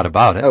knows a lot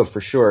about it. Oh,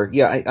 for sure.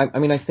 Yeah, I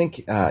mean, I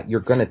think,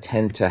 you're gonna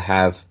tend to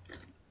have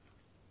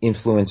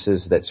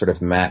influences that sort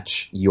of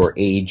match your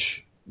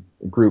age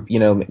group.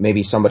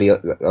 Maybe somebody a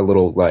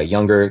little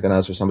younger than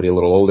us or somebody a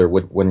little older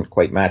wouldn't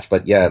quite match.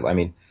 But yeah, I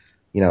mean,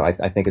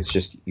 I think it's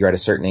just, you're at a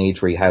certain age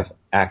where you have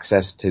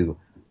access to,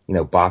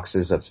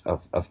 boxes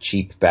of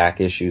cheap back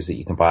issues that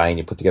you can buy, and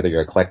you put together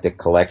your eclectic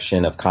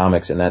collection of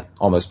comics, and that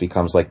almost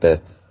becomes like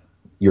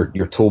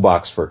your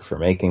toolbox for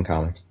making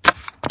comics.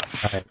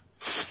 Right.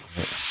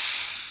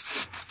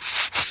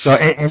 So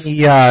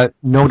any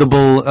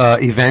notable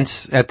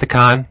events at the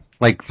con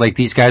like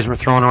these guys were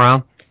throwing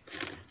around?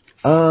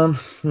 Did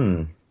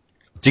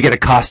you get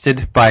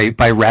accosted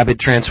by rabid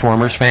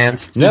Transformers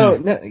fans? No.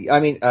 I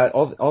mean,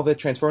 all the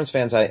Transformers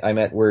fans I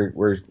met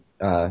were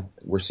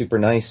super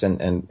nice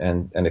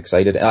and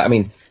excited. I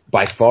mean,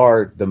 by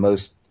far the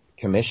most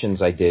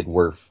commissions I did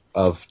were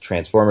of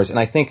Transformers, and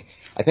I think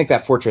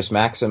that Fortress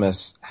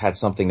Maximus had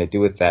something to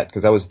do with that,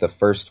 because that was the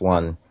first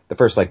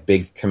like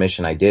big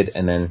commission I did,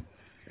 and then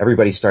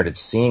everybody started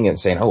seeing it and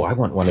saying, "Oh, I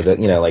want one of the,"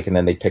 and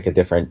then they'd pick a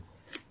different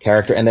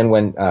character, and then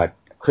when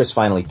Chris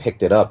finally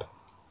picked it up,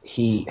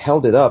 he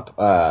held it up,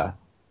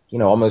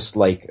 almost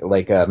like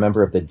a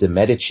member of the De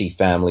Medici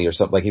family or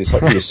something. Like he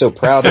was so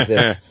proud of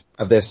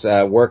this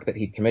work that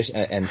he'd commissioned,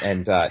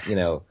 and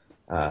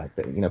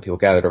people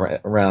gathered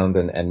around,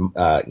 and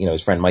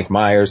his friend Mike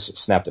Myers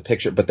snapped a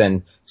picture, but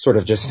then sort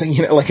of just, I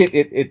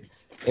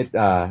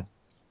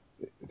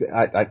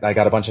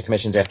got a bunch of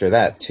commissions after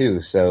that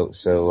too. So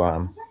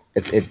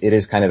it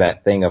is kind of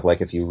that thing of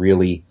like, if you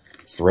really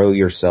throw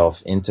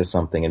yourself into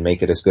something and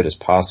make it as good as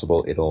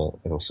possible, it'll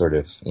sort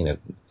of,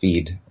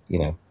 feed,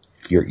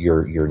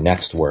 your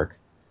next work.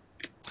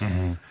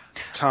 Mm-hmm.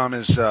 Tom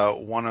is,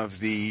 one of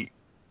the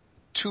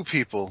two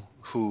people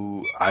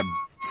who I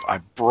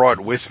brought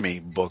with me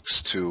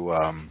books to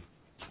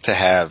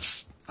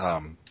have,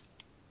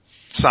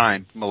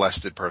 signed,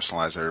 molested,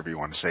 personalized, whatever you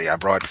want to say. I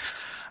brought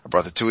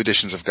the 2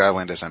 editions of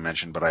Godland, as I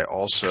mentioned, but I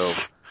also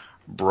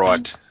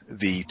brought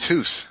the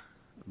Tooth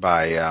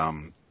by,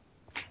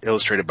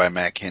 illustrated by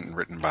Matt Kinton,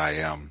 written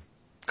by,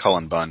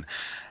 Cullen Bunn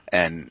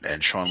and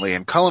Sean Lee.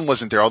 And Cullen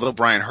wasn't there, although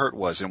Brian Hurt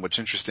was. And what's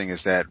interesting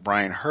is that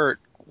Brian Hurt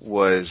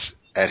was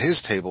at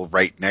his table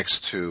right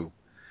next to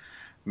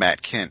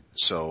Matt Kindt.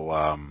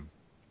 So,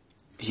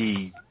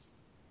 he,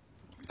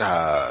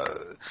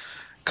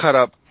 cut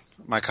up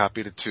my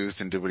copy of the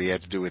Tooth and did what he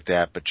had to do with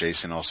that, but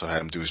Jason also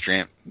had him do his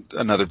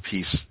another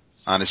piece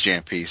on his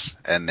jam piece,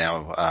 and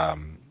now,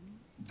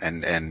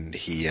 and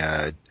he,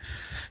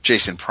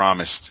 Jason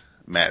promised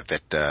Matt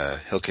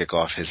that, he'll kick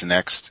off his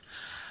next,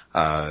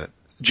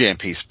 jam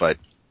piece, but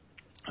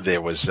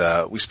there was,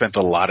 we spent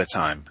a lot of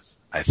time,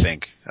 I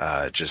think,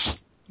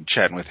 just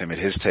chatting with him at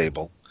his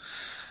table.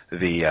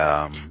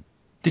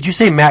 Did you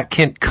say Matt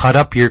Kindt cut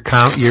up your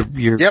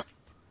your? Yep.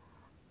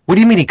 What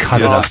do you mean he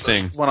cut it Yeah, up?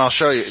 thing. When I'll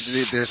show you,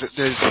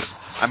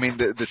 I mean,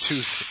 the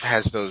Tooth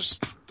has those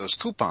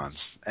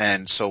coupons.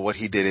 And so what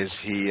he did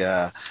is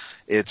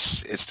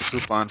it's the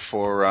coupon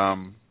for,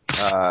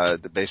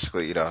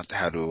 basically, you know,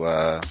 how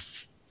to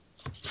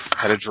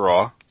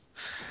draw.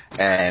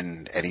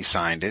 And he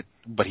signed it,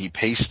 but he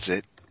pastes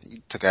it.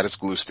 He took out his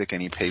glue stick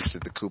and he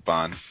pasted the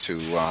coupon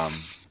to,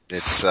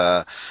 it's,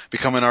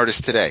 Become an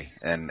Artist Today.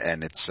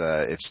 And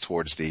it's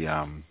towards the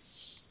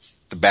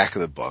back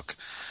of the book.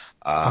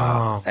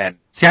 And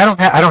see, I don't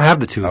have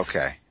the Tooth.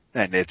 okay.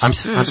 And it's,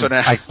 so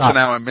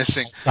now I'm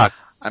missing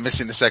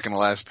the second to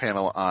last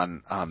panel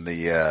on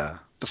the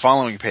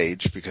following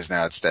page because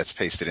now that's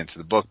pasted into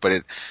the book,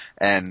 but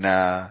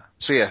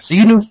so yes. So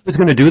you knew he was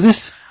going to do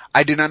this?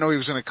 I did not know he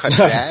was going to cut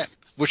that,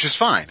 which is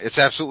fine. It's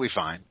absolutely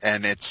fine.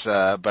 And it's,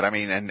 but I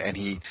mean, and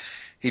he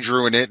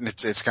drew in it and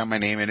it's got my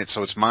name in it,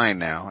 so it's mine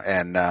now.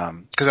 And,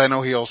 cause I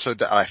know he also,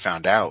 I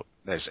found out,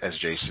 as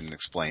Jason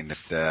explained,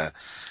 that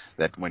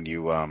when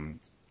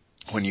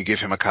you give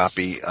him a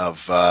copy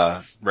of,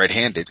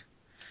 Red-Handed,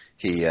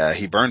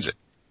 he burns it.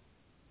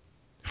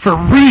 For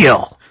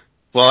real?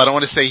 Well, I don't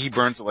want to say he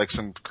burns it like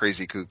some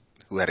crazy kook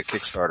who had a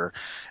Kickstarter.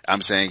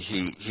 I'm saying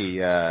he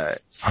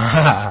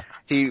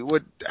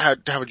would,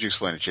 how would you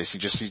explain it, Jason?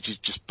 He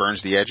just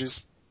burns the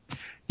edges?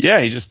 Yeah,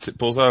 he just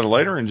pulls out a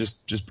lighter and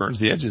just burns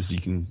the edges.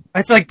 You can.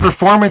 It's like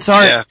performance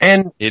art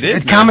and it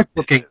is comic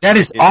booking. That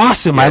is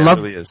awesome. Yeah, I love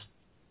it. Really is.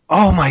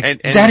 Oh my,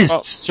 and that is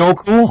so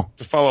cool.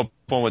 To follow up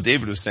on what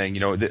David was saying,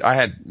 you know,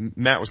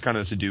 Matt was kind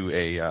of to do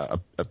a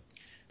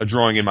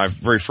drawing in my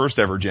very first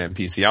ever jam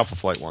piece, the Alpha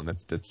Flight one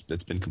that's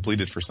been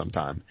completed for some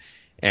time.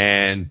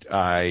 And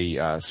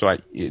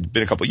it'd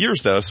been a couple of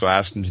years though, so I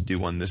asked him to do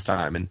one this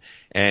time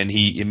and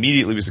he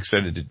immediately was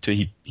excited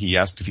he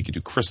asked if he could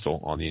do Crystal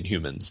on the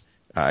Inhumans.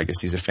 I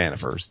guess he's a fan of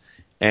hers.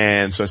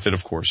 And so I said,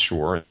 of course,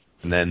 sure.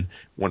 And then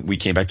when we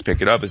came back to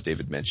pick it up, as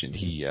David mentioned,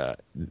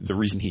 the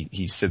reason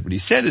he said what he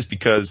said is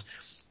because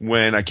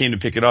when I came to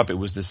pick it up, it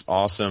was this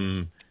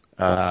awesome,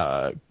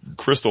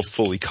 Crystal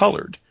fully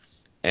colored.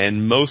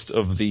 And most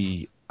of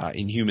the,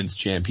 Inhumans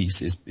jam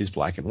piece is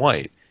black and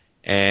white.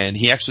 And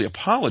he actually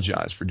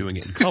apologized for doing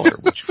it in color,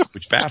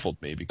 which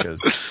baffled me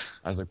because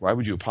I was like, why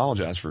would you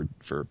apologize for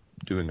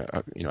doing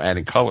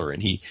adding color?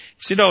 And he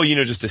said, oh,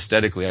 just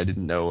aesthetically, I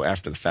didn't know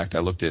after the fact. I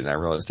looked at it and I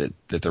realized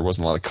that there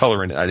wasn't a lot of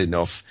color in it. I didn't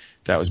know if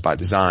that was by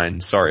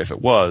design. Sorry if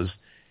it was.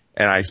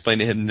 And I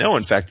explained to him, no,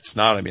 in fact, it's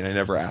not. I mean, I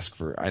never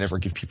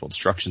give people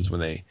instructions when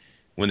they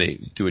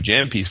do a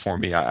jam piece for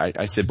me.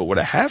 I said, but what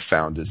I have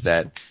found is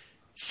that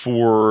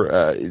because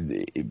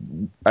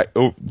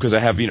I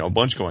have, a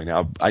bunch going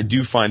now, I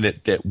do find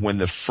that when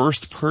the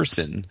first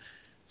person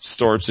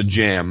starts a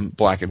jam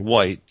black and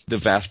white, the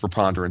vast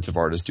preponderance of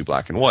artists do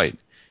black and white.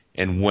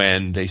 And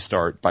when they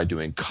start by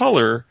doing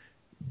color,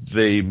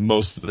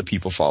 most of the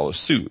people follow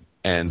suit.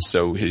 And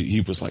so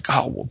he was like,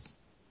 oh, well,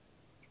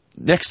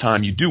 next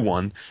time you do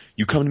one,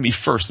 you come to me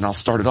first and I'll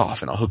start it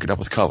off and I'll hook it up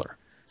with color.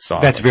 So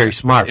that's very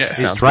smart. Yeah,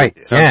 sounds right.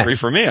 Sounds great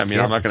for me. I mean,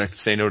 I'm not going to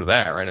say no to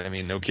that, right? I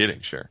mean, no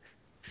kidding, sure.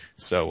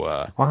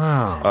 So,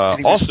 wow.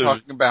 He was also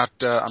talking about,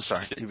 I'm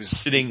sorry, he was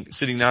sitting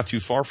not too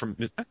far from,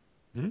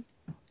 No,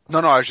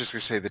 I was just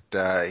gonna say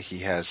that, he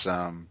has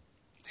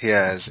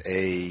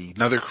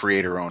another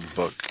creator-owned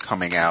book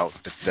coming out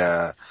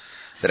that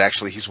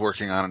actually he's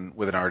working on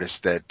with an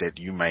artist that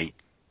you might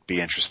be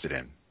interested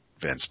in,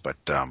 Vince, but,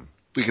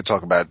 we could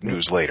talk about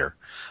news later.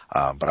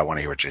 But I want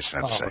to hear what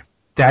Jason had to say.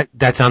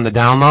 That's on the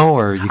down low,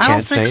 or you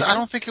can't say it? I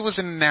don't think it was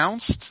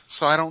announced,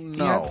 so I don't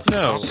know. Yeah,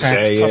 no,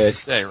 okay. It's tough to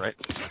say, right?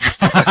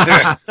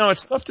 No,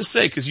 it's tough to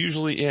say because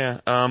usually,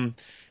 yeah.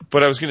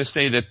 But I was going to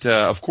say that,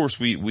 of course,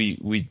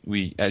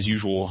 we as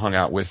usual hung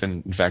out with,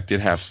 and in fact did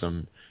have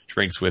some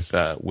drinks with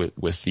the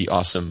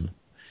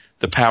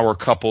power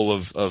couple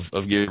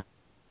of Gabriel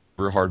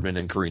Hardman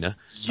and Karina.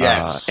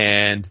 Yes.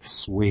 And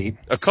sweet.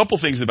 A couple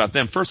things about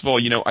them. First of all,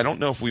 I don't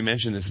know if we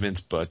mentioned this, Vince,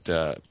 but,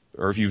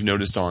 or if you've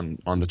noticed on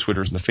the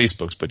Twitters and the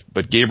Facebooks,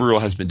 but Gabriel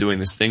has been doing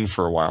this thing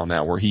for a while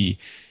now where he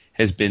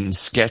has been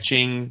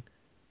sketching,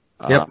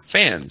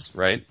 fans,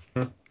 right?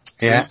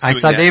 Yeah, I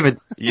saw that. David.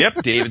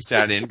 Yep, David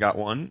sat in, got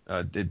one.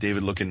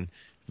 David looking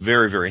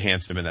very, very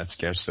handsome in that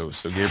sketch. So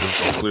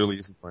Gabriel clearly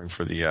isn't going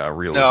for the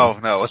realism.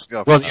 No, let's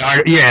go. Well,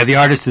 the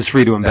artist is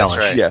free to embellish. That's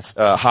right. Yes,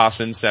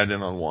 Hassan sat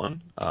in on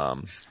one.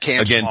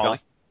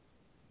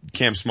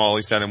 Cam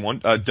Smalley sat in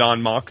one.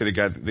 Don Mock, the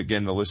guy,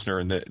 again, the listener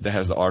and that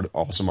has the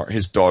awesome art.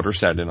 His daughter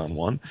sat in on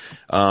one.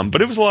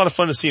 But it was a lot of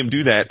fun to see him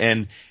do that.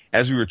 And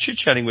as we were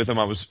chit-chatting with him,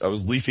 I was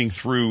leafing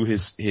through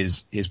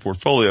his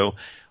portfolio,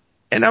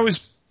 and I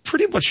was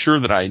pretty much sure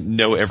that I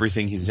know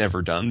everything he's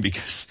ever done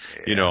because,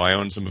 I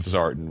own some of his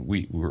art and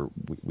we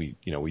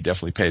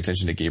definitely pay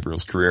attention to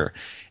Gabriel's career.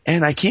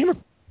 And I came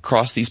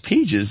across these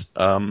pages,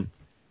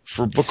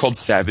 for a book called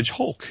Savage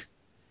Hulk.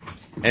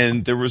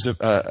 And there was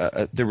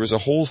a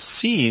whole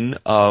scene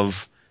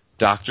of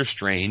Doctor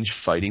Strange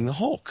fighting the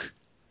Hulk.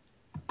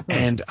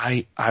 And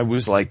I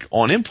was like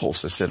on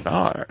impulse. I said,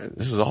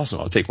 this is awesome.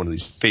 I'll take one of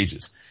these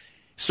pages.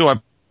 So I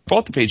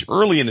bought the page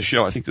early in the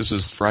show. I think this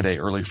was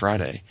early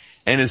Friday.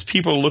 And as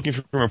people were looking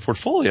through my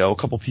portfolio, a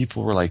couple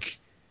people were like,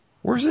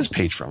 where's this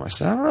page from? I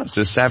said, I don't know. It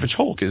says Savage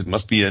Hulk. It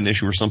must be an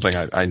issue or something.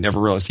 I never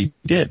realized he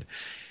did.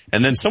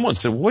 And then someone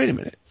said, wait a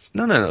minute.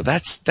 No.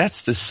 That's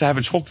the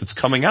Savage Hulk that's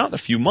coming out in a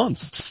few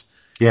months.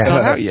 Yeah. It's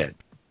not out yet.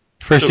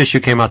 First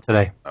issue came out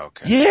today.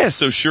 Okay. Yeah,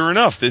 so sure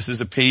enough, this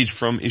is a page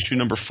from issue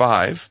number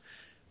 5,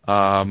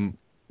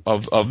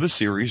 of the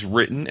series,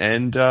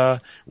 written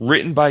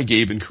by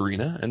Gabe and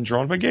Karina and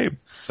drawn by Gabe.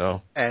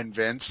 So. And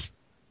Vince,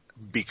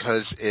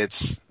 because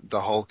it's the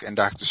Hulk and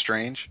Doctor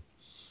Strange,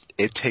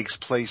 it takes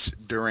place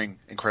during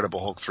Incredible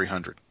Hulk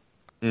 300.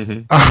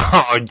 Mm-hmm.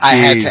 Oh, geez. I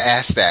had to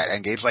ask that,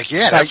 and Gabe's like,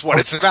 yeah, that's what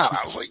it's about.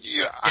 I was like,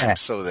 yeah, I'm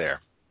so there.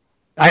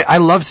 I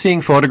love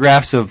seeing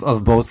photographs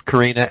of both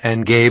Karina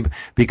and Gabe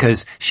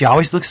because she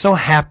always looks so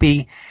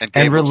happy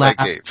and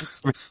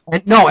relaxed. Looks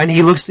like Gabe.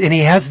 And he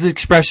has the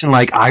expression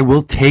like, I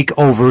will take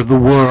over the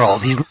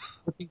world. He's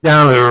looking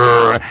down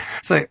there.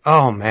 It's like,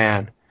 oh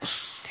man.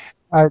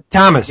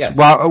 Thomas, yes.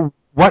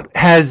 What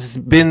has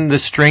been the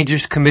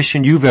strangest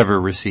commission you've ever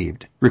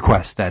received?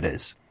 Request, that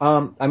is.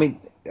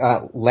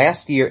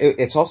 Last year,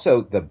 it's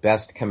also the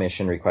best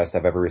commission request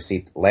I've ever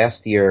received.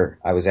 Last year,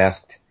 I was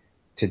asked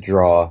to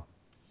draw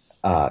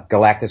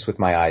Galactus with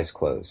my eyes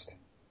closed.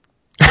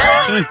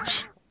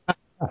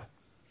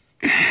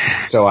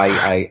 So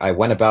I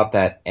went about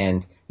that,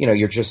 and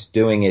you're just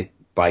doing it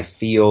by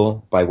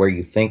feel, by where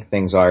you think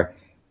things are.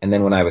 And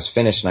then when I was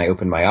finished and I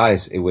opened my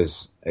eyes, it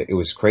was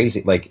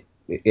crazy. Like,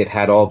 it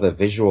had all the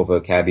visual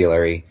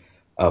vocabulary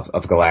of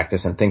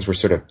Galactus, and things were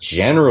sort of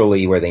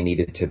generally where they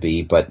needed to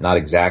be, but not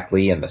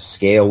exactly, and the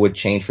scale would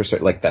change for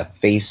certain, like the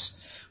face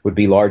would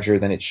be larger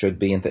than it should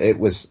be, and it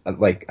was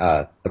like,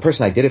 the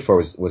person I did it for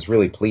was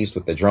really pleased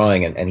with the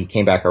drawing, and he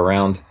came back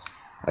around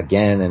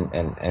again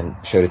and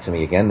showed it to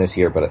me again this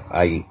year, but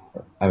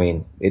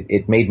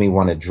it made me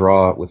want to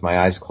draw with my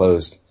eyes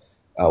closed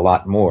a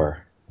lot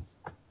more.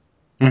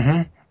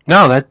 Mm-hmm.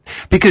 No,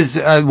 because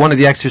one of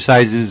the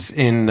exercises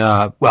in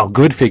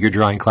good figure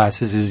drawing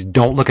classes is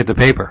don't look at the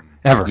paper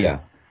ever. Yeah,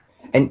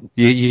 and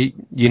you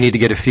need to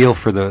get a feel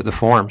for the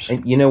forms.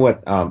 And you know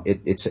what?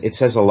 It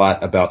says a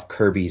lot about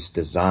Kirby's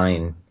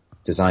designs.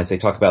 They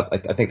talk about,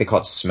 I think they call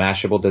it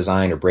smashable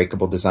design or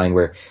breakable design,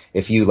 where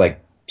if you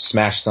like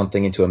smash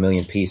something into a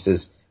million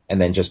pieces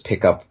and then just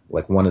pick up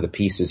like one of the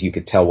pieces, you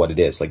could tell what it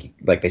is.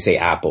 Like they say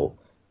Apple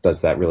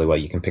does that really well.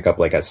 You can pick up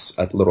like a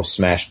little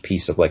smashed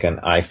piece of like an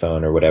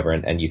iPhone or whatever,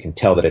 and you can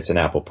tell that it's an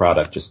Apple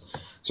product, just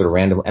sort of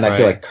randomly. And I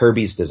feel like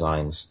Kirby's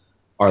designs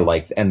are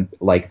like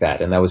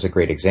that. And that was a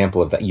great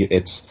example of that.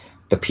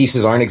 The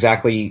pieces aren't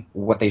exactly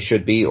what they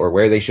should be or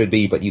where they should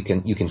be, but you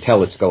can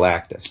tell it's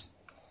Galactus.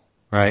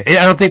 Right.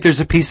 I don't think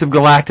there's a piece of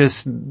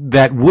Galactus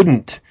that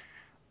wouldn't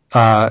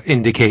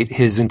indicate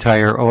his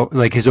entire,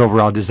 like his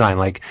overall design.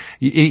 Like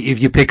if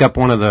you pick up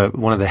one of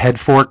the head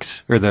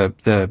forks or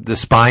the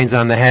spines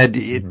on the head,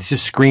 it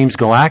just screams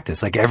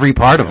Galactus, like every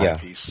part of it.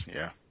 Piece,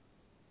 yeah.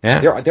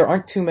 Yeah. There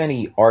aren't too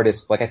many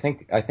artists. Like I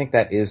think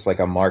that is like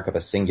a mark of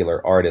a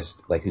singular artist,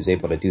 like who's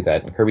able to do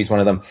that. And Kirby's one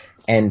of them.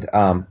 And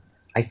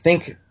I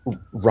think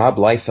Rob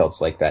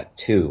Liefeld's like that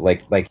too.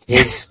 Like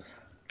his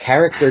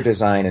character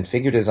design and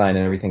figure design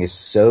and everything is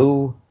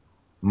so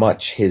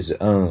much his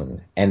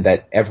own, and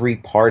that every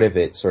part of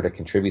it sort of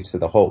contributes to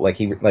the whole. Like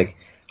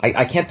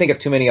I can't think of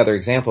too many other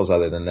examples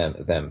other than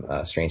them.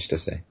 Strange to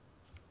say.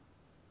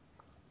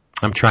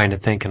 I'm trying to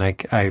think, and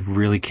I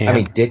really can't. I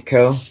mean,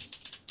 Ditko.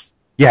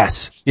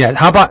 Yes. Yeah.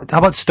 How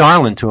about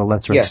Starlin to a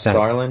lesser extent?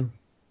 Yeah, Starlin.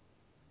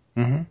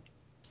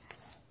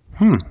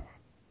 Mm-hmm.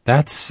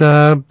 That's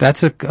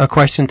a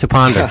question to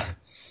ponder.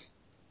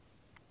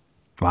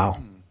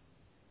 Wow.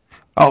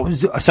 Oh,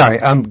 sorry.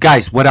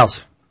 Guys, what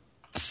else?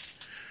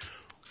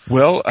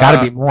 Well,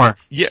 gotta be more.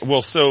 Yeah.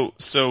 Well, so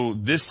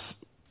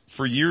this,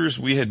 for years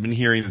we had been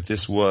hearing that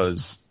this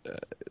was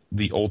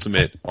the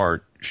ultimate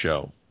art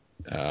show,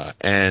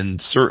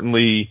 and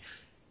certainly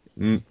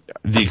the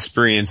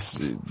experience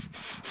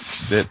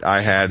that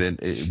I had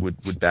and it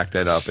would back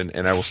that up.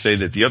 And I will say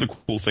that the other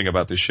cool thing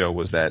about this show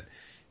was that,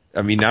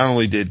 I mean, not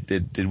only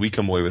did we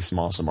come away with some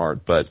awesome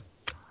art, but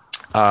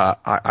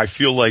I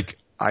feel like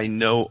I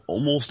know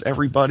almost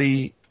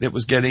everybody that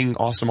was getting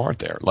awesome art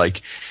there.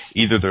 Like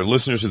either they're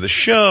listeners of the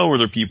show or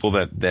they're people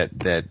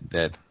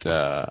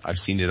that I've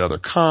seen at other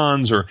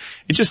cons, or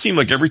it just seemed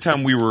like every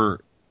time we were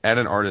at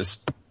an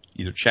artist,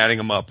 either chatting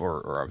them up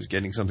or I was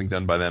getting something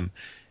done by them,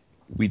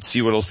 we'd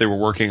see what else they were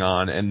working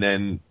on, and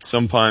then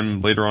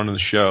sometime later on in the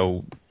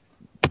show,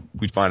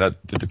 we'd find out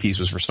that the piece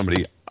was for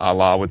somebody a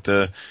la with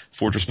the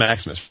Fortress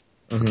Maximus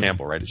for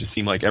Campbell, right? It just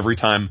seemed like every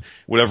time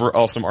whatever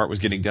awesome art was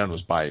getting done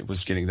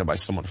was getting done by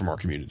someone from our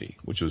community,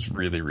 which was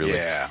really, really.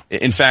 Yeah.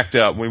 In fact,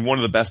 one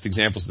of the best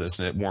examples of this,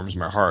 and it warms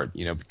my heart,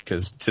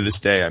 because to this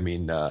day, I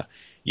mean,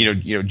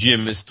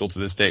 Jim is still to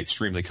this day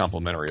extremely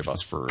complimentary of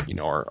us for,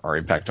 our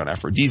impact on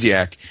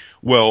Aphrodisiac.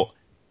 Well,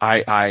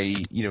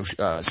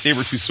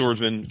 Sabertooth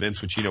Swordsman,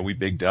 Vince, which, we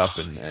bigged up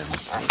and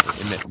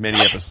in many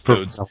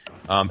episodes.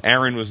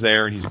 Aaron was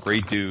there and he's a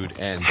great dude.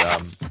 And,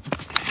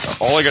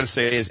 all I gotta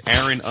say is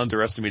Aaron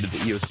underestimated the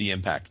EOC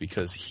impact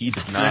because he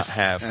did not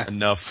have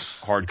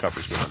enough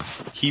hardcovers with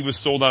him. He was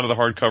sold out of the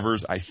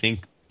hardcovers, I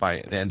think,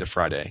 by the end of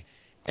Friday.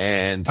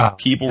 And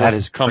people were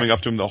coming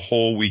up to him the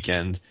whole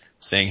weekend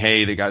saying,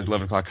 hey, the guys at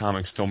 11 O'Clock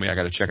Comics told me I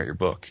gotta check out your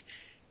book.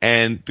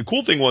 And the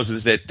cool thing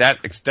was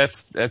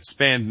that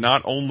spanned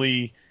not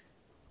only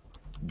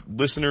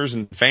listeners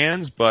and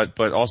fans, but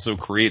also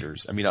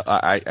creators. I mean,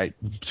 a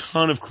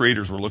ton of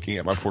creators were looking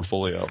at my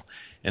portfolio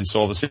and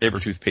saw the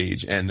Sabretooth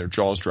page and their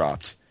jaws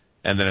dropped.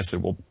 And then I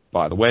said, well,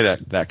 by the way,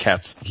 that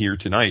cat's here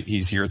tonight.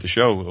 He's here at the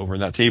show over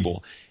in that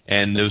table.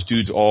 And those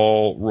dudes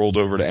all rolled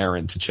over to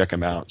Aaron to check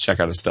him out, check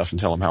out his stuff and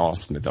tell him how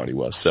awesome they thought he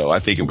was. So I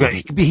think it was.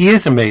 He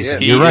is amazing. Yeah,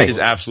 You're right. He is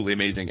absolutely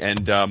amazing.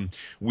 And,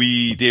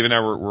 Dave and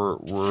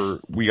I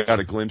we got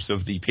a glimpse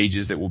of the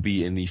pages that will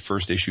be in the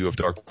first issue of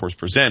Dark Horse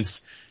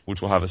Presents,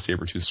 which will have a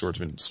Sabretooth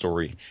Swordsman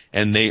story.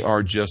 And they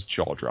are just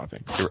jaw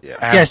dropping.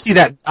 Yeah, see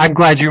that. I'm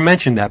glad you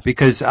mentioned that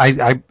because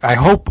I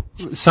hope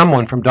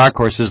someone from Dark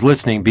Horse is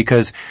listening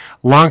because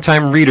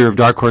longtime reader of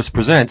Dark Horse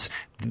Presents,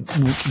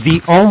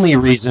 the only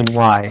reason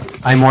why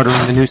I'm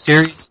ordering the new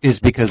series is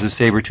because of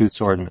Sabretooth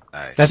Swordsman.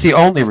 Nice. That's the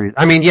only reason.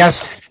 I mean,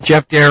 yes,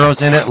 Jeff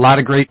Darrow's in it, a lot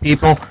of great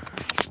people.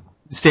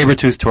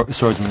 Sabretooth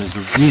Swordsman is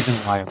the reason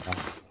why I'm buying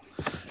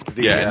it.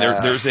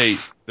 And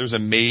there's a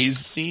maze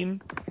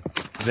scene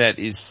that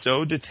is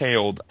so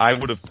detailed. I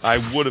would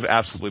have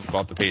absolutely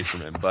bought the page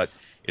from him, but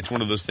it's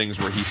one of those things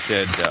where he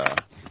said,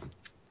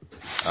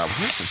 we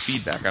have some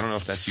feedback. I don't know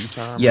if that's you,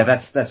 Tom. Yeah,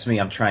 that's me.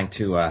 I'm trying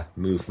to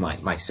move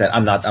my set.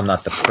 I'm not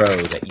the pro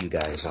that you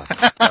guys are.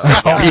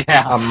 Oh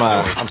yeah.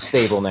 I'm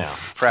stable now.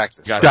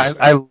 Practice.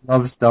 I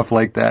love stuff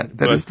like that.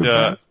 That is the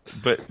best.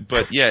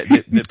 But yeah,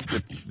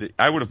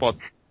 I would have bought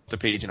the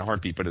page in a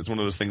heartbeat, but it's one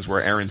of those things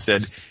where Aaron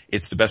said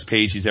it's the best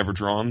page he's ever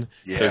drawn,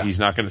 so he's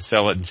not going to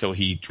sell it until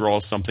he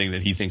draws something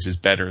that he thinks is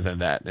better than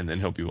that, and then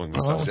he'll be willing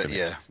to sell it.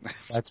 Yeah.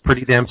 That's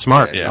pretty damn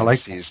smart. Yeah, I like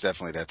he's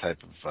definitely that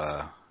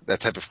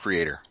type of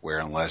creator where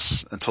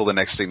until the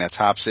next thing that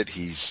tops it,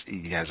 he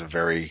has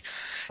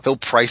he'll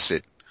price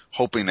it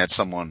hoping that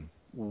someone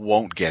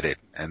won't get it,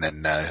 and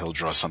then he'll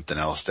draw something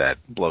else that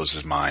blows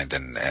his mind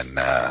and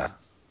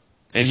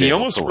he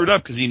almost screwed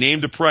up because he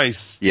named a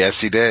price.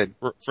 Yes, he did.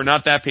 For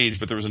not that page,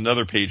 but there was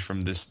another page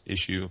from this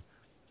issue,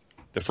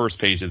 the first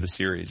page of the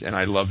series, and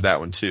I love that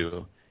one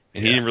too.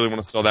 And he didn't really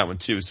want to sell that one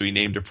too, so he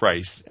named a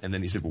price, and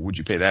then he said, well, would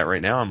you pay that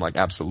right now? I'm like,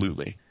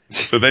 absolutely.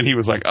 So then he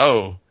was like,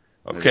 oh,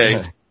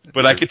 okay.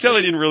 But I could tell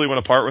he didn't really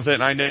want to part with it,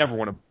 and I never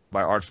want to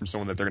buy art from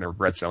someone that they're going to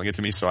regret selling it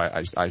to me, so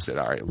I said,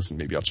 all right, listen,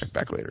 maybe I'll check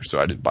back later. So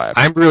I didn't buy it.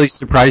 I'm really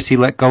surprised he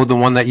let go of the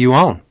one that you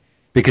own.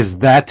 Because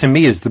that to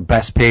me is the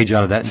best page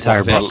out of that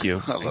entire book. Thank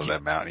you. I love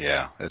that mountain.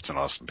 Yeah, it's an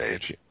awesome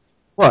page.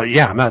 Well,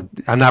 yeah,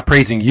 I'm not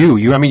praising you.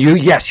 You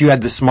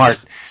had the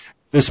smarts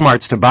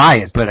to buy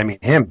it, but I mean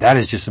that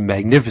is just a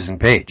magnificent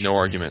page. No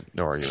argument.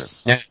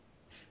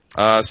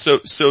 Yeah. So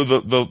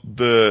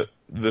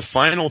the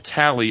final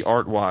tally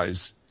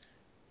art-wise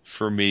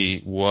for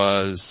me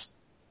was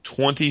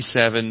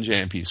 27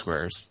 JMP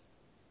squares.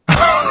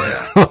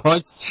 Oh,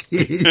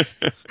 jeez.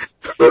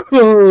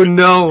 Oh,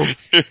 no.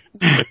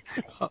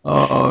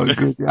 Oh,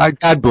 good.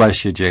 God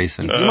bless you,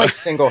 Jason. You might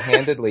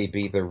single-handedly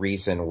be the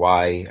reason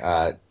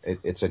why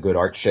it's a good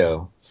art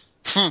show.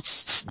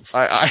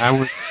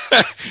 I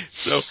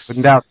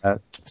wouldn't doubt that.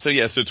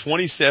 So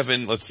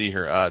 27, let's see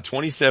here,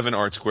 27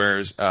 art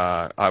squares.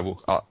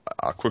 I'll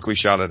quickly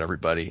shout out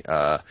everybody.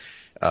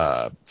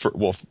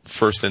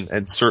 First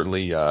and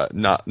certainly,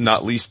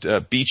 not least,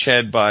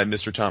 Beachhead by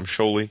Mr. Tom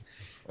Scholey.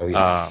 Oh,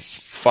 yeah.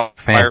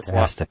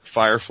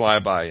 Firefly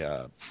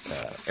by,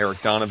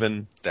 Eric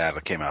Donovan.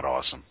 That came out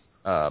awesome.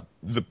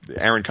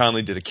 Aaron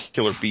Conley did a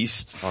Killer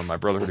Beast on my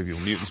Brotherhood of Evil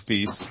Mutants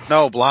piece.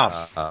 No,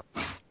 Blob.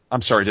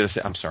 I'm sorry,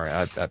 I'm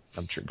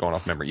going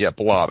off memory. Yeah,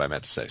 Blob, I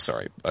meant to say,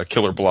 sorry.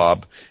 Killer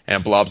Blob.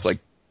 And Blob's like,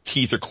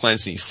 teeth are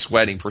clenched and he's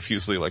sweating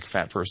profusely like a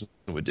fat person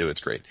would do.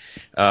 It's great.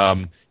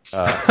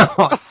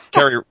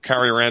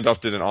 Carrie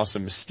Randolph did an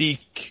awesome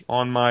Mystique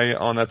on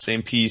that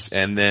same piece.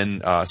 And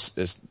then,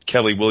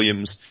 Kelly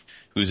Williams,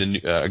 who's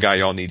a guy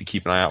y'all need to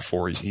keep an eye out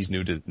for. He's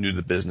new to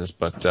the business,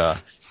 but,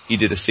 he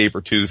did a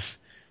Sabretooth,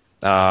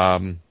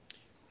 on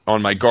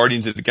my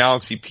Guardians of the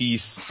Galaxy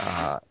piece,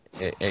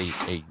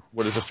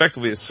 what is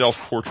effectively a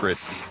self-portrait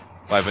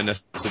by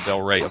Vanessa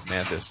Del Rey of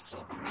Mantis.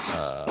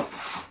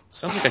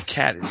 Sounds like a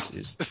cat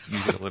is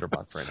using a litter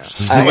box right now.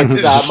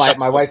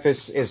 My wife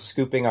is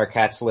scooping our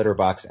cat's litter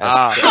box.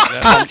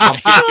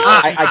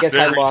 I guess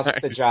I lost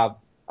the job.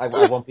 I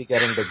won't be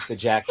getting the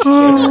jacket.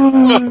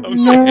 Oh,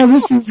 no,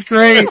 this is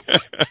great.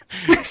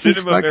 This is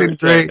fucking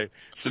great.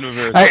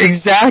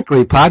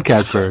 Exactly,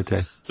 podcast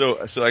verite. So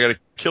I got a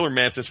Killer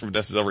Mantis from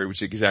Vanessa Del Rey,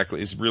 which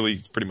is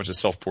really pretty much a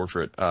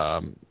self-portrait.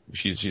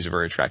 She's a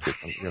very attractive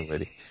young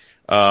lady.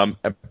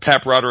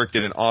 Pat Broderick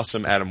did an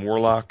awesome Adam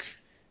Warlock.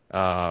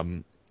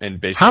 And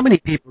basically, how many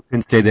people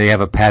can say they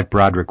have a Pat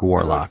Broderick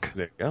Warlock?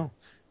 There you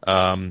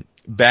go.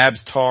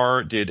 Babs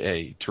Tarr did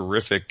a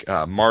terrific,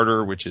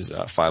 Martyr, which is,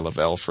 Phi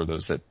Lavelle for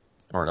those that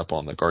aren't up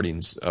on the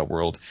Guardians,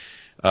 world.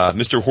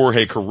 Mr.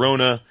 Jorge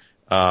Corona,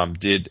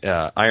 did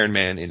Iron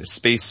Man in a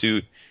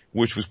spacesuit,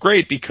 which was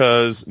great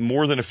because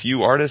more than a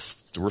few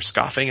artists were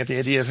scoffing at the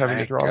idea of having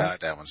to draw God,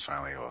 that one's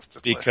finally off the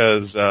list.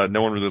 because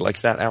no one really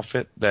likes that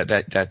outfit,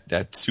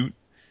 that suit.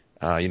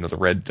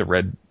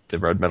 The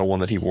red metal one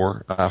that he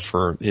wore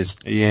for his.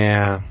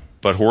 Yeah.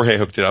 But Jorge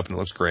hooked it up and it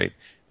looks great.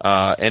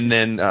 And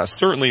then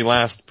certainly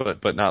last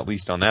but not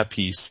least on that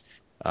piece,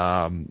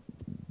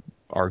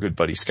 our good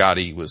buddy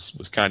Scotty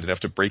was kind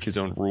enough to break his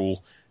own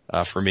rule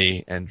for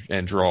me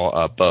and draw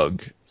a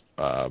bug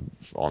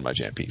on my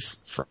jam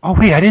piece. Oh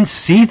wait, I didn't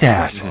see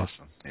that. That's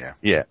awesome. Yeah.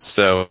 Yeah.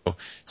 So,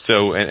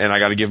 and I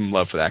got to give him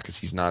love for that because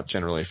he's not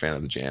generally a fan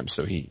of the jam.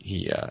 So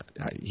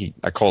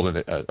I called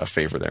it a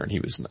favor there, and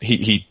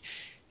he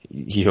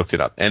hooked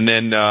it up. And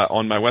then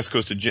on my West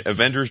Coast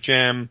Avengers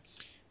jam,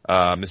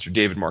 Mr.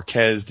 David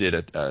Marquez did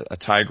a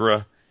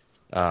Tigra.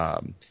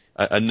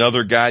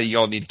 Another guy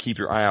y'all need to keep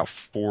your eye out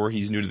for.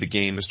 He's new to the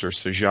game. Mr.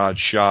 Sajad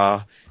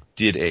Shah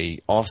did a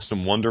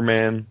awesome Wonder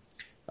Man.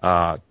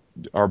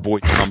 Our boy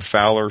Tom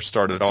Fowler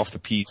started off the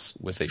piece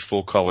with a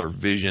full color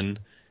Vision.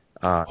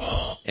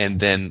 And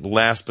then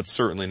last but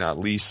certainly not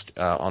least,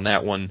 on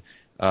that one,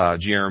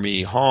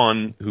 Jeremy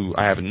Hahn, who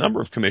I have a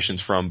number of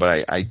commissions from,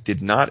 but I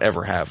did not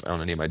ever have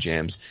on any of my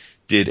jams,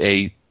 did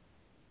a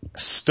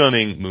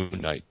stunning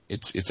Moon Knight.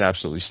 It's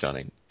absolutely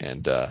stunning.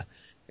 And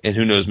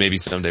who knows, maybe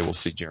someday we'll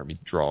see Jeremy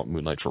draw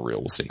Moon Knight for real.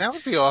 We'll see. That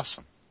would be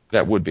awesome.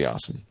 That would be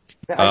awesome.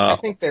 I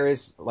think there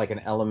is like an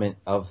element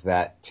of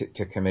that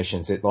to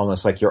commissions. It's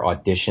almost like you're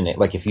auditioning.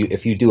 Like if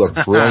you do a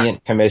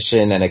brilliant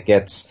commission and it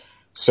gets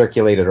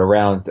circulated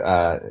around,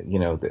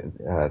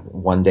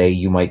 one day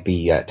you might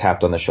be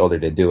tapped on the shoulder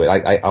to do it.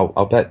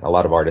 I'll bet a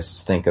lot of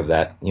artists think of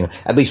that,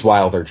 at least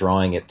while they're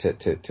drawing it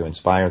to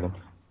inspire them.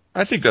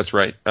 I think that's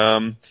right.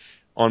 On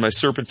my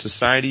Serpent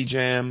Society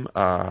jam,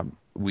 I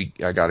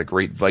got a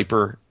great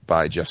Viper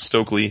by Jeff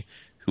Stokely,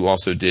 who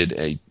also did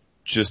a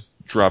just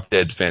drop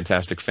dead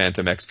fantastic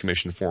Phantom X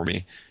commission for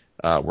me,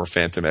 where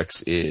Phantom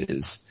X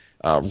is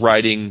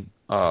riding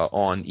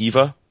on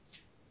Eva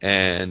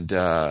and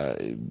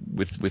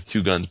with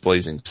two guns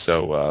blazing.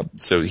 So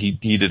he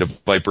did a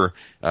Viper.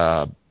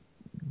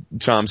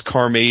 Tom's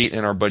Carmate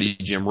and our buddy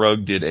Jim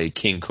Rugg did a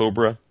King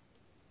Cobra.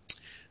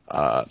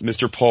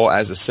 Mr. Paul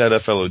Azaceta,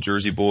 fellow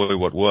Jersey boy,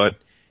 what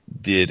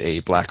did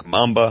a Black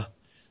Mamba.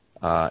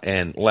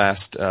 And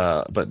last,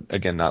 but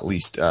again, not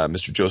least,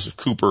 Mr. Joseph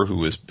Cooper,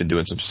 who has been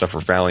doing some stuff for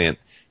Valiant.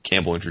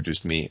 Campbell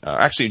introduced me,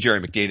 actually Jerry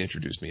McDade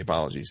introduced me,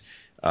 apologies,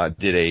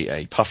 did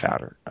a Puff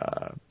Outer.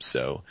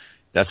 So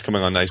that's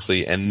coming on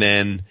nicely. And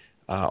then,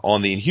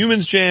 on the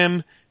Inhumans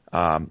jam,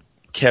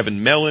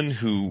 Kevin Mellon,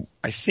 who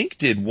I think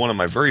did one of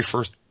my very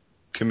first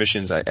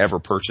commissions I ever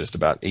purchased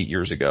about 8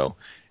 years ago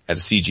at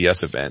a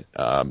CGS event.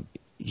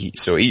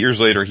 So 8 years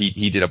later,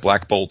 he did a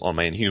Black Bolt on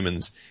my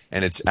Inhumans,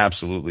 and it's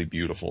absolutely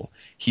beautiful.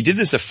 He did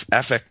this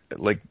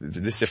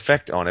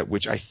effect on it,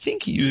 which I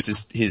think he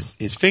used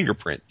his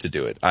fingerprint to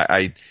do it.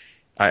 I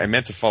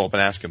meant to follow up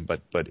and ask him,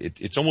 but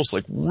it's almost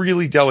like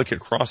really delicate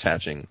cross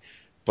hatching,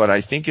 but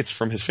I think it's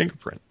from his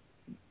fingerprint.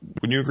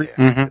 Wouldn't you agree?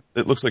 Yeah. Mm-hmm.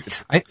 It looks like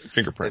it's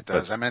fingerprint. It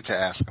does. I meant to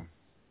ask him.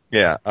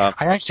 Yeah.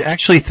 I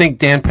actually think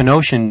Dan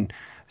Panosian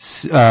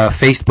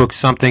Facebooked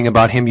something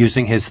about him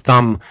using his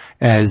thumb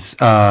as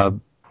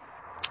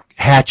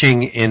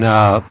hatching in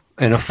a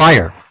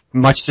fire,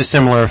 much to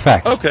similar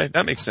effect. Okay,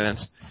 that makes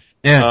sense.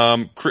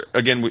 Yeah.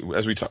 Again,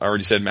 as we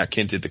already said, Matt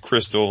Kint did the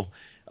Crystal.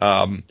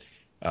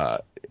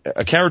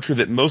 A character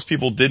that most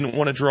people didn't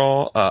want to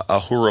draw,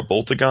 Ahura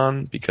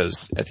Boltagon,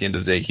 because at the end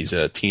of the day, he's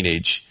a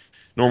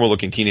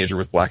normal-looking teenager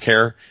with black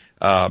hair.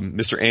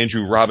 Mr.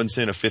 Andrew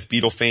Robinson of Fifth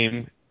Beatle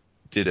fame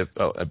did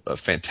a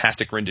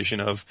fantastic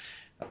rendition of.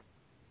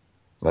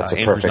 That's a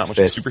Andrew's perfect not much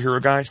fit. of a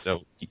superhero guy,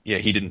 so yeah,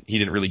 he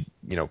didn't really,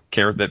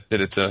 care that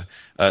it's a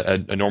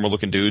normal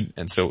looking dude,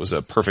 and so it was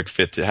a perfect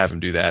fit to have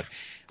him do that.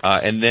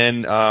 And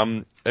then,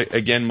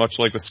 again, much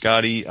like with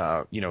Scotty,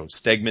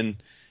 Stegman,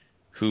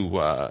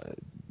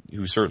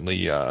 who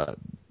certainly,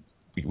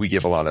 we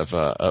give a lot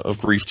of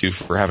grief to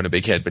for having a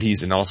big head, but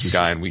he's an awesome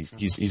guy and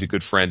he's a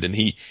good friend, and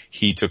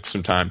he took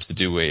some time to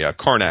do a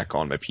Karnak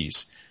on my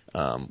piece.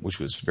 Which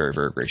was very,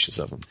 very gracious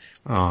of him.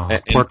 Oh,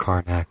 poor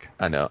Karnak.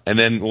 I know. And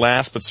then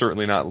last but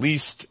certainly not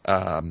least,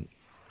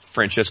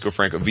 Francesco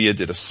Francovilla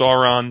did a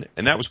Sauron,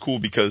 and that was cool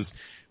because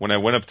when we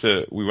went up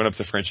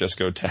to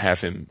Francesco to have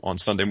him on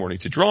Sunday morning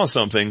to draw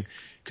something,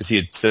 because he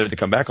had said to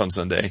come back on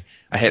Sunday,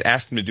 I had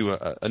asked him to do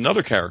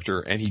another character,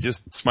 and he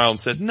just smiled and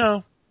said,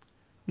 No,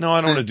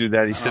 I don't want to do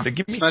that. He said,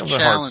 give me It's not something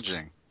challenging.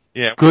 hard.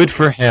 Yeah. Good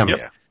for him. Yep.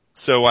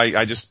 So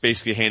I just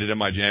basically handed him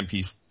my jam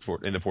piece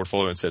in the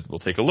portfolio and said, we'll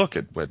take a look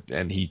at what,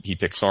 and he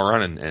picked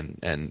Sauron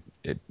and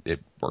it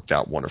worked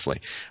out wonderfully.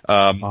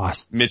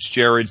 Awesome. Mitch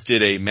Gerrards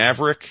did a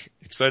Maverick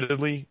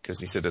excitedly because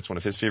he said that's one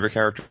of his favorite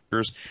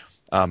characters.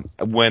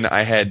 When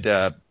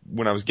I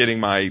was getting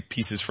my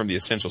pieces from the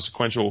Essential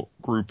Sequential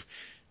group,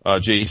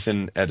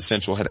 Jason at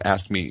Essential had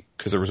asked me,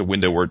 cause there was a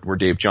window where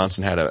Dave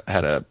Johnson had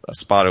a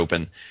spot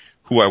open,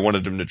 who I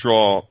wanted him to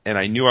draw, and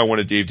I knew I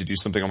wanted Dave to do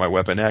something on my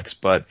Weapon X,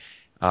 but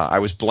I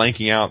was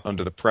blanking out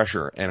under the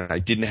pressure, and I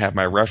didn't have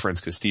my reference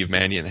because Steve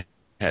Mannion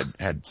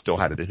had still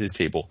had it at his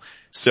table.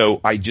 So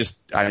I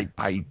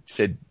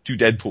said, do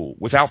Deadpool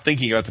without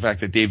thinking about the fact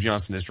that Dave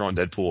Johnson has drawn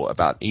Deadpool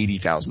about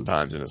 80,000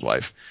 times in his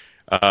life.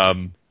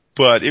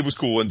 But it was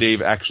cool, and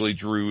Dave actually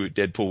drew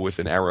Deadpool with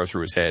an arrow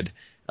through his head,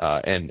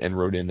 and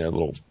wrote in a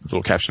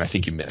little caption I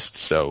think you missed.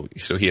 So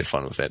he had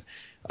fun with it.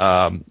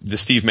 The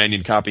Steve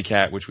Mannion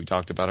copycat, which we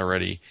talked about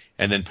already,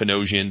 and then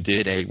Panosian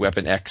did a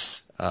Weapon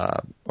X,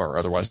 or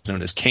otherwise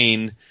known as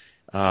Kane,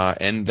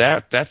 and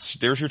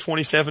there's your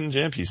 27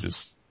 jam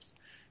pieces.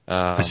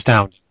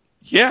 Astounding.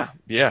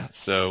 Yeah.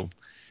 So,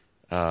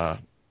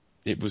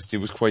 it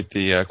was quite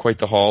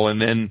the haul.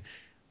 And then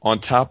on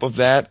top of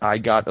that, I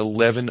got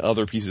 11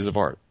 other pieces of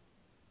art.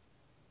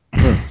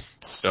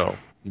 So,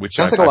 which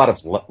sounds like a lot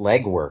of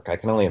leg work. I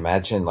can only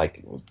imagine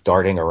like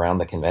darting around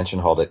the convention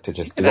hall to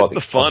just do all that's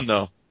the fun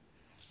though.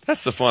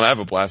 That's the fun. I have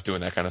a blast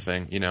doing that kind of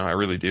thing. You know, I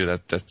really do.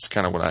 That's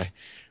kind of what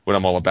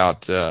I'm all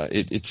about.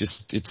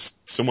 It's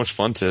so much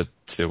fun to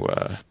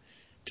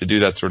do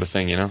that sort of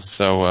thing, you know?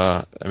 So,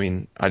 I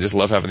mean, I just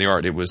love having the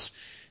art. It was,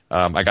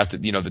 I got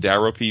the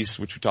Darrow piece,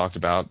 which we talked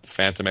about, the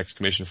Phantom X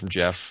commission from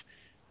Jeff,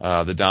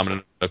 the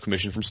Domino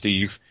commission from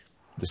Steve,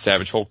 the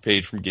Savage Hulk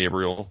page from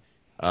Gabriel,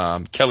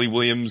 Kelly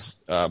Williams,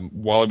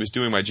 while I was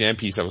doing my jam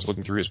piece, I was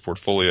looking through his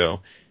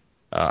portfolio.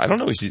 I don't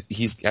know, I think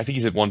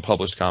he's had one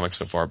published comic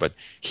so far, but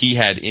he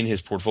had in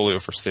his portfolio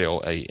for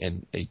sale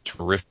a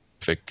terrific,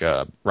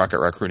 Rocket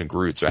Raccoon and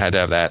Groot, so I had to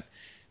have that.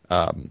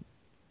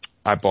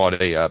 I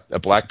bought a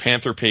Black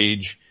Panther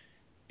page.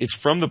 It's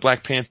from the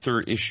Black Panther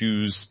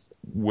issues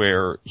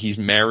where he's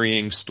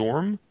marrying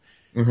Storm.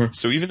 Mm-hmm.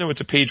 So even though it's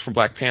a page from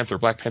Black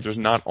Panther's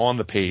not on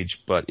the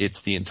page, but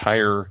it's the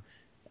entire,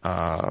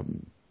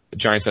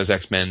 Giant Size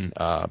X-Men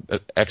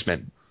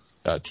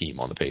team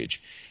on the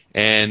page.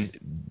 And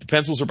the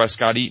pencils are by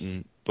Scott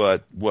Eaton,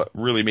 but what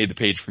really made the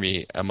page for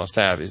me a must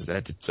have is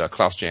that it's,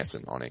 Klaus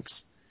Janson on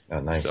inks.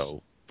 Oh, nice.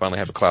 So finally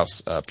have a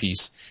Klaus,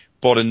 piece.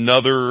 Bought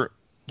another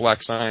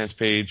Black Science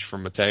page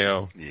from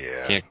Mateo.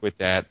 Yeah. Can't quit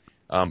that.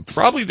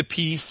 Probably the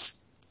piece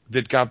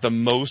that got the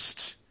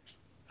most,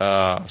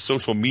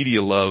 social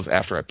media love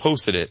after I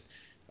posted it,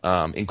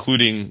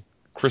 including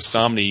Chris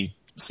Somney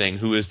saying,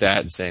 "Who is that?"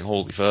 and saying,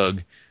 "Holy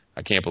fug,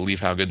 I can't believe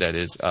how good that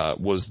is,"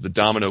 was the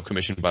Domino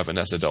commission by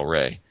Vanessa Del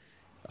Rey.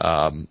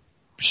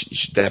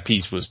 That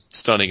piece was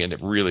stunning and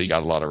it really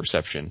got a lot of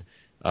reception.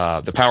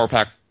 The Power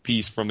Pack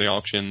piece from the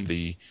auction,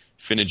 the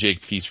Finn and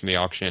Jake piece from the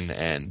auction,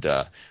 and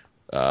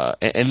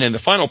then the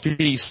final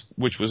piece,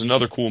 which was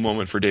another cool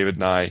moment for David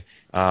and I,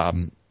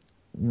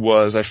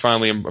 was I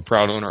finally am a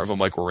proud owner of a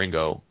Michael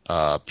Ringo,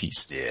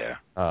 piece. Yeah.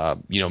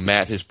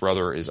 Matt, his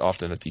brother, is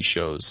often at these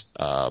shows,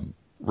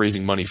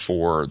 raising money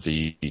for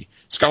the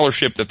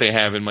scholarship that they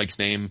have in Mike's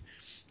name,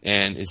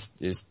 and is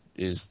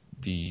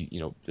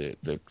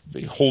the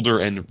holder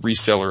and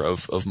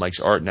reseller of Mike's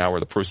art now, where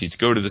the proceeds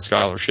go to the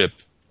scholarship.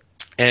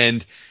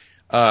 And,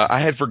 I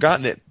had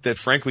forgotten that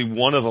frankly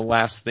one of the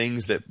last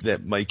things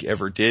that Mike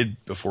ever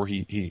did before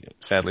he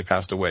sadly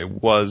passed away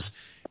was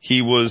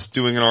he was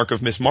doing an arc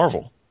of Miss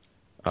Marvel.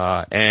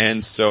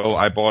 And so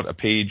I bought a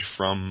page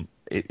from,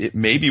 it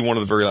may be one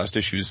of the very last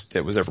issues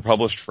that was ever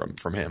published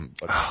from him,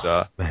 but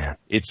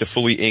it's a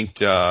fully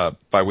inked,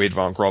 by Wade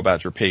Von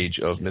Crawlbadger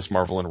page of Miss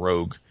Marvel and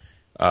Rogue.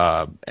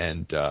 So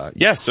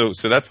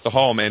that's the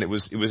haul, man. It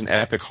was an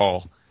epic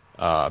haul.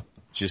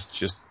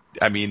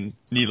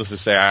 Needless to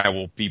say, I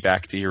will be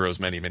back to Heroes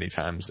many, many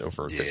times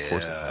over the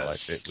course of my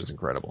life. It was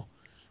incredible.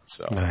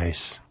 So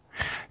nice.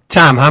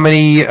 Tom, how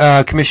many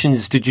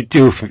commissions did you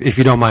do, if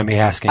you don't mind me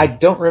asking? I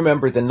don't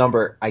remember the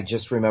number. I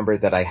just remember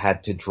that I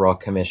had to draw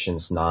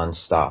commissions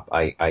nonstop.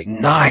 I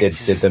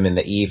nice. did them in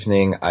the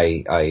evening.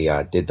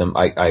 I did them.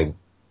 I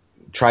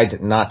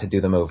tried not to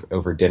do them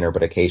over dinner,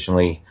 but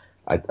occasionally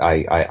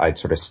I'd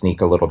sort of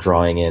sneak a little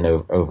drawing in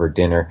over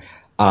dinner.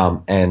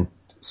 And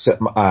so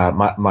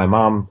my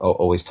mom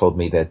always told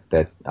me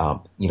that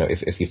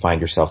if you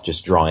find yourself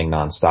just drawing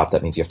nonstop,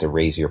 that means you have to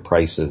raise your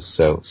prices.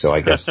 So I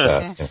guess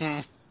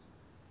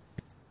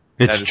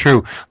it's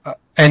true.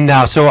 And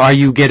now, so are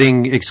you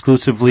getting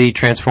exclusively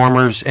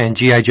Transformers and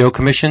G.I. Joe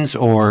commissions,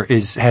 or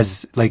is there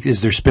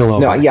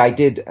spillover? No, yeah, I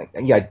did.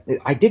 Yeah,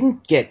 I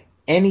didn't get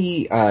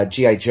any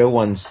G.I. Joe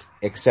ones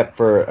except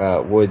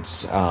for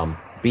Wood's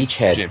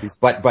Beachhead, Champions.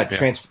 but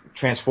yeah.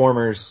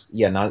 Transformers,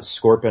 not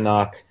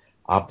Scorponok,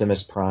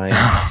 Optimus Prime,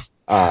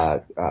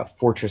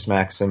 Fortress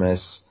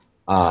Maximus,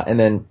 and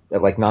then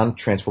like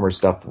non-Transformer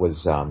stuff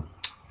was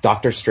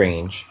Doctor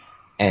Strange,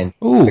 and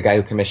the guy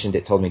who commissioned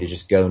it told me to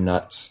just go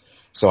nuts.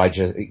 So I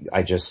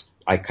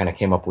kind of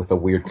came up with a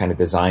weird kind of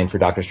design for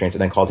Doctor Strange,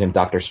 and then called him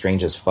Doctor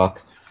Strange as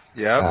fuck.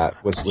 Yeah.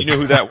 You know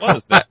who that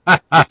was?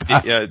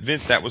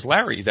 Vince, that was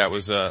Larry. That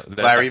was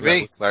Larry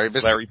B. Larry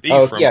B.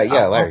 Oh, from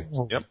Larry.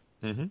 Yep.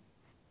 Mm-hmm.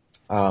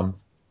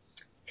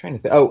 Trying to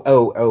think.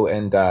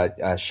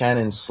 And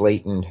Shannon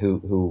Slayton,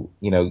 who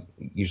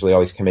usually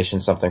always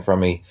commissions something from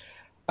me,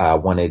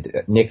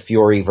 wanted Nick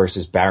Fury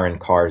versus Baron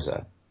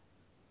Karza.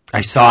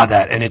 I saw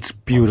that, and it's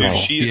beautiful.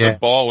 Dude, she is a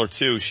baller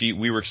too.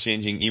 We were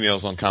exchanging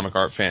emails on Comic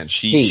Art Fan.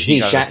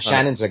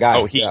 Shannon's a guy.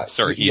 Oh, he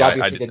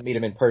obviously didn't meet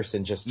him in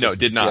person.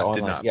 Did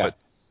not. Yeah.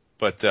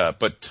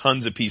 But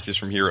tons of pieces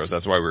from Heroes.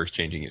 That's why we're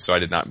exchanging it. So I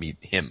did not meet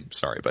him.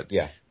 Sorry, but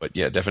yeah,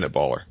 definite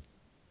baller.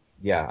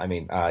 Yeah, I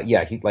mean,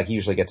 he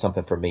usually gets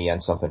something from me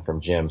and something from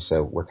Jim.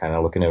 So we're kind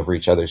of looking over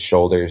each other's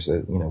shoulders.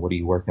 What are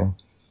you working?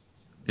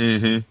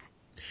 Mm-hmm.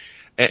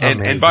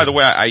 And by the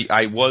way,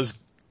 I was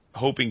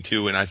hoping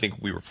to, and I think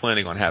we were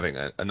planning on having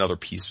another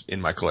piece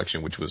in my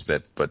collection, which was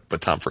that,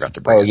 but Tom forgot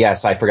to bring it. Oh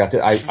yes, I forgot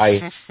to,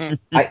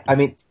 I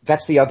mean,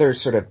 that's the other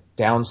sort of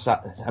downside.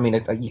 I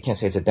mean, you can't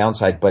say it's a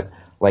downside, but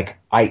like,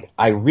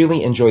 I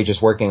really enjoy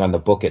just working on the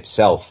book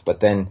itself, but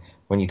then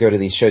when you go to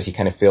these shows, you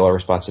kind of feel a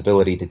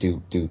responsibility to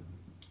do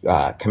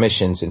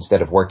commissions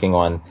instead of working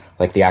on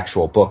like the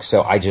actual book.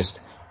 So I just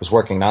was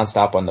working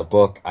nonstop on the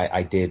book.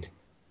 I did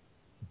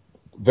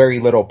very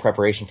little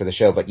preparation for the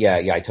show, but yeah,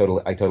 I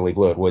totally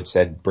blew it. Wood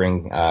said,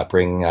 bring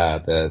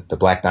the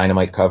Black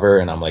Dynamite cover,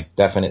 and I'm like,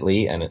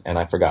 definitely, and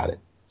I forgot it.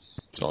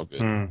 It's all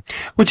good.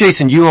 Well,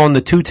 Jason, you own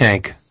the Two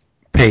Tank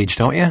page,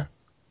 don't you?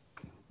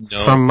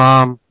 No.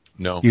 From,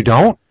 no. You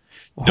don't?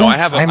 No, I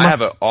have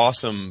an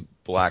awesome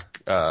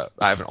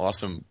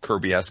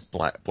Kirby-esque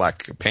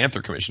Black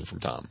Panther commission from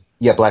Tom.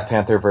 Yeah, Black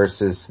Panther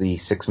versus the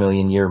 6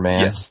 Million Year Man.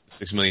 Yes,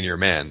 6 Million Year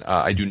Man.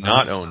 I do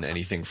not own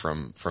anything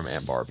from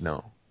Ambarb,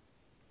 no.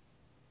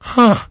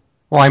 Huh.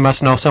 Well, I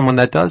must know someone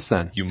that does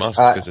then. You must,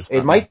 because it's not.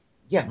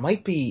 It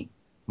might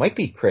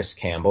be Chris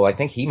Campbell. I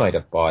think he might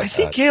have bought. I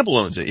think Campbell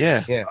owns it,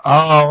 yeah.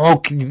 Oh,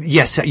 okay.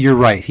 Yes, you're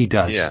right. He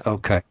does. Yeah.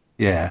 Okay.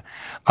 Yeah.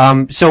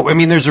 So, I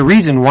mean, there's a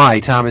reason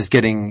why Tom is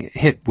getting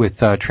hit with,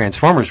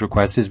 Transformers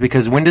requests is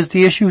because when does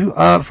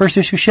the first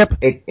issue ship?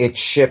 It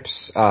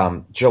ships,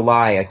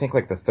 July, I think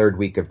like the third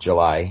week of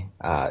July.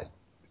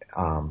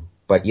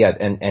 But yeah,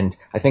 and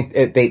I think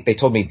they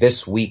told me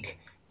this week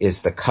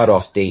is the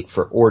cutoff date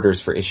for orders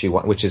for issue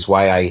 1, which is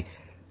why I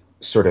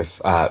sort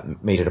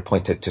of made it a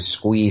point to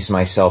squeeze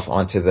myself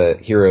onto the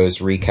Heroes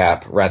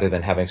recap rather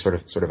than having sort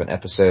of an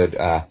episode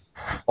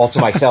all to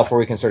myself where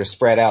we can sort of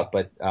spread out.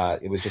 But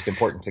it was just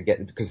important to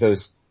get, because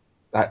those,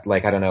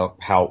 like, I don't know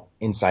how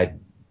inside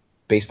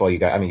baseball you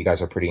guys, I mean, you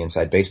guys are pretty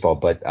inside baseball,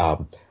 but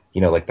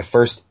like the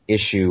first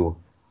issue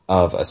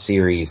of a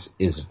series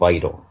is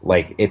vital.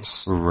 Like,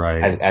 it's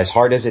right. As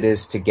hard as it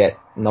is to get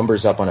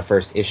numbers up on a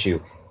first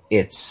issue,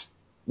 it's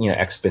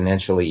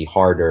exponentially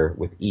harder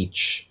with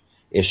each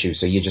issue.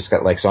 So you just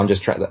got so I'm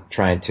just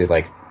trying to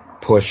like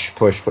push,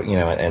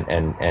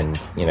 and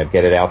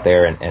get it out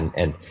there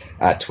and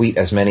tweet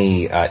as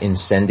many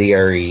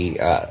incendiary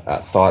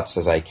thoughts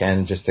as I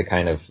can, just to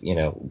kind of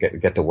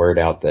get the word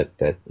out that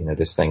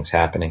this thing's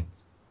happening.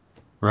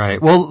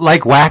 Right. Well,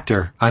 like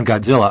Wachter on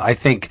Godzilla, I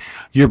think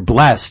you're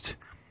blessed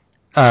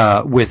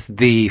with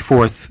the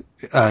fourth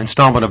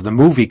installment of the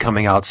movie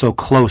coming out so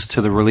close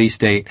to the release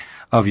date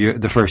of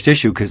the first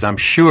issue, because I'm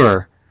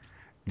sure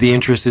the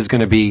interest is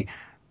going to be,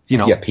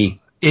 peak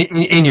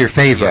in your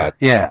favor.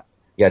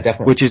 Yeah,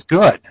 definitely. Which is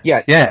good.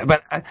 Yeah.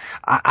 But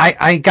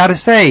I gotta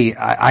say,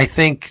 I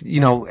think,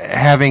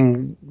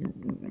 having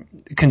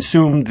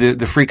consumed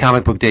the Free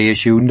Comic Book Day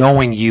issue,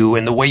 knowing you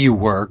and the way you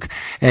work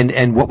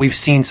and what we've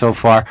seen so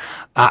far,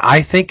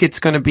 I think it's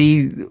going to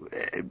be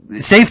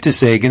safe to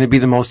say going to be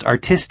the most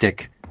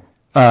artistic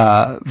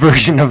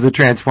version of the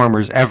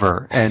Transformers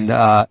ever,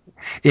 and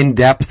in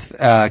depth,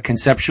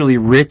 conceptually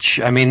rich.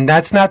 I mean,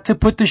 that's not to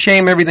put to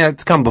shame everything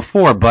that's come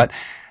before, but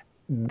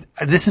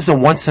this is a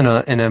once in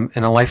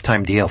a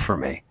lifetime deal for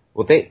me.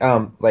 Well, they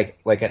like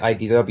at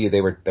IDW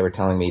they were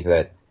telling me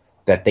that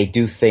they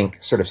do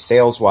think sort of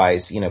sales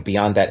wise,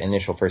 beyond that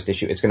initial first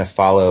issue, it's going to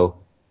follow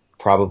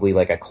probably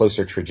like a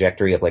closer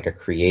trajectory of like a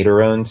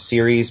creator owned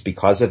series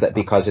because of that,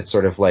 because it's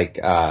sort of like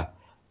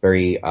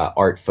very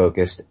art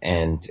focused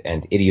and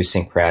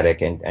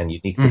idiosyncratic and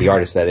unique to the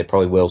artist, that it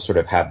probably will sort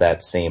of have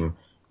that same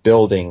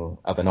building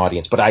of an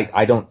audience. But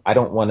I don't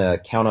want to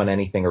count on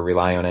anything or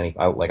rely on any.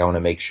 I want to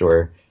make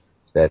sure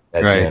that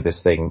right.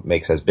 This thing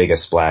makes as big a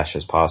splash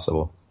as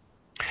possible.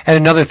 And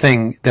another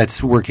thing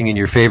that's working in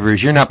your favor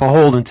is you're not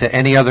beholden to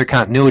any other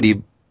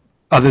continuity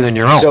other than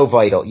your own. So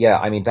vital. Yeah.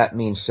 I mean, that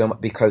means so much,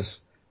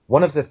 because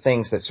one of the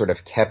things that sort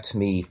of kept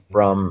me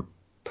from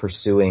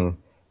pursuing,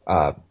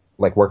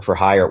 like work for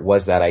hire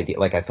was that idea.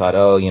 Like I thought,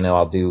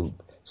 I'll do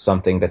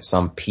something that's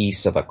some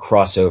piece of a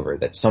crossover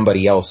that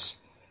somebody else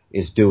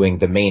is doing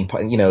the main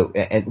part,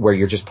 and where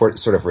you're just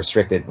sort of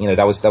restricted.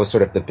 That was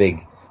sort of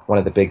one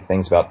of the big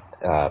things about,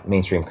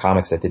 mainstream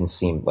comics that didn't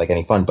seem like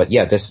any fun. But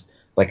yeah, this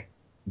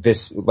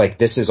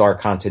is our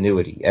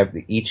continuity.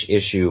 Each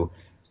issue,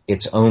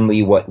 it's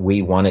only what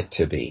we want it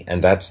to be.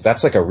 And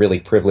that's like a really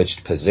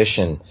privileged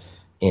position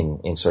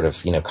in sort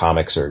of,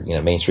 comics or,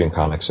 mainstream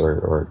comics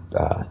or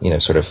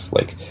sort of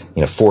like,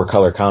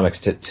 4-color comics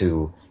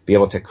to be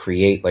able to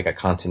create like a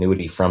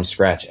continuity from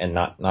scratch and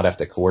not have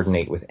to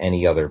coordinate with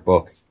any other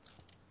book.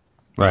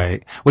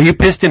 Right. Well, you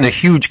pissed in a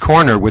huge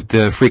corner with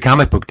the Free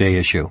Comic Book Day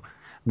issue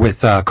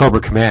with, Cobra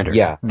Commander.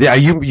 Yeah.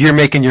 You're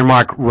making your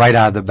mark right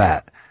off the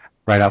bat.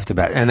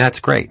 And that's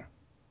great.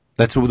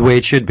 That's the way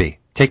it should be.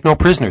 Take no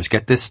prisoners.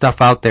 Get this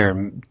stuff out there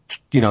and,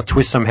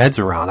 twist some heads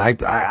around.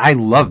 I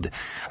loved it.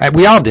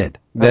 We all did.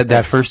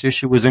 That first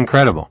issue was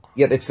incredible.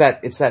 Yeah, it's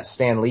that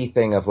Stan Lee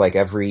thing of like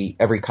every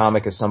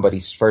comic is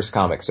somebody's first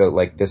comic. So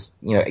like this,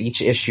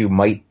 each issue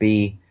might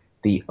be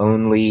the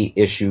only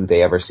issue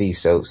they ever see.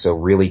 So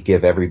really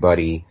give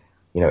everybody,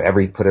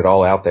 put it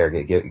all out there,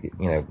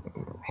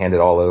 hand it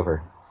all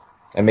over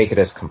and make it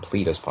as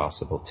complete as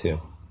possible too.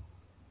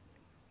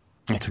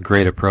 It's a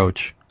great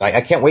approach.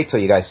 I can't wait till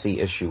you guys see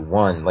issue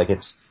 1. Like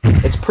it's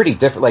pretty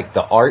different. Like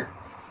the art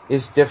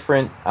is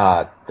different,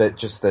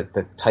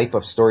 the type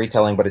of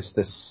storytelling, but it's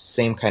the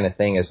same kind of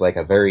thing as like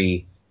a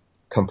very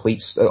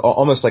complete,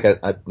 almost like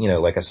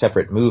like a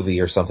separate movie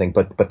or something,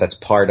 but that's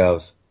part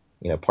of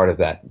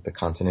the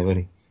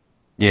continuity.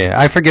 Yeah,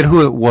 I forget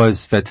who it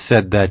was that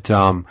said that,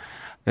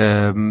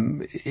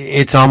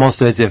 it's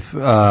almost as if,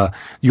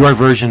 your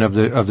version of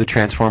the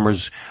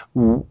Transformers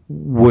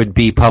would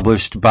be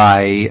published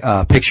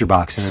by, Picture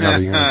Box in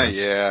another universe.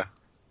 Yeah.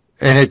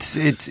 And it's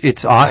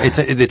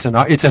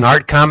an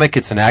art comic,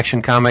 it's an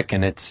action comic,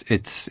 and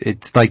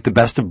it's like the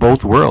best of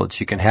both worlds.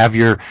 You can have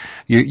you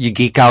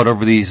geek out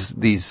over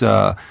these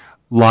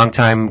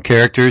longtime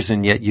characters,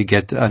 and yet you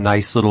get a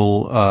nice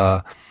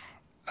little,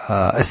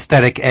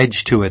 aesthetic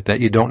edge to it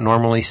that you don't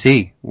normally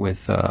see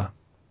with, the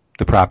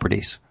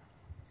properties.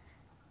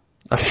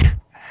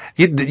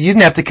 You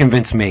didn't have to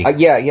convince me.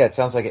 Yeah, it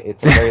sounds like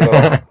it's very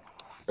little.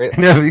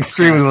 No,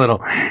 extremely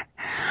little.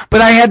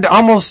 But I had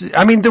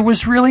there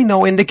was really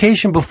no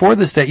indication before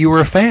this that you were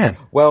a fan.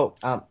 Well,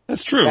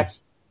 that's true.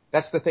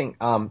 That's the thing.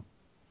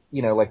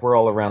 Like we're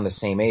all around the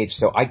same age,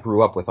 so I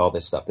grew up with all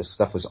this stuff. This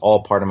stuff was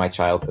all part of my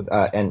childhood.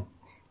 And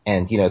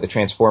the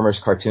Transformers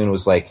cartoon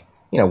was like,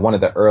 one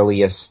of the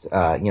earliest,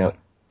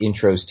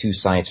 intros to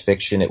science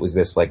fiction. It was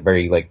this like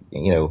very like,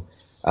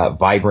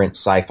 vibrant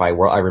sci-fi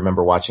world. I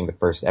remember watching the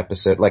first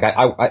episode. Like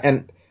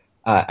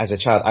as a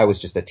child, I was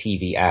just a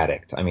TV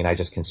addict. I mean, I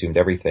just consumed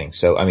everything.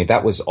 So, I mean,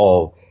 that was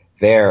all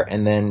there.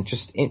 And then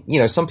just,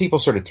 some people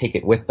sort of take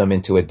it with them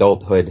into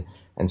adulthood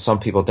and some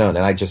people don't.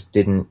 And I just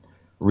didn't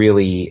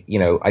really,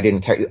 I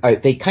didn't care.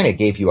 They kind of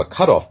gave you a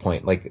cutoff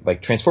point,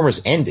 like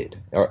Transformers ended,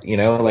 or,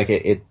 like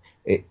it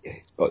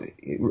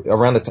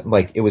around the time,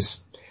 like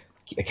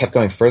it kept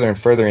going further and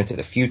further into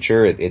the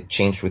future. It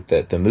changed with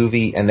the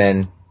movie and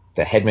then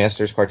the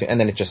Headmasters cartoon, and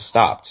then it just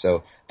stopped.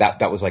 So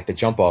that was like the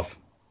jump off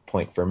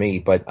point for me.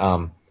 But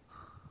I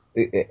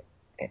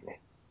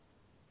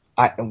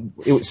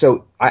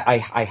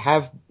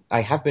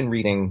have been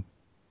reading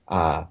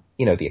the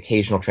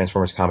occasional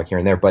Transformers comic here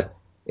and there, but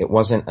it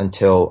wasn't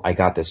until I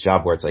got this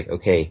job where it's like,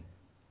 okay,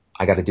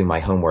 I got to do my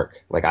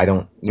homework. Like I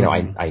don't,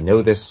 I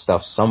know this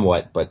stuff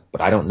somewhat, but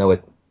I don't know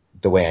it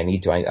the way I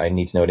need to. I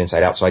need to know it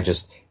inside out. So I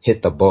just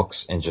hit the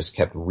books and just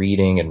kept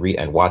reading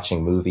and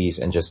watching movies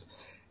and just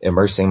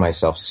immersing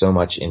myself so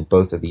much in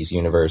both of these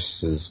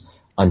universes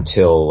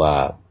until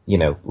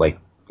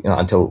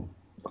until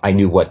I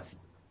knew what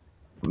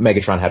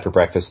Megatron had for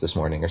breakfast this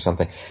morning or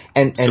something.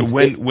 And so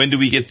when do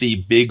we get the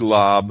Big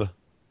Lob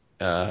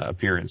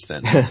appearance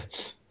then?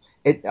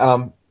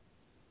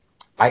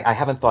 I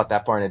haven't thought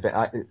that far in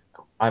advance.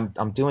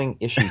 I'm doing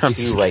issue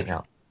 2 right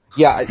now.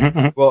 Yeah,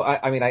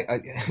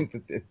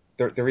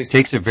 the reason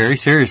takes it very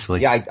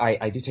seriously. Yeah,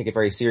 I do take it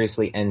very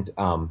seriously, and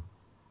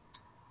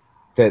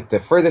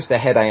the furthest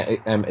ahead I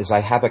am is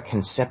I have a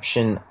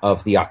conception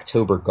of the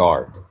October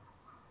Guard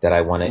that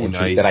I want to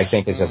introduce, that I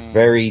think is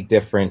very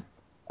different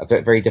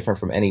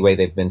from any way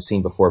they've been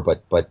seen before,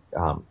 but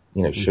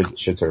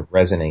should sort of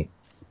resonate.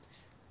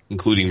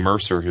 Including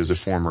Mercer, who's a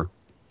former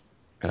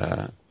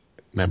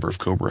member of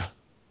Cobra.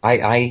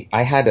 I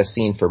had a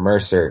scene for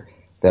Mercer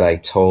that I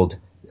told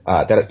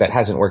that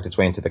hasn't worked its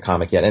way into the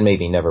comic yet, and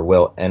maybe never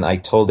will. And I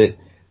told it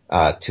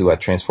to a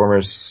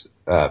Transformers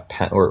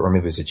or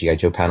maybe it was a G.I.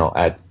 Joe panel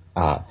at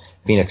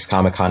Phoenix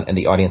Comic Con, and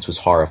the audience was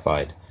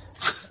horrified.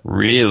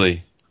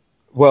 Really?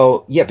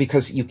 Well, yeah,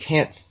 because you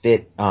can't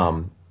fit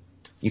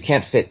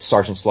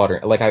Sergeant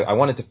Slaughter. Like I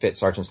wanted to fit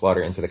Sergeant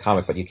Slaughter into the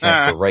comic, but you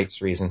can't for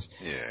rights reasons.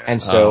 Yeah.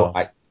 And so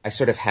I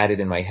sort of had it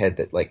in my head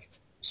that like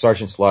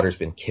Sergeant Slaughter's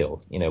been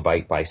killed,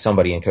 by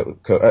somebody in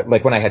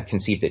like when I had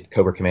conceived it,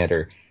 Cobra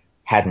Commander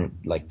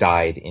hadn't like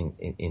died in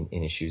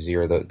issue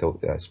 0,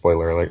 the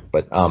spoiler alert,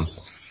 but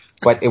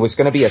it was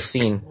going to be a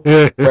scene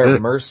where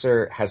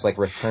Mercer has like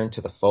returned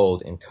to the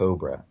fold in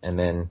Cobra, and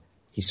then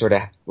he sort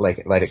of like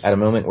at a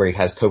moment where he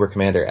has Cobra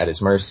Commander at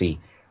his mercy,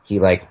 he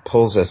like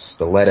pulls a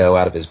stiletto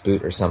out of his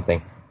boot or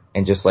something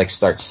and just like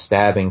starts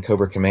stabbing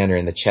Cobra Commander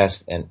in the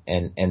chest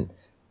and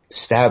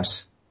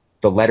stabs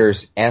the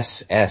letters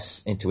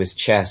SS into his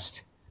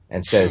chest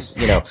and says,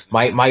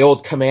 my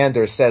old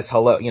commander says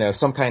hello,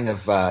 some kind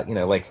of,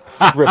 like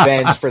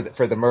revenge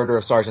for the murder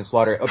of Sergeant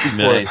Slaughter before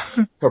nice.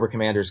 Cobra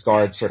Commander's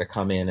guards sort of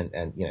come in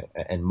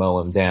and mow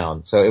him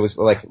down. So it was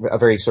like a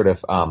very sort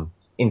of,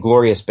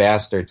 Inglourious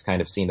Bastards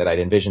kind of scene that I'd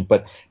envisioned,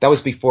 but that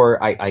was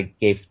before I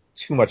gave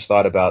too much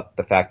thought about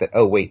the fact that,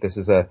 oh wait, this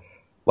is a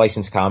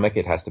licensed comic.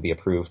 It has to be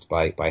approved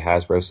by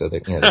Hasbro, so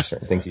that, there's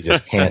certain things you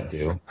just can't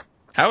do.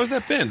 How has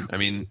that been? I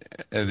mean,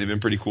 have they been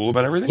pretty cool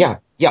about everything? Yeah,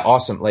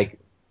 awesome. Like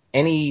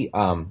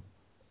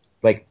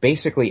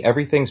basically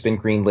everything's been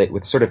greenlit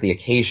with sort of the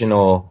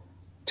occasional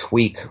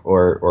tweak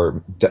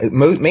or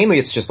mainly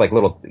it's just like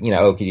little,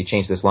 oh, could you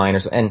change this line or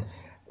so? And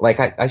like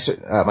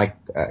my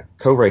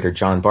co-writer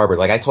John Barber,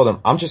 like I told him,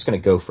 I'm just going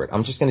to go for it.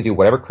 I'm just going to do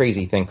whatever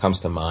crazy thing comes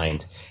to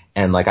mind.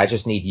 And like, I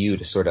just need you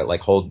to sort of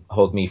like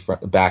hold me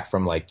back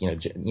from like,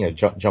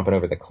 jumping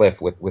over the cliff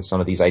with some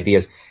of these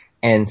ideas.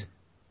 And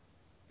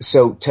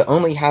so to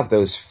only have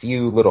those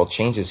few little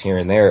changes here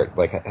and there,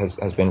 like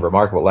has been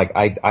remarkable. Like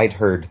I'd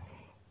heard,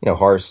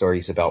 horror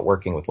stories about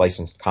working with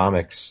licensed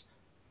comics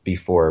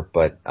before,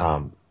 but,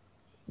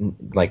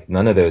 like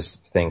none of those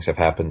things have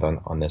happened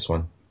on this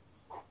one.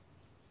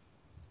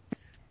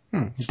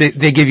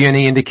 They give you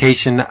any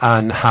indication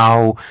on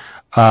how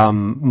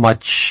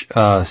much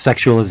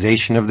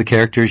sexualization of the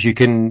characters you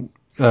can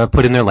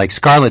put in there? Like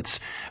Scarlett's,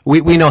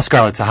 we know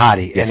Scarlett's a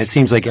hottie, yes. And it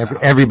seems like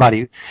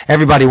everybody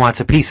wants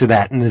a piece of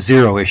that in the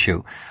Zero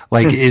issue.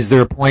 Like, is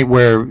there a point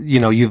where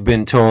you've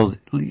been told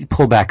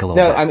pull back a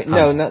little bit? No, I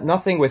mean no,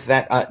 nothing with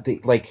that.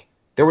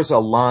 There was a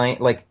line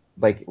like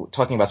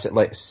talking about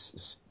like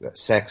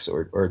sex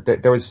or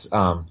there was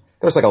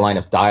like a line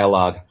of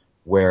dialogue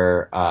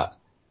where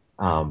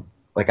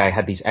like I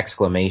had these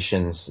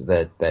exclamations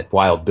that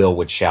Wild Bill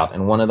would shout,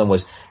 and one of them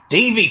was,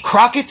 Davy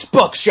Crockett's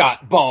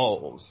buckshot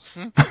balls!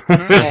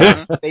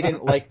 And they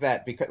didn't like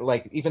that because,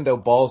 like, even though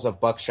balls of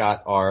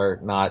buckshot are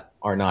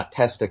not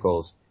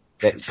testicles,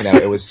 that,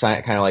 it was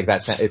kind of like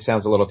that, it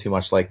sounds a little too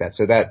much like that.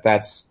 So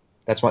that's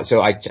why,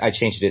 so I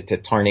changed it to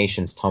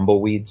Tarnation's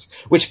Tumbleweeds,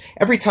 which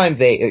every time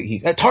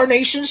he's,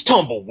 Tarnation's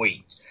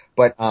Tumbleweeds!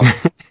 But,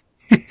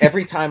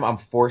 every time I'm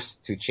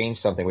forced to change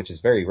something, which is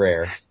very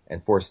rare,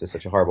 and forced is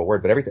such a horrible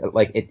word, but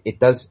it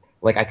does,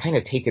 like, I kind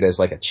of take it as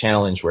like a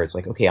challenge where it's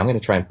like, okay, I'm going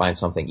to try and find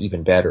something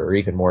even better or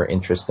even more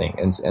interesting.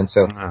 And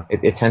so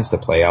it tends to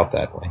play out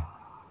that way.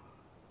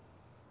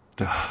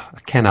 I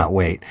cannot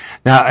wait.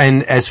 Now,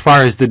 and as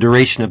far as the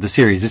duration of the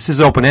series, this is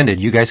open-ended.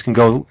 You guys can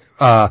go,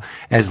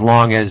 as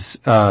long as,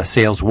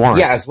 sales warrant.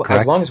 Yeah, as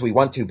long as we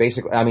want to,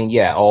 basically. I mean,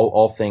 yeah,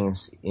 all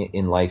things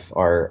in life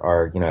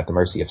are, at the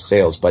mercy of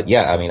sales. But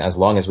yeah, I mean, as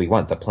long as we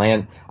want.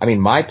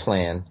 My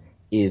plan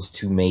is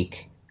to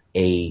make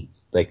a,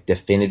 like,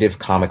 definitive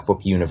comic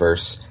book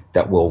universe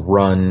that will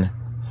run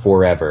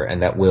forever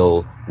and that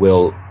will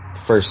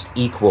first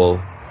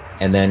equal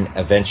and then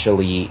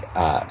eventually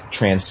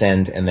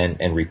transcend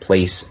and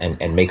replace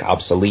and make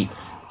obsolete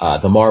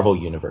the Marvel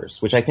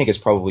universe, which I think is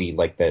probably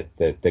like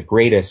the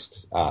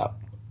greatest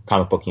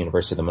comic book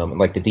universe at the moment.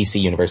 Like the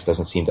DC universe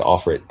doesn't seem to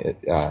offer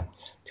it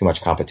too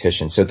much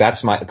competition. So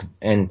that's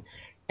and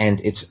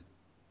it's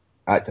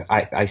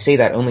I say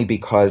that only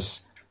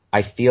because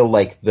I feel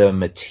like the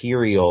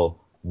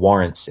material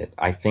warrants it.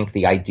 I think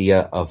the idea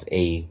of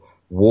a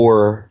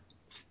war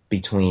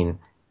between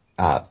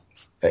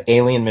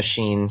alien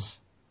machines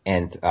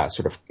and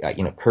sort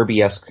of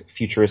Kirby-esque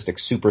futuristic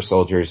super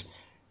soldiers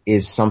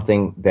is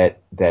something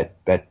that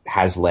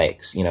has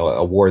legs.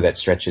 A war that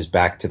stretches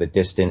back to the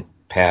distant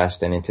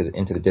past and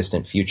into the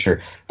distant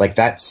future. Like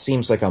that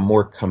seems like a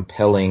more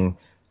compelling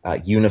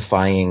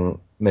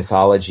unifying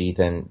mythology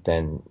than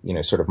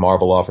sort of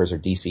Marvel offers or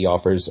DC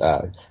offers.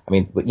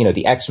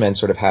 The X-Men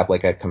sort of have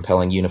like a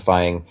compelling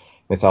unifying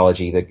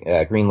mythology.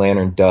 The Green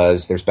Lantern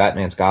does. There's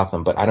Batman's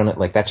Gotham, but I don't know,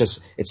 like that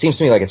just, it seems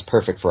to me like it's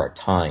perfect for our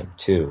time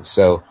too.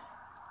 So,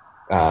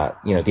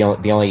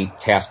 the only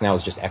task now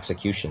is just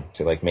execution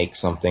to like make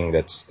something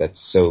that's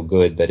so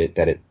good that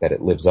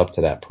it lives up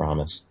to that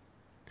promise.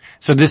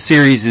 So this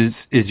series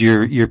is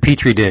your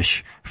petri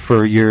dish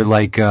for your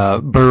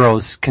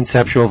Burroughs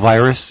conceptual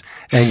virus,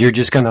 and you're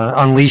just going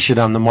to unleash it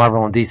on the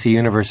Marvel and DC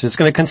universe. It's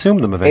going to consume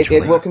them eventually.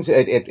 It will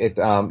consume it.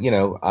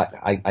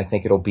 I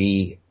think it'll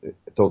be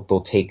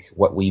they'll take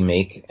what we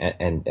make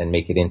and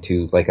make it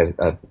into like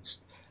a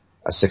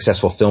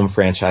successful film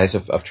franchise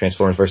of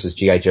Transformers versus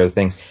G.I. Joe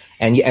things.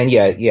 And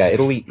yeah,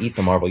 it'll eat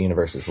the Marvel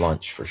Universe's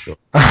lunch for sure.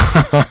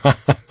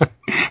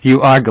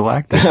 You are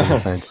Galactus in a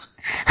sense.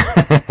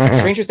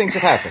 Stranger things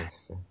have happened.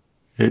 So.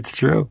 It's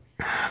true.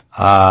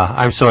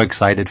 I'm so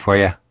excited for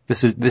you.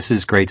 This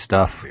is great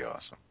stuff. It'll be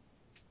awesome.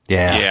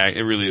 Yeah. Yeah,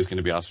 it really is going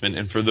to be awesome.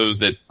 And for those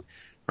that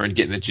aren't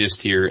getting the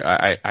gist here,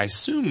 I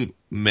assume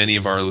many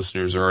of our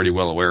listeners are already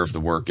well aware of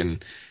the work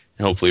and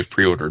hopefully have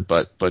pre-ordered,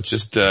 but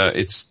just,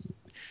 it's,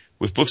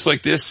 with books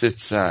like this,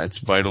 it's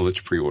vital that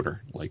you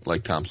pre-order.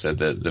 Like Tom said,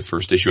 the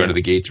first issue out of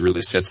the gates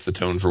really sets the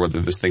tone for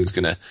whether this thing's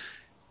gonna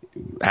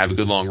have a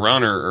good long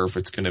run or if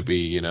it's gonna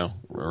be,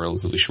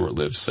 relatively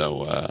short-lived.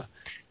 So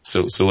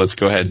let's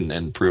go ahead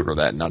and pre-order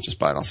that and not just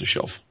buy it off the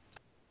shelf.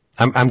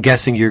 I'm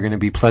guessing you're gonna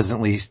be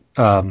pleasantly,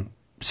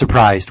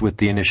 surprised with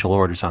the initial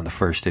orders on the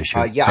first issue.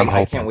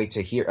 I can't wait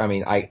to hear. I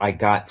mean, I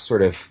got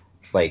sort of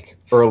like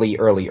early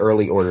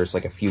orders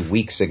like a few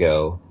weeks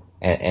ago.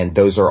 And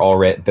those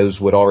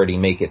would already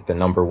make it the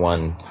number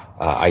one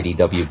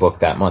IDW book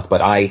that month.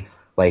 But I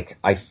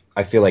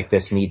feel like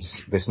this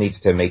needs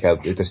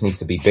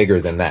to be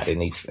bigger than that. It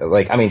needs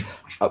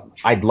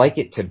I'd like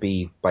it to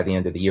be by the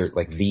end of the year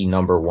like the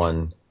number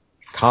one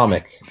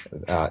comic,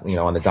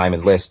 on the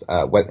Diamond list,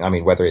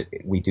 whether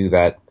we do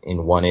that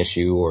in one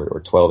issue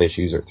or 12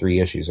 issues or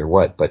 3 issues or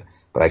what, but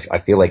I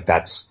feel like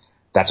that's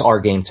our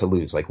game to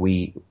lose. Like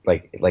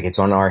it's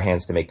on our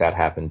hands to make that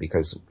happen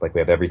because we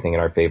have everything in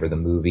our favor, the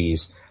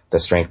movies, the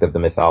strength of the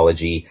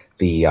mythology,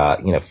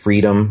 the,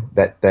 freedom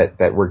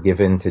that we're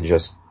given to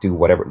just do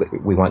whatever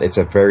we want. It's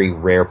a very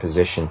rare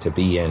position to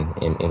be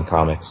in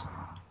comics.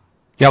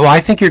 Yeah, well,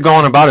 I think you're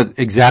going about it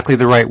exactly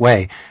the right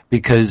way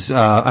because,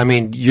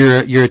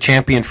 you're a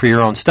champion for your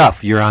own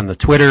stuff. You're on the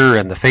Twitter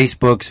and the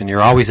Facebooks and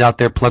you're always out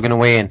there plugging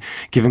away and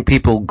giving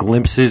people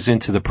glimpses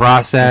into the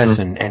process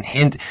and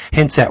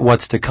hints at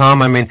what's to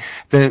come. I mean,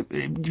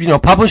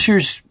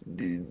 publishers,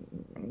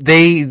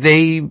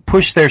 they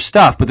push their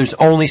stuff, but there's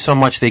only so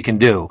much they can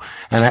do.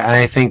 And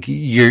I think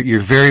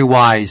you're very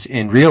wise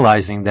in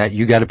realizing that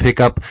you got to pick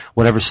up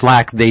whatever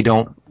slack they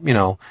don't,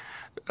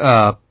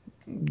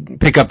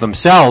 pick up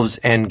themselves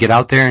and get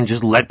out there and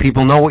just let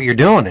people know what you're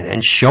doing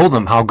and show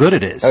them how good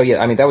it is. Oh yeah,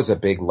 I mean that was a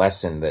big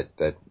lesson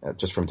that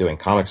just from doing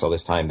comics all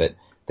this time that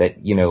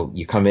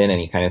you come in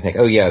and you kind of think,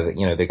 oh yeah,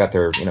 they got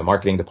their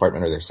marketing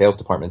department or their sales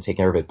department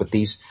taking care of it, but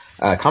these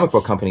comic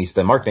book companies,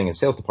 the marketing and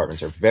sales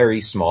departments are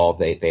very small.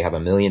 They have a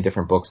million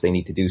different books they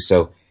need to do.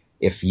 So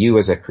if you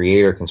as a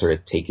creator can sort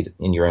of take it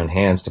in your own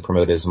hands to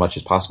promote it as much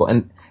as possible,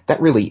 and that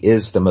really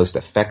is the most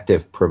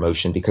effective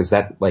promotion because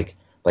that like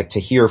to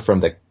hear from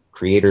the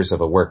creators of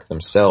a work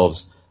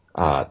themselves,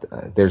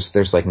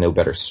 there's like no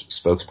better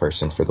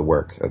spokesperson for the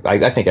work.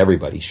 I think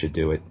everybody should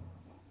do it.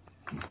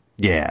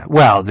 Yeah,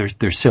 well,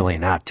 they're silly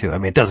not to. I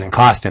mean, it doesn't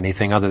cost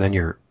anything other than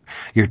your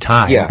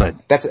time. Yeah, but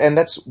that's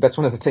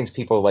one of the things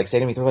people say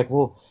to me. They're like,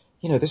 well,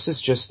 this is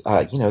just,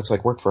 it's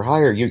like work for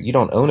hire. You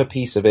don't own a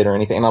piece of it or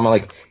anything. And I'm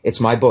like, it's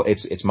my book.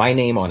 It's my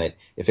name on it.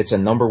 If it's a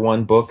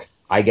 #1 book,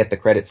 I get the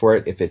credit for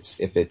it. If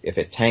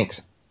it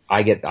tanks,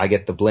 I get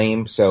the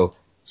blame. So,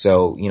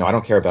 I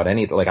don't care about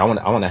any, like, I want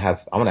to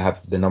have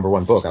the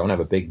 #1 book. I want to have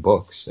a big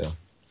book. So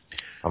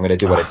I'm going to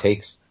do what it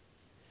takes.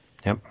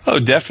 Yep. Oh,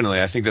 definitely.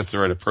 I think that's the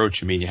right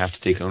approach. I mean, you have to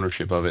take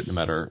ownership of it no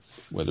matter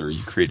whether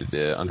you created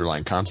the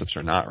underlying concepts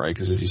or not, right?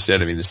 Because as you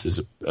said, I mean, this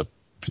is a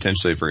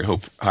potentially a very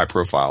high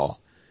profile,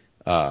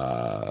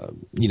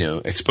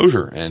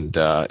 exposure. And,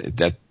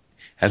 that,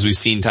 as we've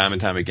seen time and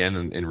time again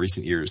in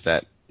recent years,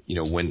 that,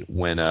 when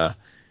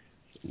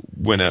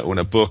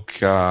a book,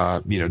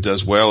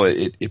 does well,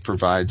 it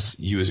provides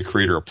you as a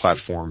creator a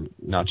platform,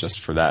 not just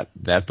for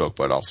that book,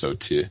 but also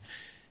to,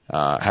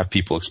 have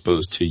people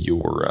exposed to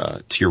your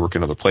work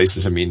in other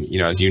places. I mean,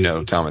 as you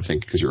know, Tom, I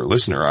think because you're a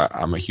listener,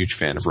 I'm a huge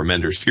fan of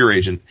Remender's Fear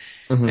Agent.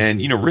 Mm-hmm.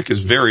 And, Rick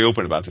is very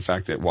open about the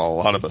fact that while a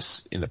lot of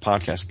us in the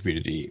podcast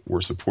community were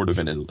supportive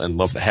and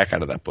love the heck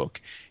out of that book,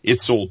 it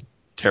sold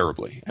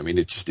terribly. I mean,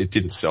 it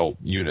didn't sell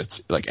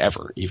units like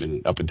ever,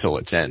 even up until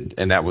its end.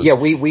 And that was... Yeah,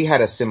 we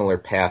had a similar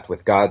path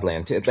with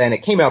Godland, and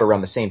it came out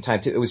around the same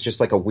time too. It was just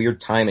like a weird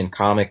time in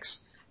comics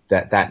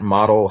that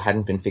model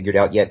hadn't been figured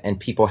out yet, and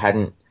people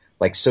hadn't,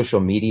 like, social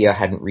media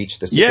hadn't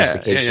reached the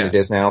sophistication it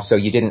is now. So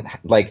you didn't,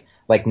 like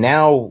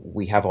now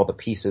we have all the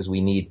pieces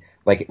we need.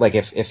 Like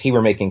if he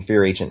were making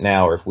Fear Agent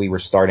now, or if we were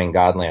starting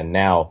Godland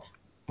now,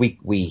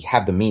 we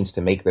have the means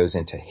to make those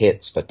into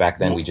hits, but back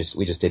then we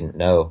just didn't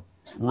know.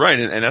 Right,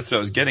 and that's what I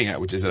was getting at,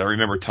 which is that I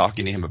remember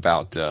talking to him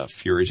about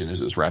Fear Agent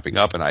as it was wrapping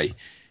up, and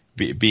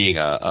being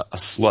a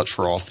slut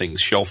for all things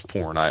shelf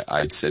porn,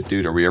 I said,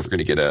 dude, are we ever going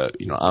to get a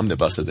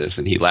omnibus of this?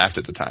 And he laughed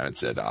at the time and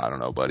said, I don't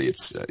know, buddy,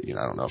 it's I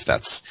don't know if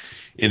that's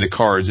in the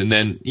cards. And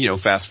then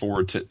fast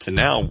forward to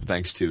now,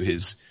 thanks to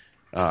his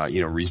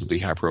reasonably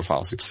high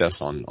profile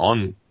success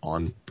on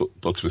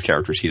books with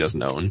characters he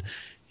doesn't own.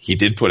 He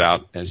did put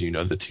out, as you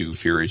know, the 2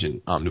 Fear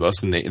Agent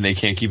omnibus, and they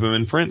can't keep them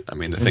in print. I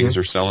mean, the things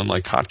are selling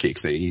like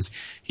hotcakes.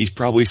 He's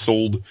probably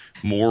sold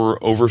more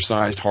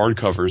oversized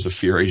hardcovers of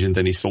Fear Agent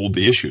than he sold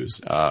the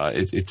issues.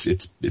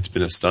 It's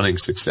been a stunning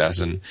success,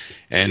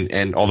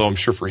 and although I'm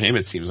sure for him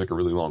it seems like a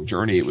really long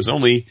journey, it was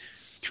only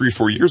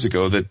 3-4 years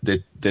ago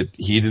that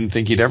he didn't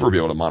think he'd ever be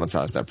able to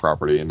monetize that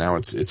property, and now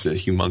it's a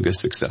humongous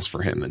success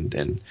for him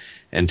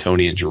and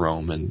Tony and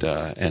Jerome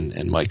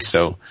and Mike.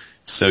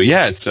 So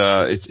yeah,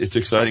 it's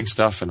exciting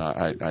stuff, and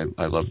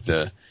I love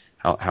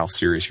how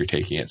serious you're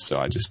taking it. So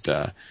I just,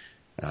 you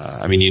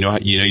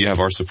have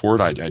our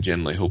support. I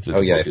genuinely hope that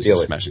the book is a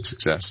smashing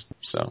success.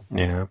 So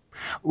yeah,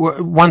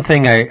 one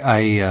thing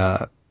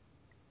I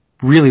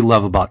really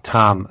love about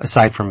Tom,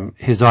 aside from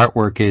his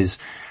artwork, is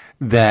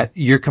that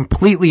you're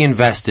completely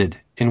invested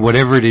in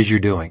whatever it is you're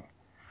doing.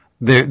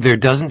 There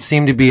doesn't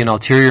seem to be an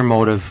ulterior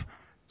motive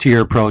to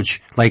your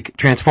approach, like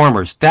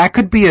Transformers. That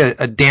could be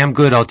a damn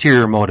good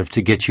ulterior motive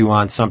to get you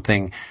on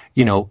something,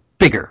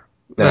 bigger.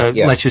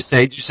 Let's just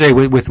say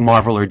with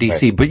Marvel or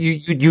DC, right. But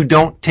you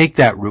don't take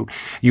that route.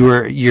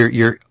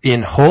 You're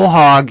in whole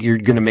hog. You're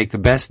going to make the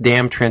best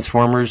damn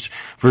Transformers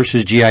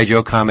versus G.I.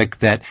 Joe comic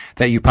that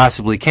you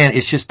possibly can.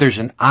 It's just there's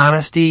an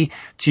honesty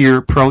to your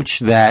approach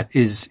that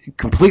is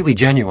completely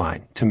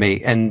genuine to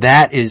me, and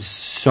that is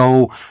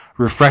so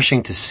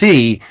refreshing to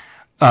see.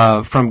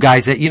 from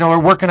guys that, are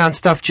working on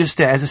stuff just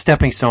as a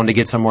stepping stone to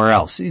get somewhere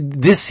else.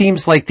 This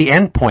seems like the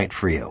end point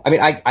for you. I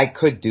mean, I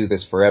could do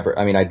this forever.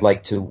 I mean, I'd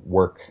like to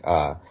work,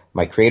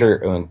 my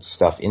creator-owned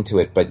stuff into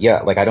it, but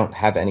yeah, like I don't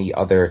have any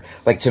other,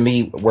 like to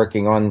me,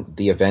 working on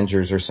the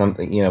Avengers or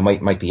something,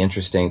 might be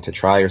interesting to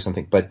try or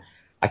something, but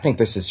I think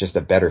this is just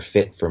a better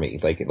fit for me.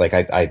 Like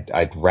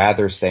I'd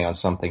rather stay on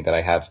something that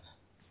I have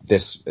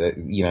this,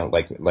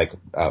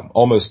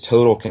 almost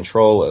total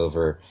control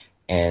over,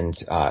 and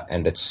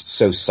that's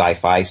so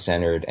sci-fi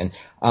centered. And,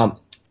 a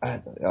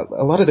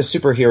lot of the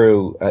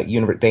superhero,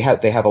 universe, they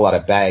have a lot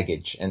of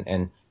baggage,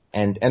 and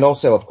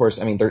also, of course,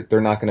 I mean, they're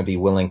not going to be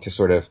willing to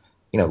sort of,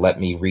 let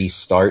me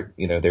restart,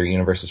 their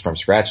universes from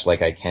scratch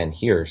like I can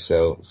here.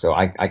 So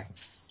I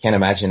can't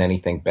imagine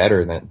anything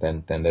better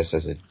than this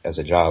as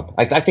a job.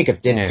 I think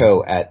of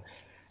Ditko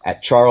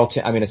at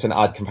Charlton. I mean, it's an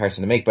odd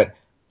comparison to make, but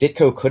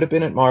Ditko could have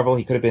been at Marvel.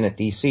 He could have been at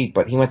DC,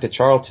 but he went to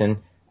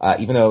Charlton,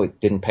 even though it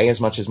didn't pay as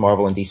much as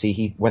Marvel and DC.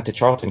 He went to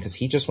Charlton because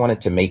he just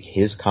wanted to make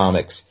his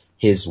comics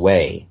his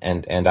way.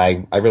 And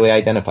I really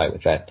identify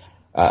with that.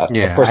 Of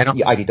course,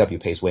 IDW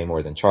pays way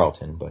more than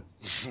Charlton, but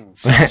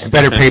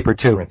better paper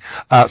too.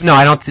 No,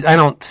 I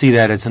don't see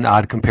that as an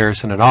odd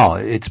comparison at all.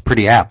 It's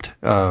pretty apt,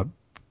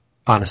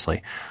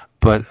 honestly.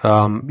 But,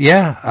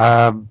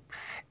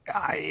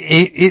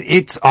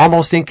 it's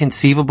almost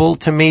inconceivable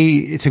to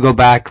me to go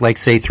back, like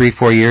say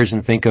 3-4 years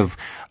and think of,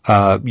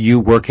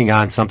 you working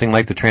on something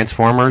like the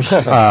Transformers.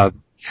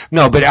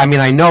 No, but I mean,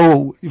 I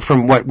know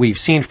from what we've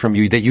seen from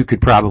you that you could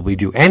probably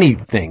do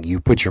anything you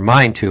put your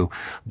mind to,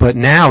 but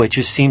now it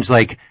just seems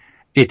like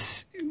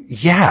that's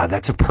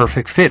a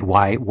perfect fit.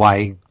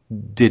 Why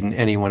didn't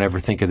anyone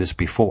ever think of this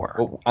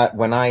before? Well,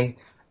 when I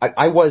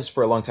was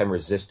for a long time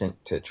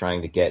resistant to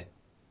trying to get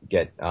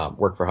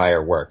work for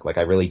hire work. Like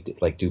I really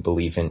do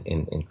believe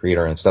in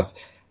creator and stuff.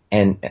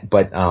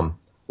 But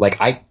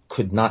I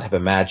could not have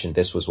imagined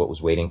this was what was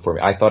waiting for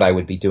me. I thought I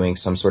would be doing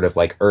some sort of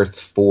like Earth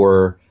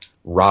 4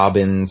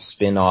 Robin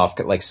spin-off,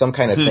 like some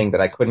kind of thing that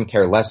I couldn't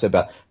care less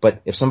about.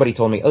 But if somebody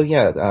told me, oh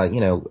yeah,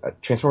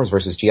 Transformers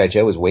versus G.I.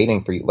 Joe is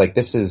waiting for you, like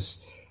this is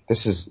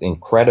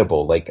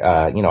incredible. Like,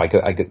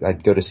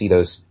 I'd go to see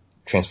those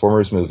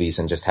Transformers movies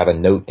and just have a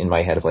note in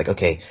my head of like,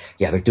 okay,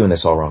 yeah, they're doing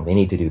this all wrong. They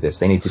need to do this.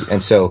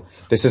 And so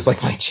this is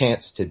like my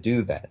chance to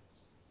do that.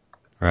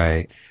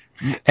 Right.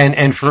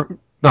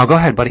 No, go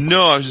ahead, buddy.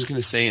 No, I was just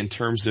going to say in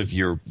terms of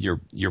your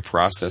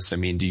process, I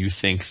mean, do you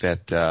think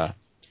that,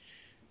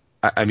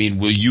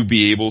 will you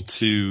be able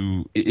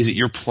to, is it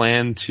your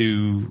plan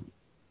to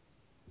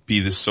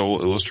be the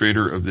sole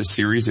illustrator of this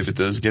series if it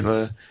does get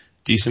a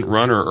decent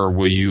run, or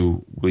will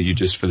you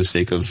just for the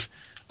sake of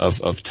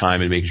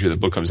time and making sure the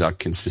book comes out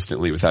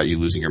consistently without you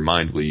losing your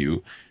mind, will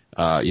you,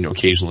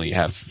 occasionally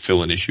have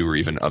fill an issue or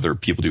even other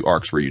people do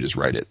arcs where you just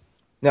write it?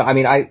 No, I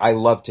mean, I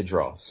love to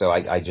draw. So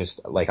I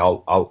just, like,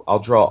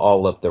 I'll draw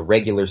all of the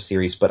regular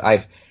series, but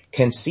I've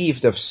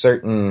conceived of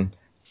certain,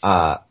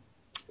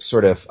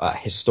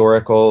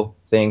 historical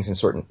things and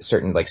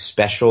certain like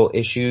special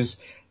issues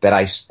that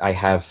I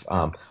have,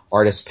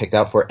 artists picked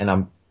out for.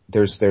 And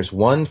there's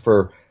one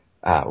for,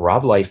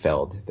 Rob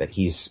Liefeld that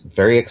he's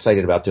very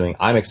excited about doing.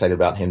 I'm excited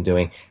about him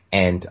doing.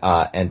 And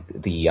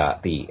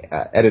the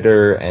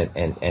editor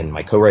and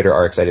my co-writer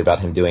are excited about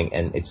him doing.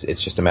 And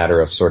it's just a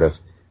matter of sort of,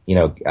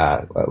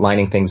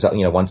 lining things up,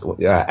 once,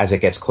 as it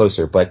gets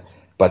closer. But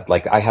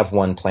like I have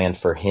one planned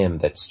for him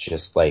that's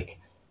just like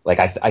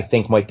I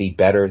think might be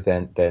better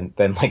than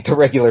like the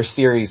regular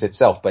series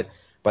itself.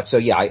 But so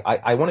yeah,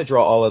 I want to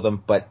draw all of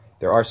them, but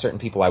there are certain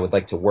people I would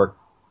like to work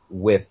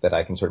with that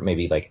I can sort of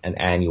maybe like an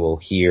annual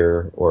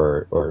here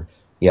or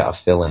a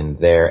fill in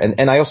there.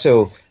 And I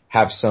also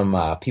have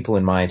some, people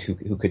in mind who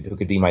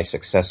could be my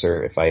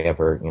successor if I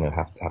ever,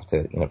 have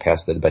to,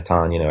 pass the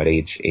baton, at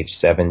age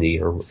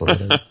 70 or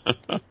whatever.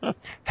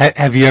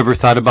 Have you ever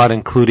thought about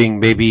including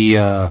maybe,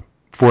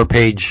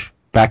 4-page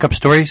backup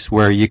stories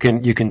where you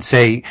can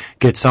say,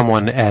 get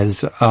someone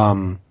as,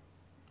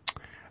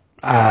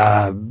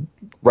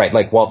 right,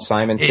 like Walt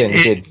Simonson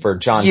did for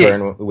John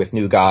Byrne with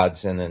New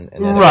Gods and then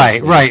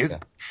right. Yeah.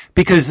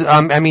 Because,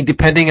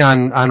 depending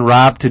on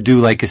Rob to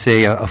do, like,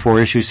 say, a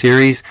 4-issue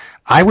series,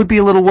 I would be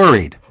a little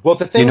worried. Well,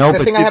 the thing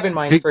I have in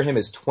mind for him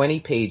is 20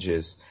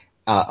 pages,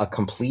 a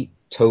complete,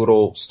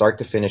 total, start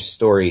to finish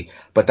story.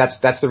 But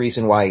that's the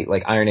reason why,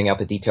 like, ironing out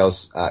the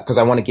details, cause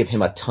I want to give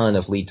him a ton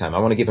of lead time. I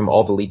want to give him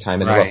all the lead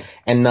time in the world.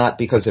 And not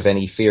because of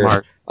any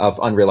fear of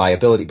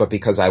unreliability, but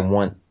because I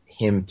want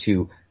him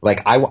to,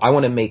 like, I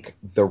want to make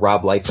the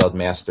Rob Liefeld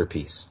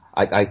masterpiece.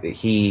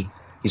 He's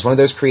one of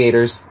those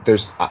creators.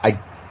 There's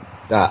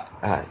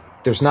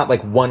not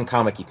like one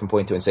comic you can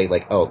point to and say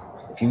like, oh,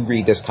 if you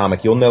read this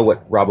comic, you'll know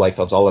what Rob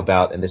Liefeld's all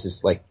about, and this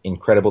is like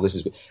incredible. This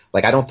is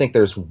like, I don't think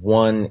there's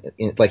one,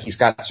 like he's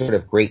got sort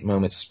of great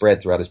moments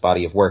spread throughout his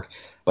body of work,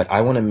 but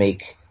I want to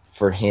make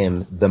for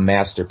him the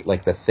master,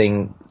 like the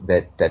thing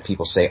that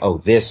people say, oh,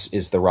 this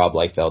is the Rob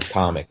Liefeld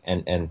comic,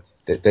 and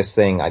this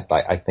thing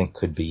I think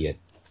could be it.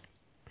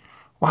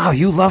 Wow,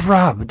 you love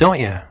Rob, don't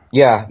you?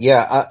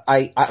 Yeah.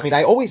 I mean,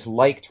 I always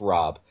liked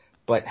Rob,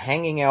 but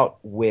hanging out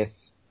with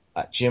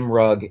Jim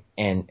Rugg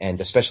and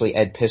especially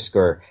Ed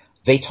Piskor,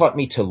 they taught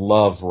me to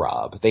love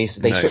Rob. Nice.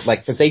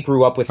 Cause they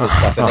grew up with his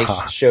stuff and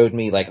they showed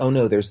me like, oh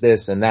no, there's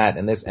this and that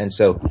and this. And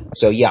so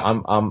yeah,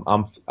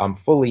 I'm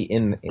fully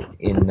in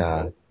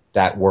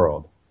that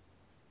world.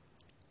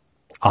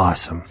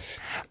 Awesome.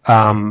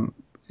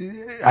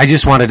 I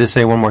just wanted to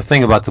say one more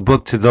thing about the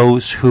book to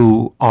those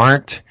who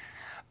aren't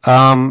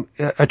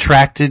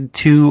attracted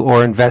to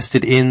or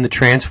invested in the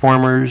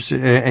Transformers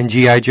and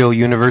G.I. Joe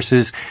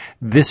universes.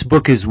 This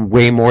book is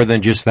way more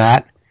than just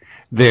that.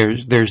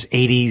 There's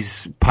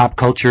 80s pop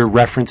culture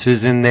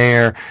references in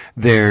there.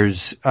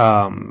 There's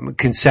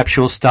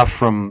conceptual stuff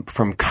from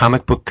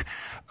comic book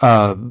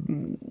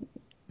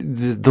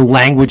the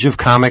language of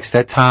comics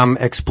that Tom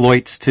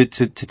exploits to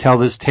tell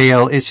this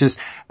tale. It's just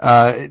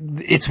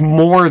it's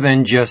more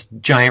than just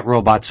giant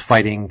robots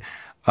fighting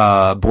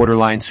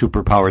borderline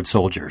superpowered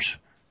soldiers.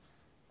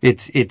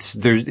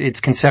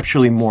 It's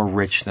conceptually more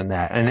rich than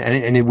that.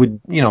 And it would,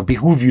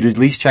 behoove you to at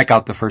least check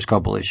out the first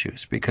couple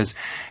issues because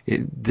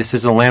this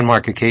is a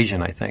landmark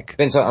occasion, I think.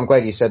 Vince, I'm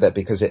glad you said that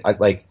because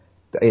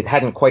it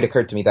hadn't quite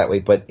occurred to me that way,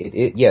 but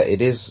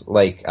it is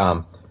like,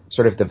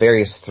 sort of the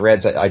various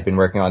threads I've been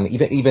working on,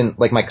 even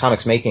like my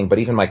comics making, but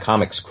even my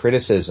comics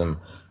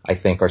criticism, I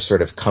think are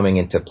sort of coming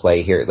into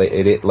play here.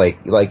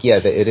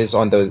 It is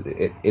on those,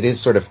 it is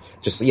sort of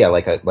just,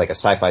 like a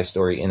sci-fi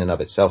story in and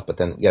of itself, but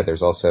then,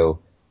 there's also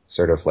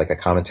sort of like a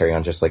commentary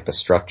on just like the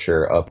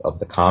structure of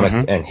the comic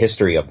and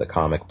history of the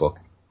comic book.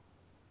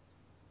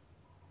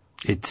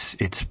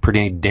 It's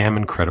pretty damn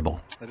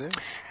incredible. It is.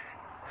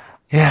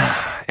 Yeah.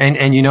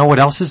 And you know what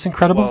else is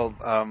incredible?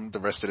 Well, the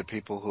rest of the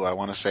people who I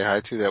want to say hi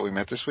to that we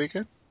met this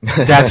weekend.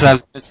 That's what I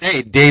was going to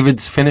say.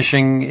 David's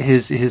finishing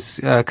his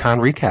con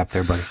recap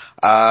there, buddy.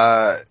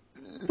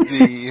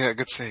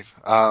 Good save.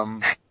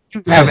 You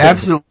have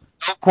absolutely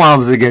no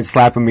qualms against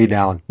slapping me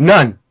down.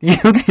 None. You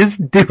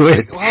just do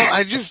it. Well,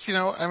 I just,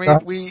 I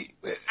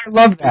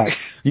love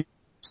that.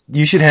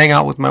 You should hang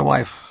out with my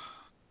wife.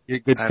 You're a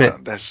good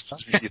fit. That's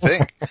what you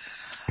think.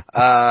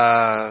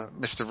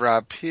 Mr.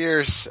 Rob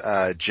Pierce,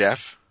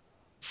 Jeff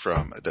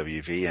from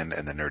WV and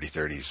the Nerdy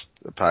 30s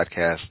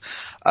podcast,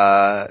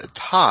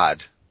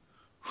 Todd,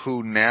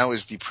 who now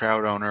is the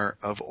proud owner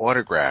of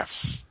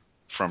autographs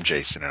from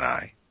Jason and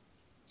I.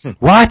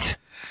 What?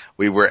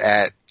 We were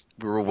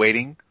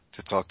waiting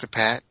to talk to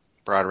Pat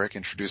Broderick,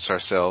 introduce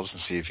ourselves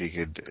and see if he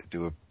could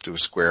do a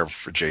square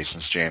for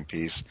Jason's jam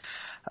piece.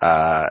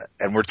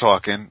 And we're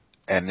talking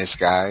and this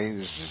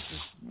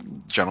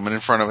gentleman in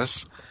front of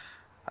us,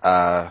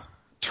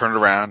 turned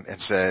around and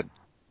said,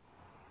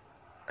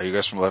 "Are you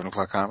guys from 11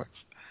 O'Clock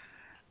Comics?"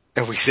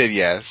 And we said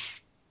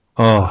yes.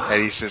 Oh.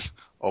 And he says,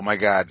 "Oh my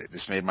God,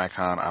 this made my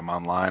con. I'm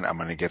online. I'm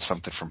going to get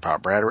something from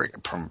Pat Broderick,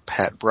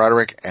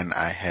 and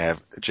I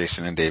have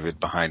Jason and David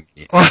behind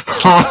me." No.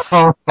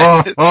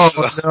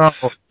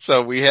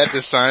 So we had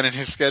to sign in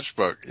his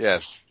sketchbook.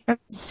 Yes.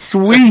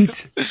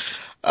 Sweet.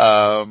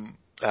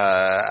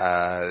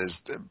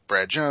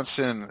 Brad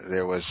Johnson.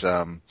 There was,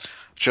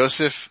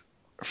 Joseph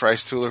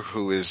Freistuhler,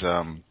 who's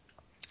on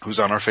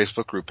our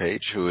Facebook group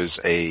page, who is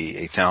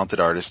a talented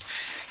artist.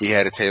 He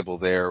had a table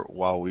there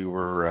while we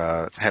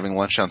were having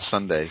lunch on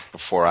Sunday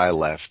before I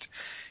left.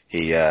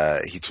 He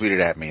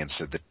tweeted at me and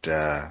said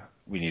that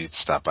we needed to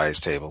stop by his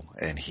table,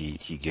 and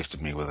he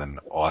gifted me with an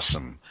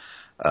awesome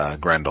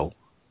Grendel.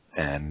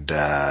 And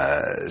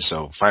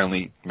so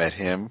finally met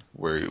him,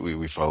 where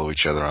we follow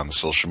each other on the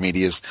social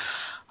medias.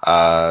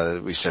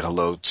 We said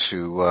hello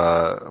to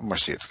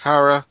Marcia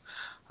Takara.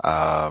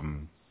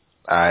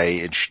 I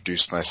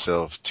introduced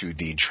myself to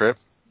Dean Tripp,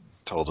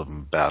 told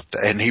him about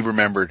that, and he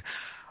remembered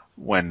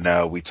when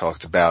we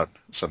talked about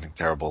Something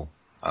Terrible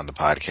on the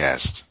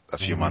podcast a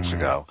few months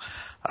ago.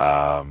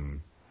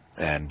 And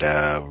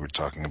we were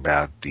talking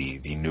about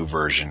the new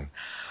version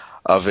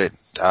of it.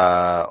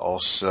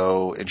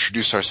 Also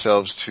introduced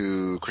ourselves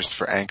to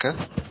Christopher Anka.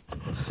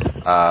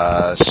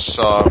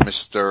 Saw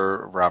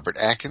Mr. Robert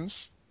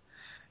Atkins.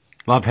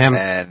 Love him.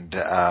 And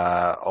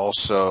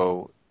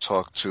also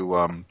talked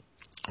to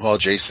while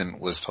Jason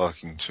was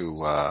talking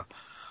to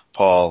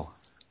Paul,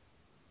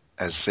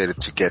 as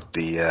stated, to get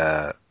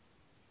the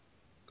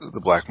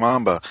Black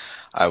Mamba,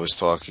 I was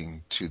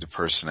talking to the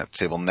person at the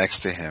table next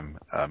to him,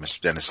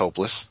 Mr. Dennis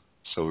Hopeless.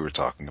 So we were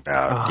talking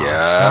about,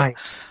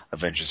 nice.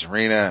 Avengers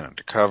Arena and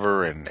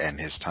Undercover and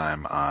his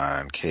time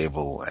on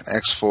Cable and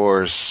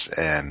X-Force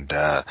and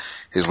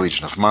his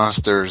Legion of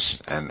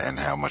Monsters and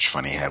how much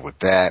fun he had with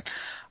that.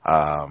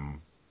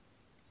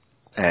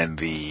 And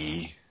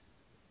the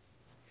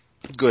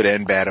good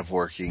and bad of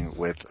working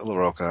with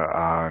LaRocca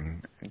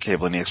on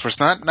Cable and the X-Force.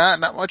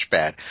 Not much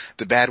bad.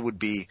 The bad would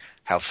be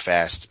how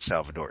fast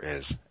Salvador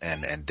is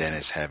and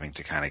Dennis having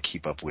to kind of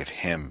keep up with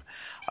him.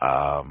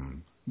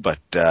 But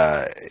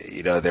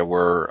there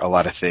were a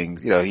lot of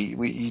things,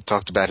 he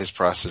talked about his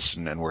process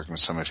and working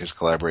with some of his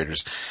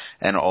collaborators,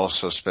 and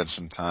also spent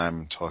some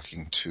time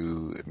talking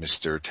to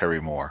Mr.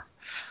 Terry Moore,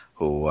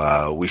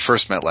 who, we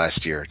first met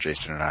last year,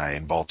 Jason and I,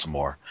 in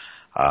Baltimore,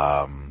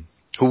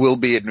 who will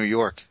be at New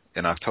York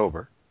in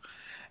October.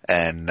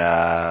 and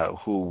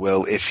who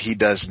will, if he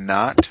does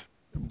not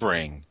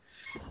bring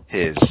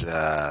his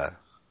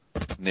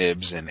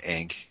nibs and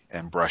ink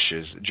and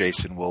brushes,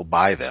 Jason will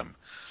buy them.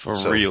 For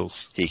so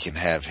reals. He can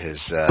have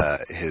his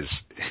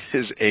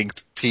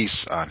inked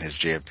piece on his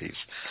jam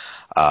piece.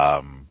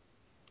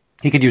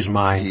 He could use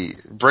mine.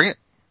 Bring it.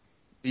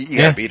 You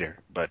gotta be there,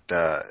 but,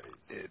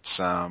 it's,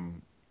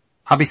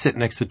 I'll be sitting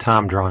next to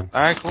Tom drawing.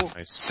 alright, cool.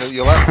 Nice. So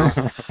you'll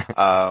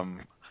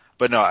have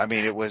but no, I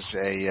mean, it was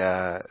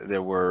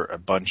there were a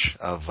bunch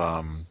of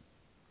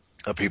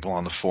people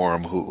on the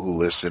forum who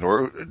listened,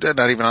 or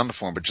not even on the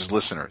forum, but just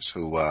listeners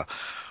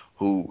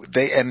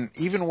and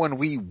even when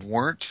we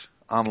weren't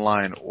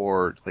online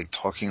or like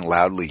talking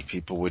loudly,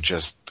 people would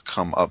just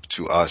come up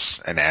to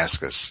us and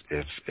ask us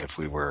if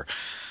we were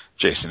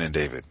Jason and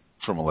David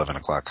from 11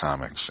 O'Clock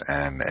Comics.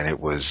 And it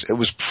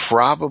was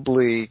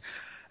probably,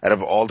 out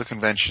of all the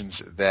conventions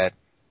that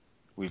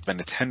we've been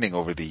attending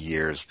over the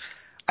years,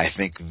 I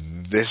think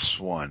this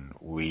one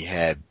we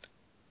had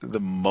the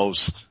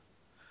most,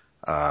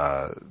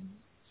 by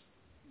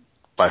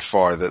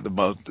far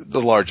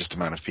the largest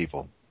amount of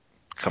people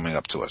coming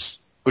up to us,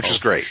 which was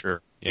great. For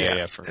sure.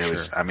 Yeah, for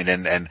sure. I mean,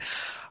 and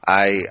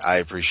I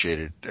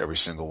appreciated every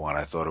single one.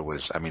 I thought it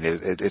was, I mean,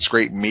 it's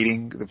great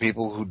meeting the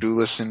people who do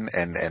listen,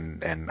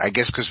 and I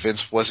guess because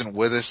Vince wasn't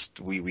with us,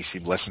 we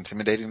seemed less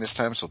intimidating this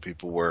time, so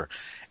people were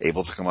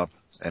able to come up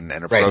and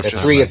approach us. Right, the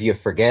three of you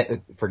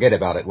forget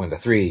about it when the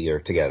three of you are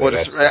together.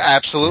 Well,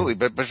 absolutely,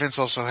 but Vince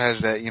also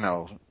has that,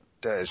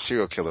 the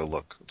serial killer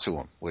look to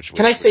him, which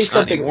Can I say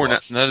something?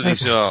 None of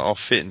these all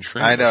fit and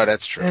trim. I know,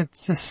 that's true.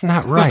 It's just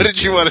not right. What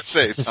did you want to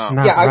say, It's just Tom?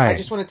 not Yeah, right. I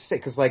just wanted to say,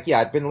 cause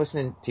I've been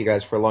listening to you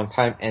guys for a long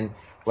time, and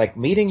like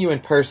meeting you in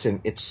person,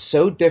 it's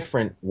so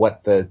different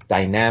what the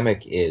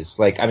dynamic is.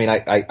 Like, I mean,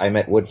 I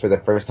met Wood for the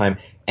first time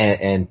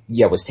and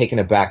was taken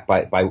aback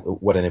by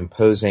what an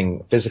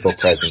imposing physical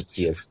presence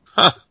he is.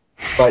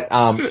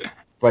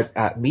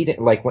 But meeting,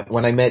 like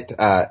when I met,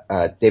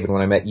 David,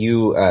 when I met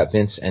you,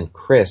 Vince and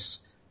Chris,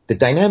 the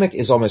dynamic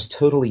is almost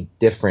totally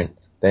different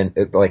than,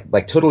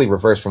 like totally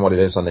reversed from what it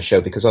is on the show,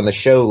 because on the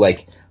show,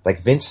 like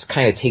Vince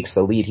kind of takes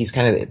the lead. He's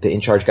kind of the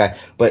in-charge guy.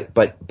 But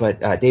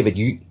David,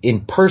 you,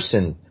 in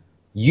person,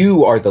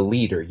 you are the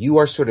leader. You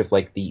are sort of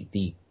like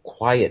the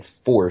quiet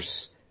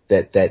force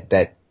that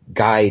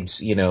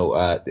guides,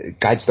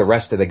 guides the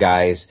rest of the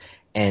guys.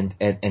 And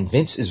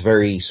Vince is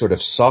very sort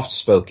of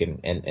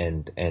soft-spoken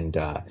and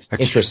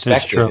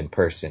introspective in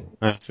person.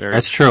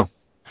 That's true.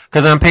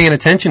 Cause I'm paying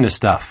attention to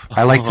stuff.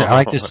 I like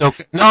to soak,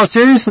 no,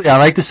 seriously, I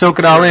like to soak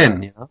it all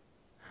in,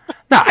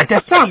 No,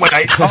 that's not what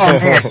oh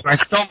man, I'm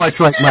so much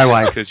like my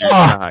wife. Cause you're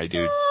shy,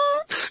 dude.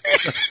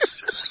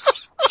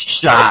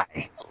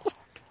 Shy.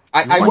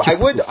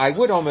 I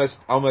would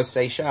almost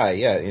say shy,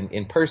 yeah,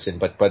 in person,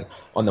 but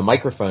on the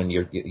microphone,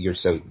 you're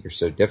so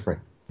different.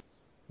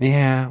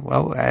 Yeah,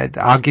 well,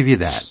 I'll give you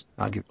that.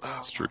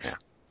 That's true. Yeah.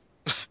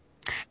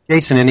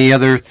 Jason, any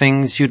other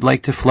things you'd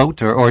like to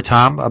float, or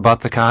Tom,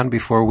 about the con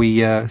before we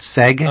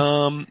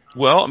seg?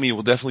 Well, I mean,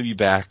 we'll definitely be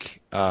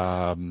back.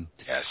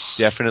 Yes.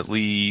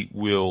 Definitely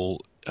will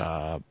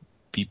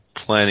be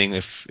planning,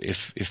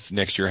 if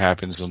next year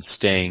happens, on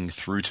staying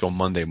through till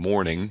Monday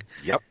morning.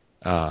 Yep.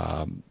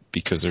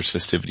 Because there's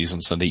festivities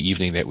on Sunday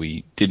evening that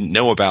we didn't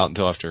know about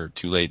until after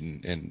too late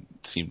and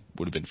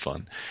would have been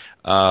fun.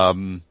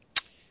 No,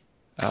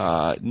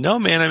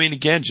 man, I mean,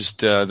 again,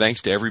 just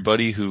thanks to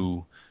everybody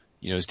who,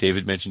 as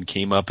David mentioned,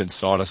 came up and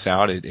sought us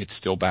out. It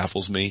still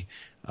baffles me.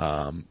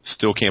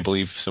 Still can't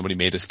believe somebody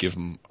made us give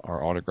him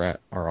our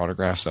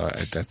autographs.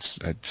 I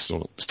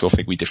still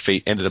think we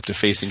ended up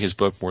defacing his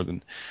book more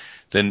than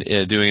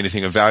doing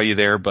anything of value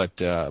there,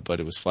 but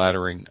it was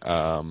flattering.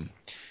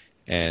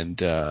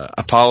 And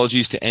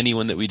apologies to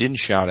anyone that we didn't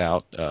shout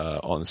out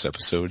on this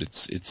episode.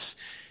 It's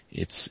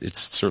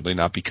certainly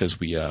not because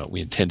we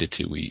intended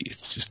to.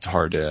 It's just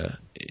hard to,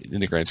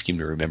 in the grand scheme,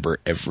 to remember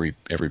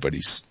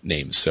everybody's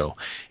names. So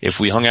if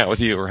we hung out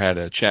with you or had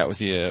a chat with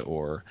you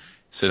or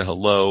said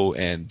hello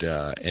and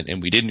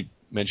we didn't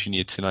mention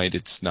you tonight,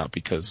 it's not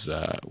because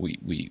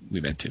we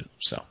meant to.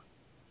 So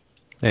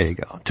there you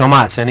go.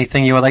 Tomas,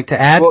 anything you would like to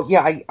add? Well,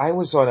 yeah, I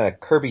was on a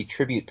Kirby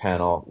tribute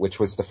panel, which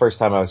was the first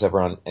time I was ever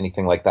on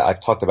anything like that.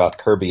 I've talked about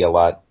Kirby a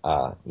lot,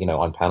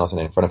 on panels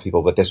and in front of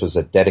people, but this was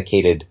a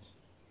dedicated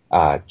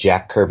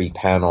Jack Kirby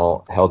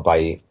panel held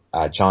by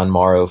John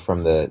Morrow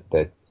from the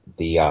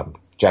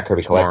Jack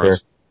Kirby Collector.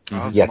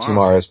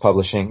 Tomorrow's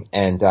Publishing.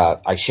 And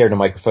I shared a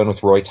microphone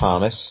with Roy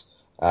Thomas.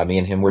 Me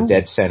and him were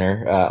dead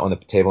center on the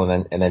table,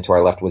 and then to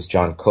our left was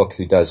John Cook,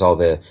 who does all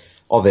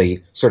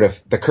the sort of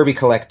the Kirby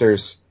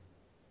collectors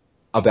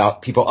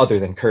about people other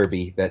than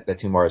Kirby that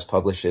Tomorrow's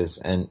publishes.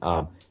 And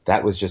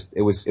that was just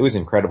it was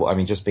incredible. I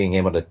mean, just being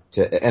able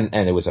to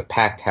and it was a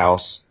packed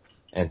house,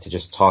 and to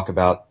just talk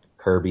about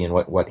Kirby and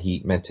what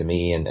he meant to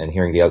me, and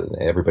hearing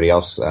everybody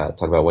else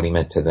talk about what he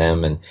meant to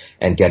them,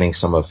 and getting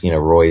some of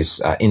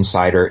Roy's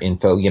insider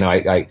info.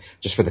 I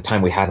just for the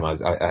time we had him, I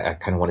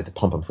kind of wanted to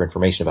pump him for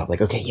information about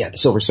like, okay, yeah, the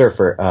Silver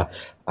Surfer,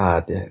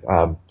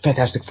 the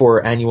Fantastic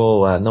Four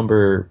annual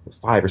number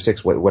 5 or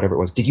 6, whatever it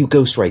was. Did you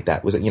ghostwrite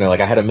that? Was it like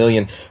I had a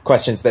million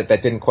questions that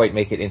didn't quite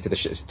make it into the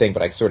thing,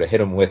 but I sort of hit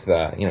him with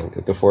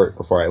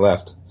before I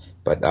left.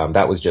 But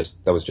that was just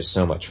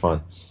so much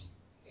fun.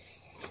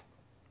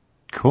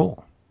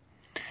 Cool.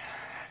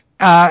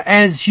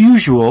 As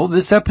usual,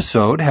 this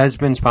episode has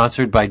been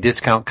sponsored by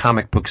Discount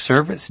Comic Book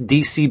Service,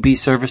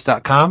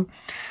 dcbservice.com.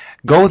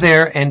 Go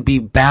there and be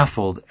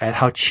baffled at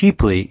how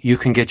cheaply you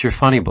can get your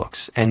funny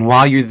books. And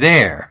while you're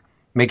there,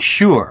 make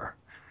sure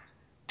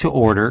to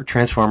order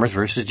Transformers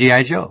vs.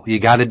 G.I. Joe. You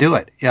gotta do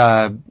it.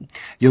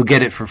 You'll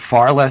get it for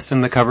far less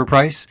than the cover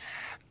price.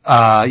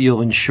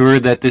 You'll ensure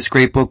that this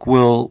great book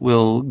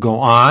will go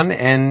on,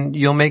 and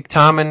you'll make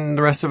Tom and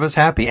the rest of us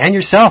happy. And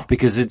yourself,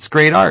 because it's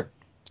great art.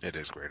 It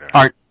is great art.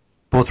 Art.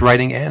 Both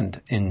writing and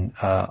in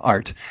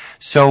art.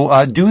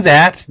 So do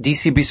that,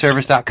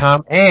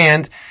 dcbservice.com,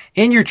 and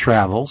in your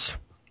travels,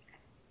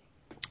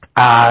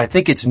 I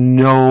think it's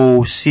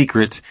no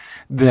secret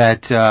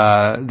that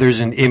there's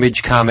an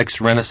Image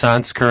Comics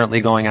renaissance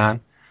currently going on.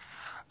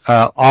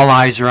 All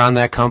eyes are on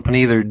that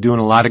company. They're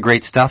doing a lot of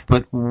great stuff,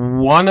 but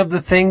one of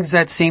the things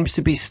that seems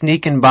to be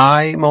sneaking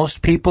by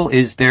most people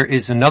is there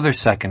is another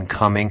second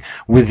coming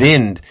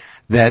within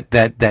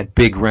that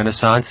big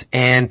renaissance,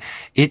 and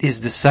it is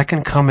the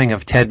second coming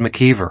of Ted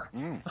McKeever.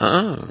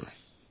 Oh.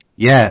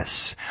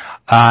 Yes.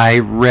 I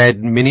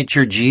read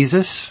Miniature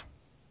Jesus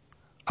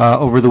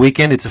over the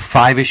weekend. It's a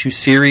 5-issue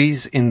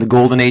series in the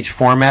Golden Age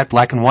format,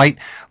 black and white,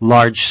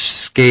 large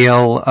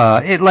scale,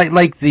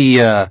 like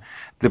the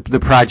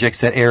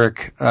projects that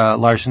Eric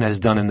Larson has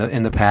done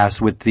in the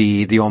past with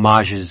the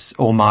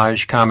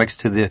homage comics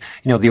to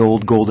the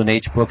old Golden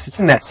Age books. It's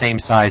in that same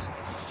size.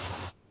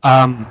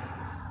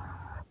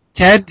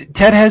 Ted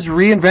has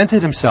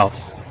reinvented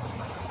himself.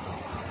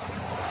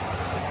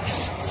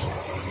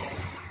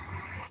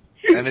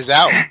 And is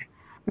out.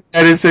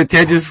 That is,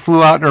 Ted just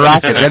flew out in a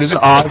rocket. That is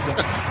awesome.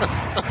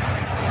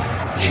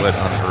 What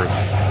on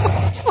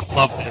earth?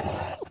 Love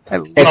this.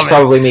 It's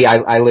probably me.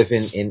 I live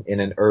in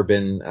an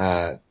urban,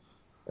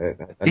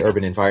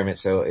 urban environment,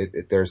 so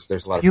there's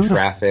a lot of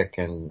traffic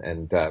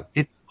and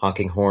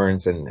honking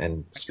horns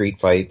and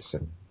street fights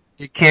and.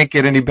 It can't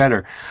get any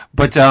better.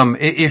 But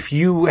if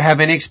you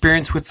have any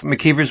experience with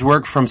McKeever's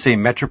work from, say,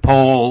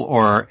 Metropole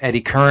or Eddy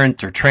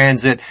Current or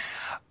Transit,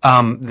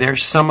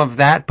 there's some of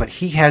that, but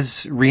he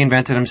has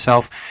reinvented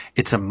himself.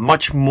 It's a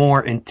much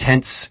more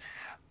intense,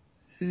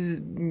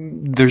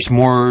 there's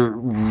more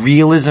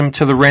realism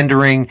to the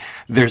rendering.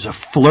 There's a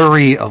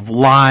flurry of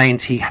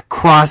lines. He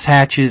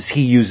crosshatches.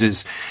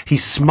 He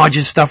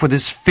smudges stuff with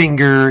his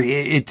finger.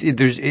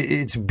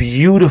 It's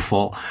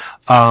beautiful.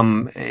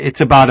 It's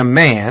about a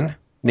man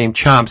named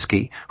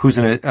Chomsky, who's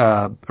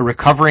a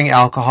recovering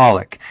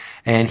alcoholic,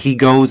 and he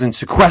goes and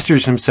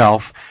sequesters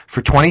himself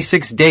for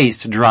 26 days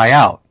to dry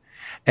out.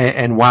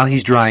 And while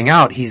he's drying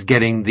out, he's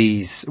getting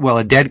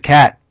a dead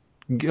cat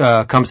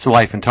comes to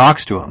life and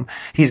talks to him.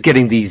 He's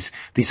getting these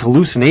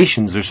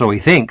hallucinations, or so he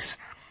thinks,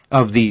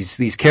 of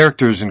these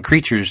characters and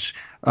creatures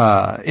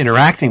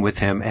interacting with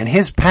him, and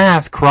his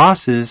path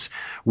crosses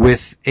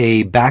with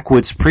a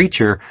backwoods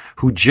preacher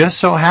who just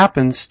so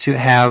happens to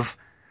have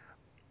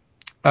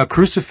a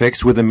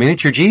crucifix with a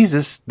miniature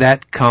Jesus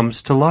that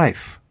comes to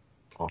life.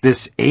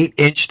 This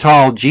 8-inch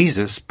tall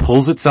Jesus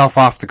pulls itself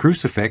off the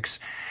crucifix,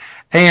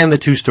 and the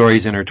two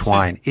stories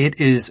intertwine.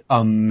 It is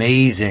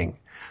amazing.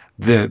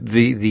 The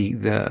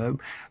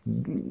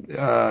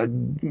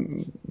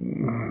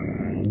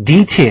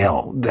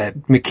detail that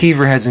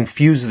McKeever has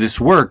infused this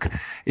work,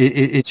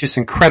 it's just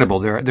incredible.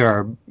 There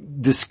are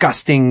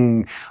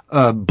disgusting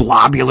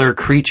blobular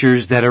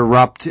creatures that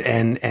erupt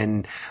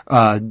and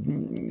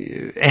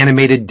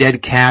animated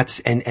dead cats,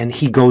 and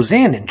he goes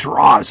in and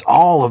draws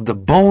all of the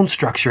bone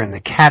structure in the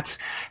cat's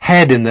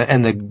head and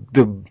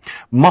the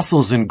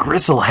muscles and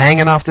gristle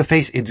hanging off the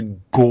face. It's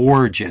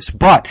gorgeous,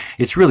 but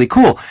it's really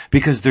cool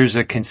because there's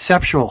a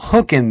conceptual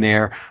hook in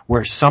there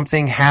where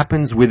something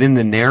happens within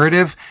the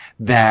narrative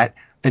that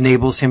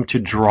enables him to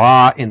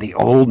draw in the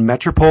old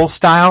Metropole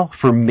style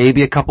for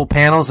maybe a couple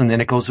panels, and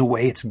then it goes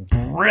away. It's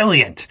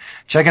brilliant.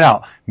 Check it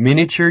out.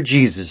 Miniature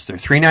Jesus. They're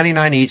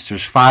 $3.99 each.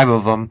 There's 5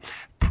 of them.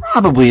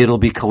 Probably it'll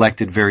be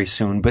collected very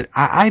soon, but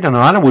I don't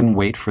know. I wouldn't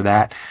wait for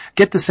that.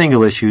 Get the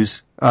single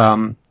issues.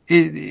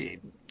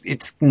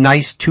 It's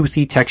nice,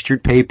 toothy,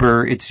 textured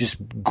paper. It's just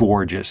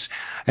gorgeous.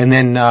 And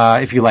then,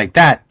 if you like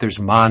that, there's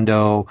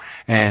Mondo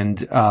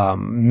and,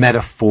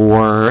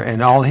 Metaphor,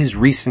 and all his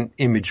recent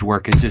Image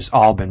work has just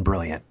all been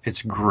brilliant.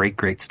 It's great,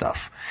 great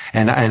stuff.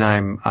 And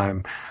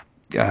I'm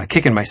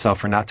kicking myself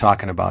for not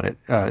talking about it,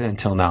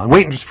 until now. And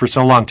waiting for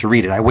so long to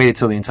read it. I waited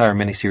till the entire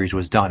miniseries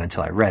was done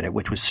until I read it,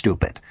 which was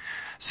stupid.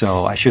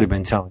 So I should have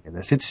been telling you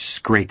this. It's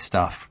just great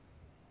stuff.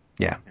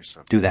 Yeah.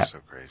 Do that.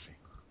 You're so crazy.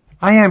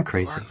 I am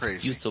crazy. You are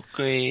crazy. You're so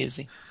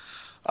crazy.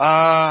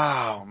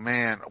 Oh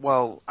man.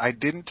 Well, I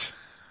haven't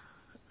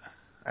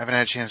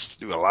had a chance to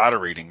do a lot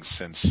of readings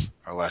since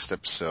our last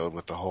episode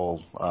with the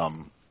whole,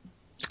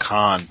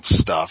 con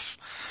stuff.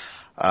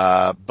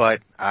 But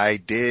I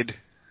did,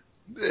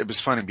 it was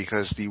funny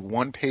because the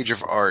one page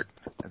of art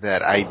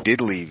that I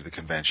did leave the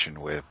convention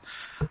with,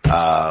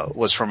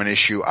 was from an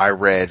issue I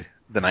read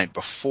the night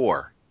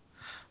before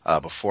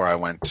I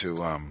went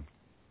to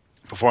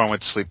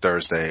sleep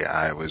Thursday.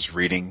 I was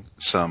reading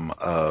some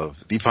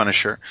of The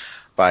Punisher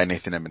by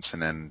Nathan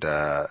Edmondson and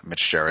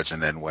Mitch Gerads,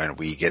 and then when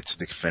we get to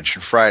the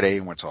convention Friday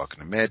and we're talking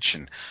to Mitch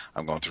and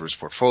I'm going through his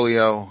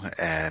portfolio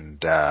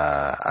and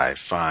I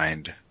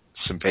find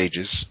some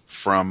pages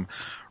from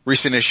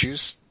recent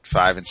issues,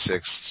 5 and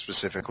 6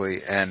 specifically,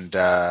 and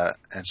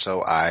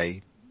so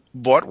I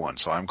bought one.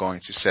 So I'm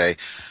going to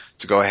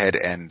go ahead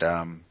and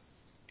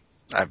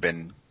I've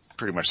been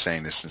pretty much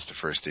saying this since the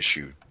first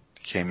issue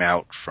came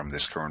out from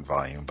this current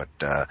volume, but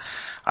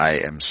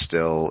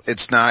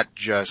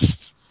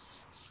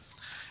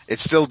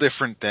it's still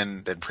different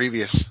than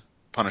previous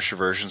Punisher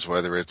versions,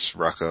 whether it's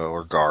Rucka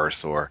or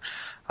Garth or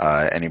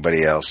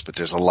anybody else, but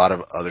there's a lot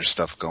of other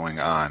stuff going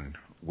on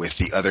with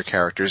the other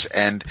characters,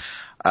 and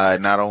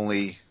not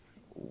only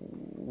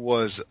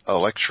was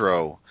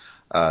Electro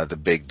the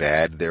big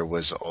bad, there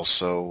was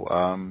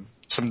also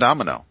some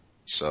Domino.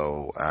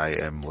 So I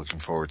am looking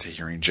forward to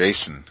hearing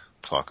Jason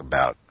talk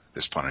about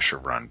this Punisher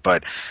run.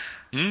 But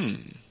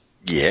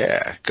yeah,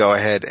 go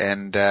ahead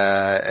and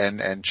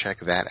check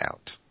that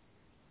out.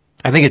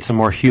 I think it's a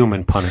more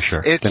human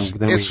Punisher.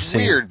 It's seen.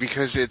 weird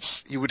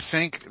because you would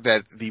think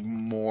that the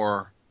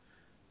more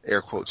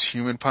air quotes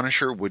human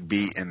Punisher would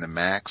be in the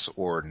Max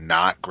or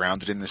not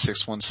grounded in the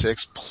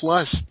 616.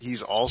 Plus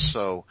he's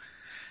also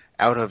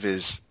out of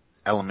his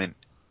element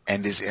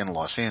and is in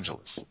Los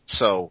Angeles.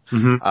 So,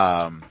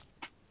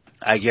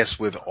 I guess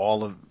with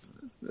all of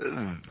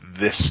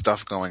this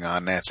stuff going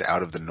on, that's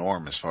out of the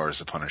norm as far as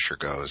the Punisher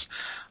goes.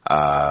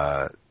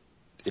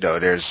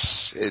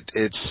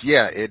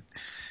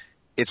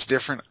 It's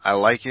different. I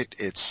like it.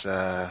 It's,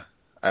 I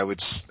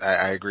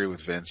agree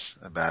with Vince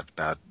about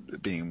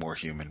being more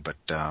human, but,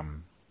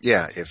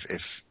 yeah,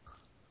 it's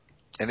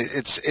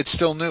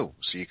still new.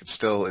 So you can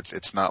still,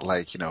 it's not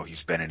like,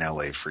 he's been in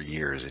LA for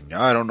years and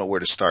I don't know where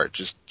to start.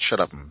 Just shut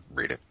up and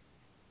read it.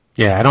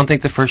 Yeah, I don't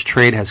think the first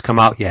trade has come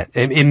out yet.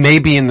 It may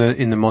be in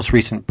the most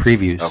recent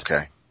previews.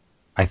 Okay.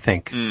 I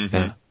think.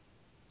 Mm-hmm.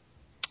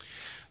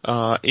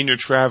 Yeah. In your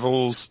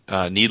travels,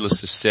 needless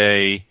to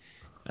say,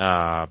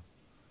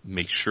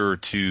 make sure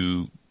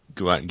to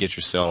go out and get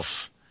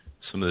yourself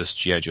some of this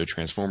G.I. Joe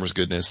Transformers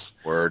goodness.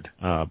 Word.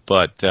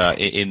 But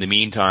in the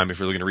meantime, if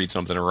you're looking to read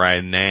something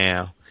right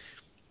now,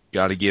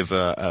 gotta give,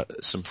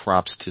 some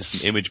props to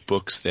some Image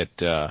books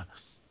that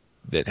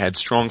had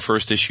strong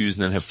first issues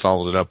and then have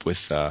followed it up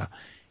with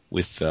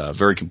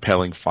very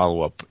compelling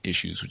follow-up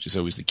issues, which is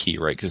always the key,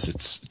 right? Cause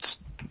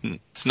it's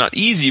not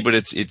easy, but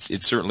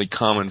it's certainly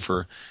common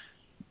for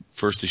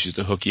first issues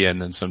to hook you,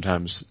 and then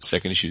sometimes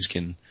second issues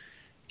can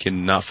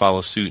not follow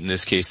suit. In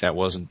this case, that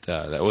wasn't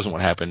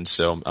what happened.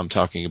 So I'm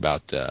talking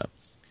about,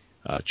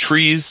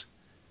 Trees,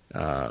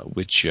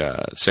 which,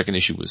 second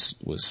issue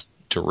was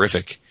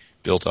terrific,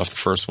 built off the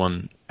first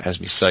one,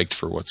 has me psyched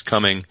for what's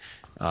coming.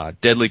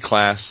 Deadly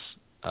Class,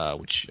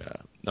 which,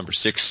 number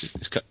 6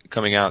 is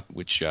coming out,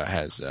 which,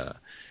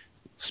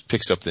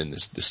 picks up in the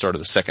start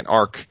of the second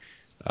arc.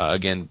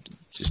 Again,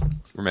 just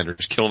remember,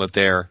 just killing it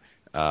there.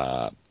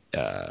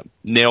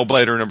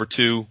 Nailbiter number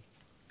 2.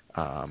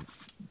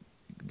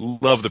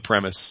 Love the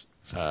premise.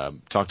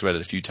 Talked about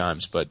it a few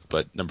times, but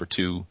number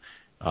 2,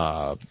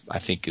 I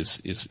think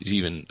is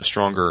even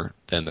stronger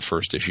than the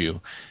first issue.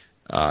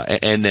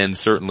 And then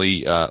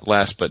certainly,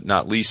 last but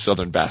not least,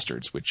 Southern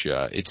Bastards, which,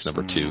 it's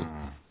number 2.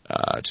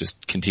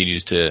 Just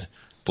continues to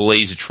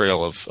blaze a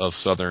trail of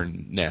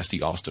Southern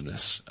nasty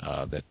awesomeness,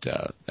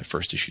 that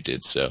first issue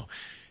did. So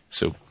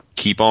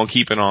keep on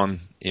keeping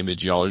on,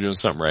 Image. Y'all are doing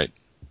something right.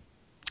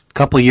 A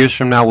couple of years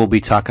from now, we'll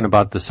be talking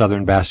about the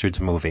Southern Bastards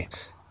movie.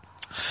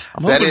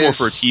 I'm hoping more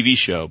for a TV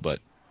show, but.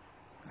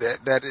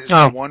 That is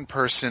one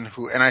person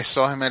who, and I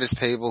saw him at his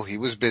table. He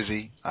was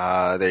busy.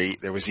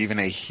 There was even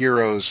a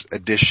Heroes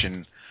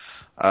edition,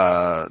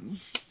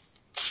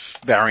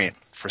 variant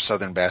for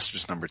Southern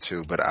Bastards number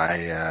 2, but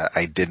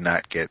I did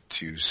not get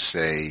to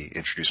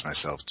introduce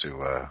myself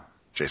to,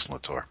 Jason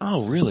Latour.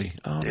 Oh, really?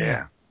 Oh,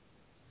 yeah.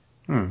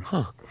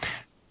 Huh.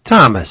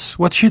 Thomas,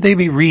 what should they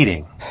be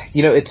reading?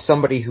 It's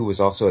somebody who was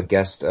also a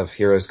guest of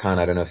Heroes Con.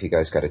 I don't know if you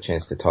guys got a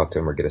chance to talk to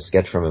him or get a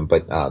sketch from him,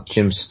 but,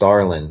 Jim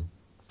Starlin.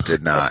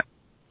 Did not.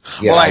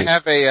 Yeah, well, I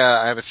have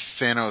a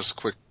Thanos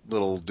quick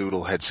little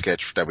doodle head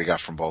sketch that we got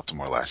from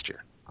Baltimore last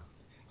year.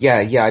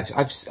 Yeah,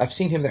 I've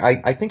seen him there.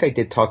 I think I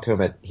did talk to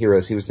him at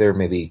Heroes. He was there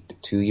maybe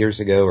 2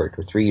 years ago or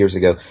 3 years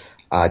ago.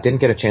 Didn't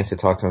get a chance to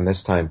talk to him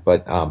this time,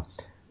 but,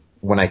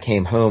 when I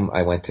came home,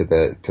 I went to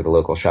the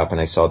local shop and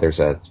I saw there's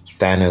a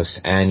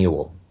Thanos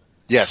annual.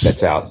 Yes.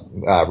 That's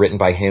out, written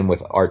by him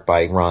with art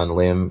by Ron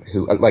Lim,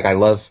 who, I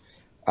love,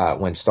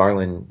 when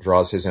Starlin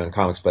draws his own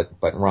comics, but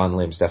Ron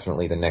Lim's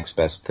definitely the next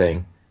best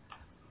thing.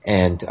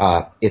 and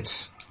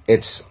it's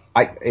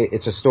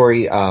a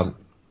story,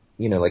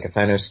 like a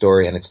Thanos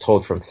story, and it's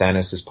told from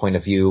Thanos' point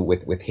of view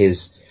with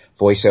his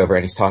voiceover,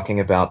 and he's talking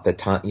about the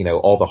time,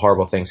 all the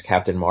horrible things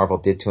Captain Marvel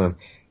did to him.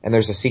 And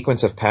there's a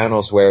sequence of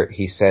panels where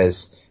he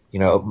says,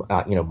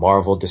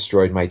 Marvel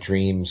destroyed my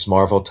dreams.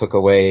 Marvel took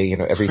away,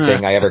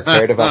 everything I ever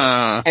cared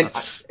about.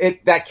 And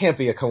that can't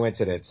be a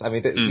coincidence. I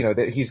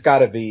mean, he's got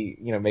to be,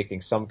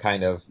 making some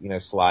kind of,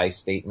 sly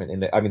statement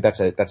in it. I mean, that's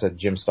a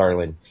Jim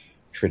Starlin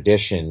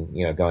tradition,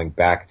 going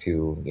back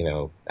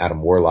to,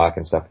 Adam Warlock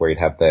and stuff, where you'd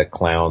have the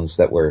clowns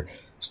that were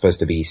supposed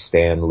to be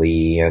Stan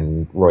Lee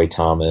and Roy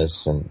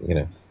Thomas,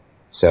 and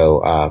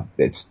so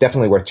it's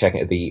definitely worth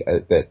checking.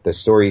 The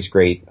story's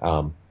great.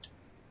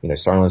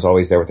 Starlin's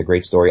always there with a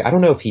great story. I don't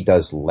know if he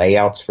does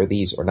layouts for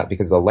these or not,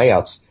 because the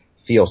layouts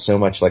feel so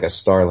much like a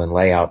Starlin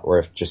layout, or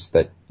if just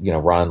that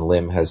Ron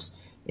Lim has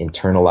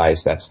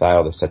internalized that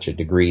style to such a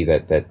degree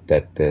that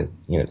the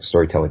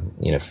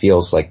storytelling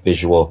feels like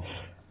visual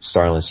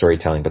Starlin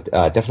storytelling. But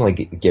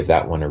definitely give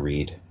that one a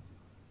read.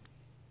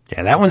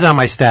 Yeah, that one's on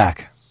my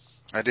stack.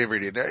 I did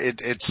read it.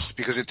 It's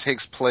because it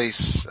takes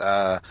place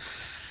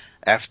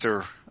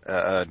after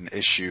an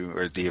issue,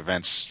 or the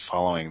events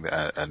following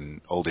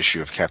an old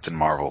issue of Captain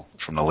Marvel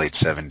from the late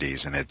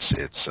 70s, and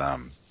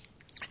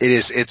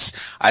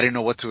I didn't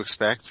know what to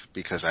expect,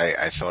 because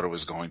I thought it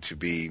was going to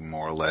be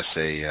more or less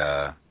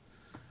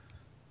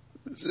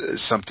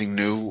something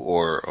new,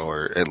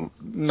 or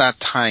not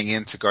tying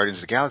into Guardians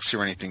of the Galaxy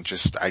or anything.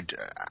 Just I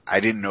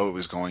didn't know it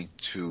was going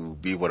to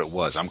be what it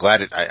was. I'm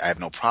glad I have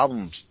no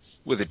problems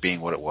with it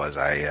being what it was.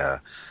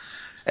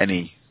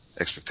 Any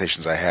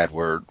expectations I had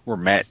were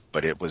met,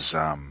 but it's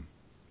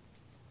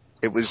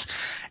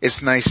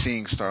nice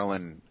seeing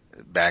Starlin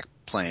back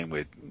playing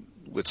with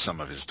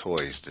some of his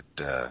toys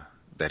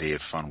that he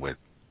had fun with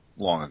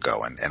long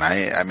ago. And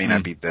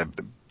I'd be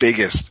the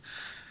biggest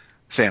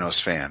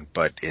Thanos fan,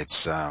 but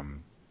it's,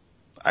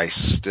 I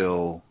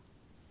still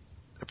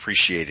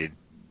appreciated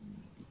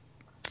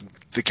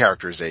the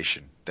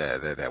characterization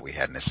that we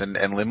had in this,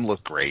 and Lim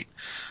looked great,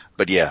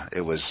 but yeah,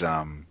 it was,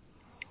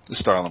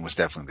 Starlin was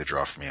definitely the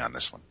draw for me on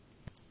this one.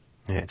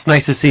 Yeah, it's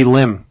nice to see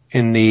Lim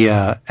in the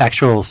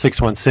actual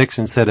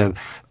 616 instead of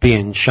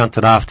being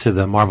shunted off to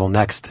the Marvel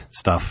Next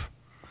stuff.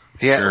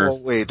 Yeah, Sure.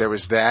 well, wait, there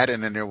was that,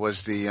 and then there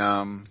was the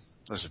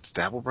was it the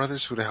Dabble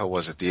Brothers? Who the hell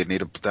was it? The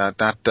Anita,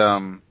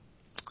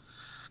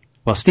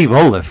 Well, Steve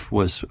Oliff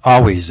was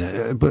always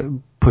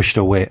pushed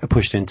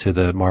into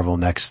the Marvel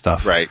Next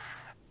stuff. right,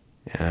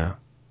 Yeah.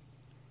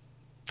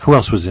 Who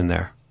else was in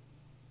there?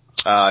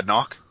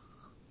 Knock.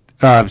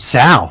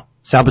 Sal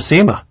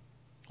Buscema.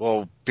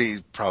 Well,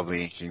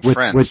 probably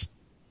Friends.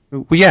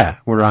 Well, yeah,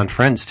 we're on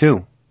Friends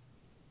too.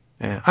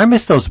 Yeah, I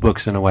miss those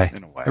books in a way.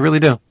 I really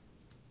do.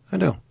 I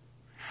do.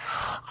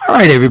 All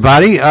right,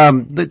 everybody.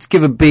 Let's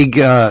give a big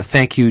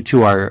thank you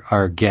to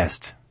our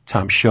guest,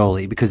 Tom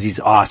Scioli, because he's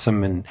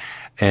awesome,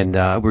 and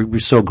we're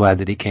so glad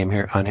that he came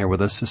on here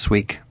with us this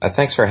week.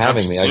 Thanks for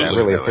having me. I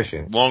Absolutely. really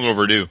appreciate it. Long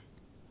overdue.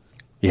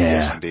 Yeah.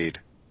 Yes, indeed.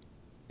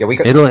 Yeah, we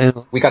got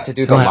to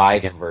do the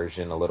live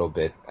version a little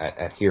bit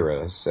at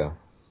Heroes, so.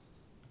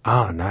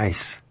 Oh,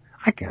 nice.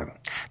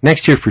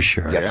 Next year for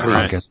sure. Yeah, I'll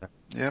right. get that.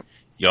 Yep.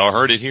 Y'all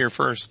heard it here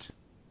first.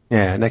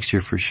 Yeah, next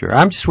year for sure.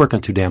 I'm just working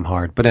too damn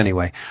hard. But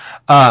anyway,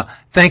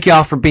 thank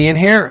y'all for being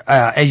here.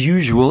 As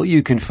usual,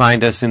 you can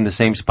find us in the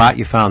same spot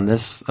you found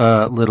this,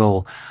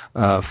 little,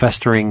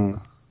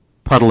 festering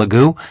puddle of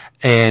goo.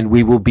 And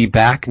we will be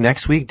back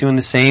next week doing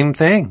the same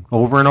thing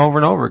over and over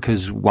and over.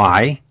 Cause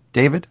why,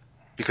 David?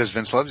 Because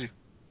Vince loves you.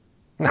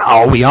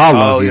 No, we all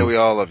love you. Oh yeah, we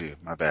all love you.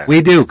 My bad.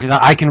 We do. Cause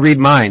I can read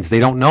minds. They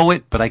don't know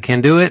it, but I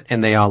can do it,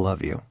 and they all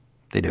love you.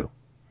 They do.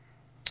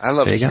 I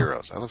love There you go.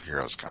 Heroes. I love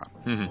Heroes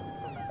Con.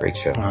 Great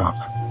show.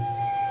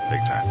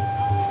 Big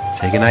time.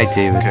 Say goodnight,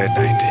 David. Good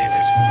night,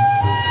 David.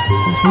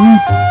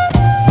 Mhm.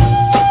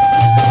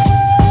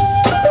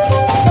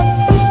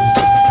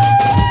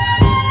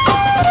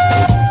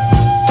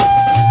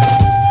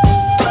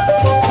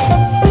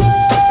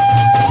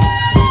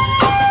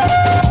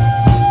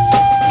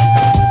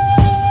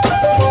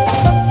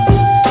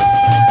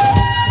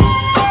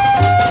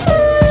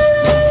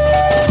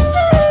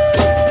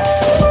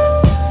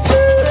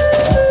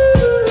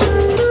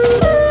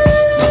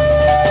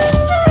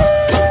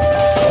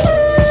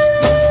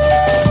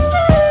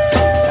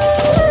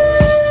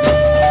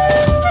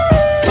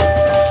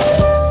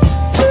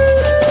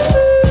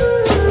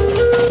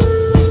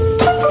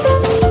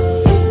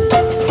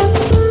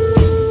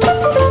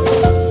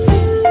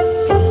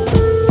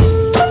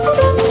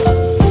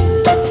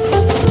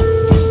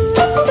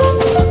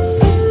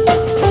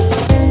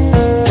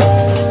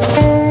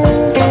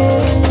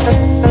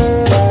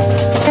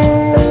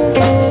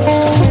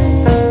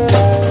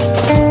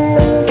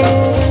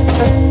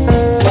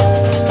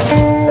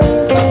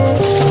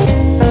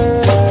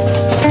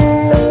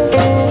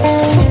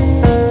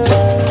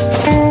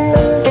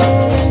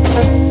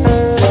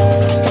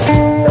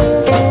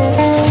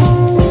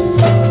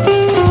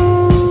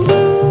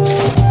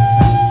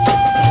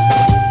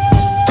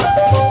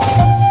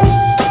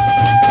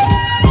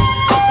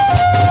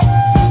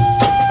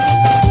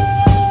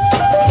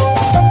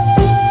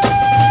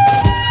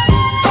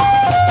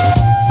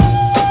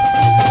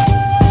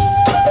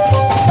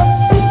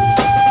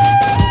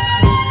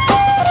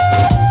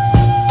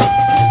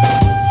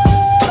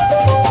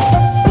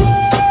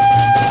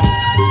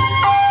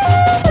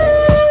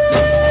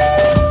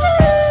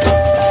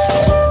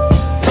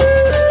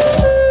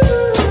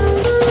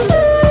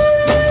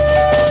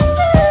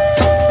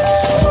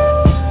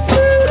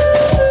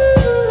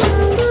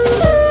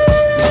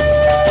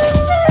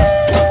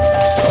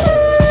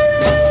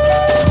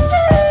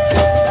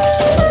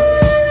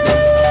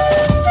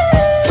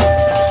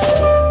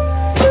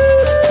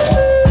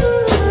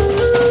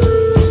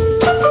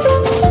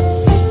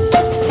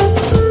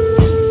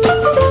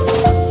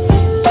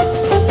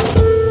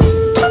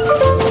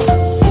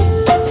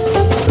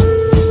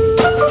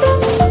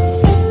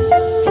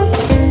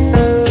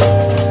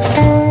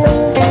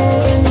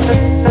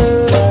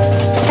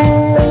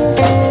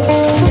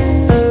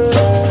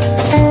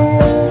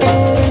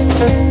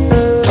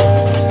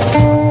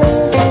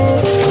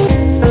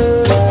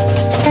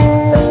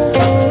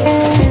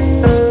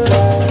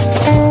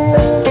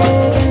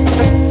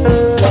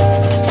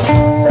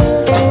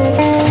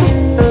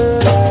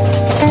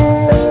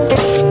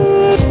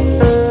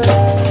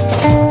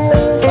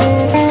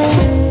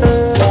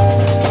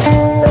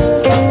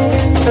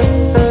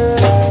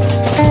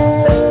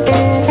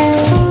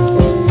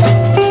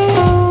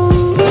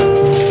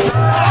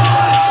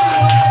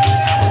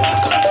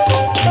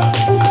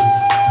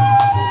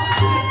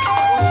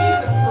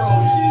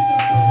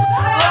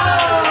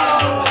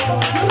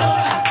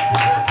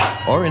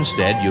 Or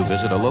instead, you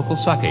visit a local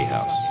sake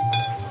house,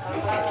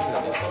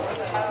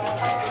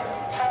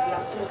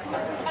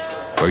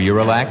 where you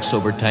relax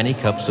over tiny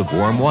cups of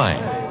warm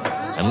wine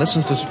and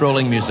listen to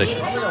strolling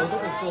musicians.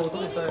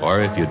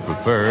 Or if you'd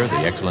prefer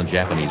the excellent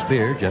Japanese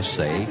beer, just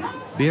say,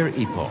 Beer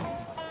Ippo.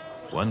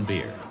 One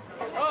beer.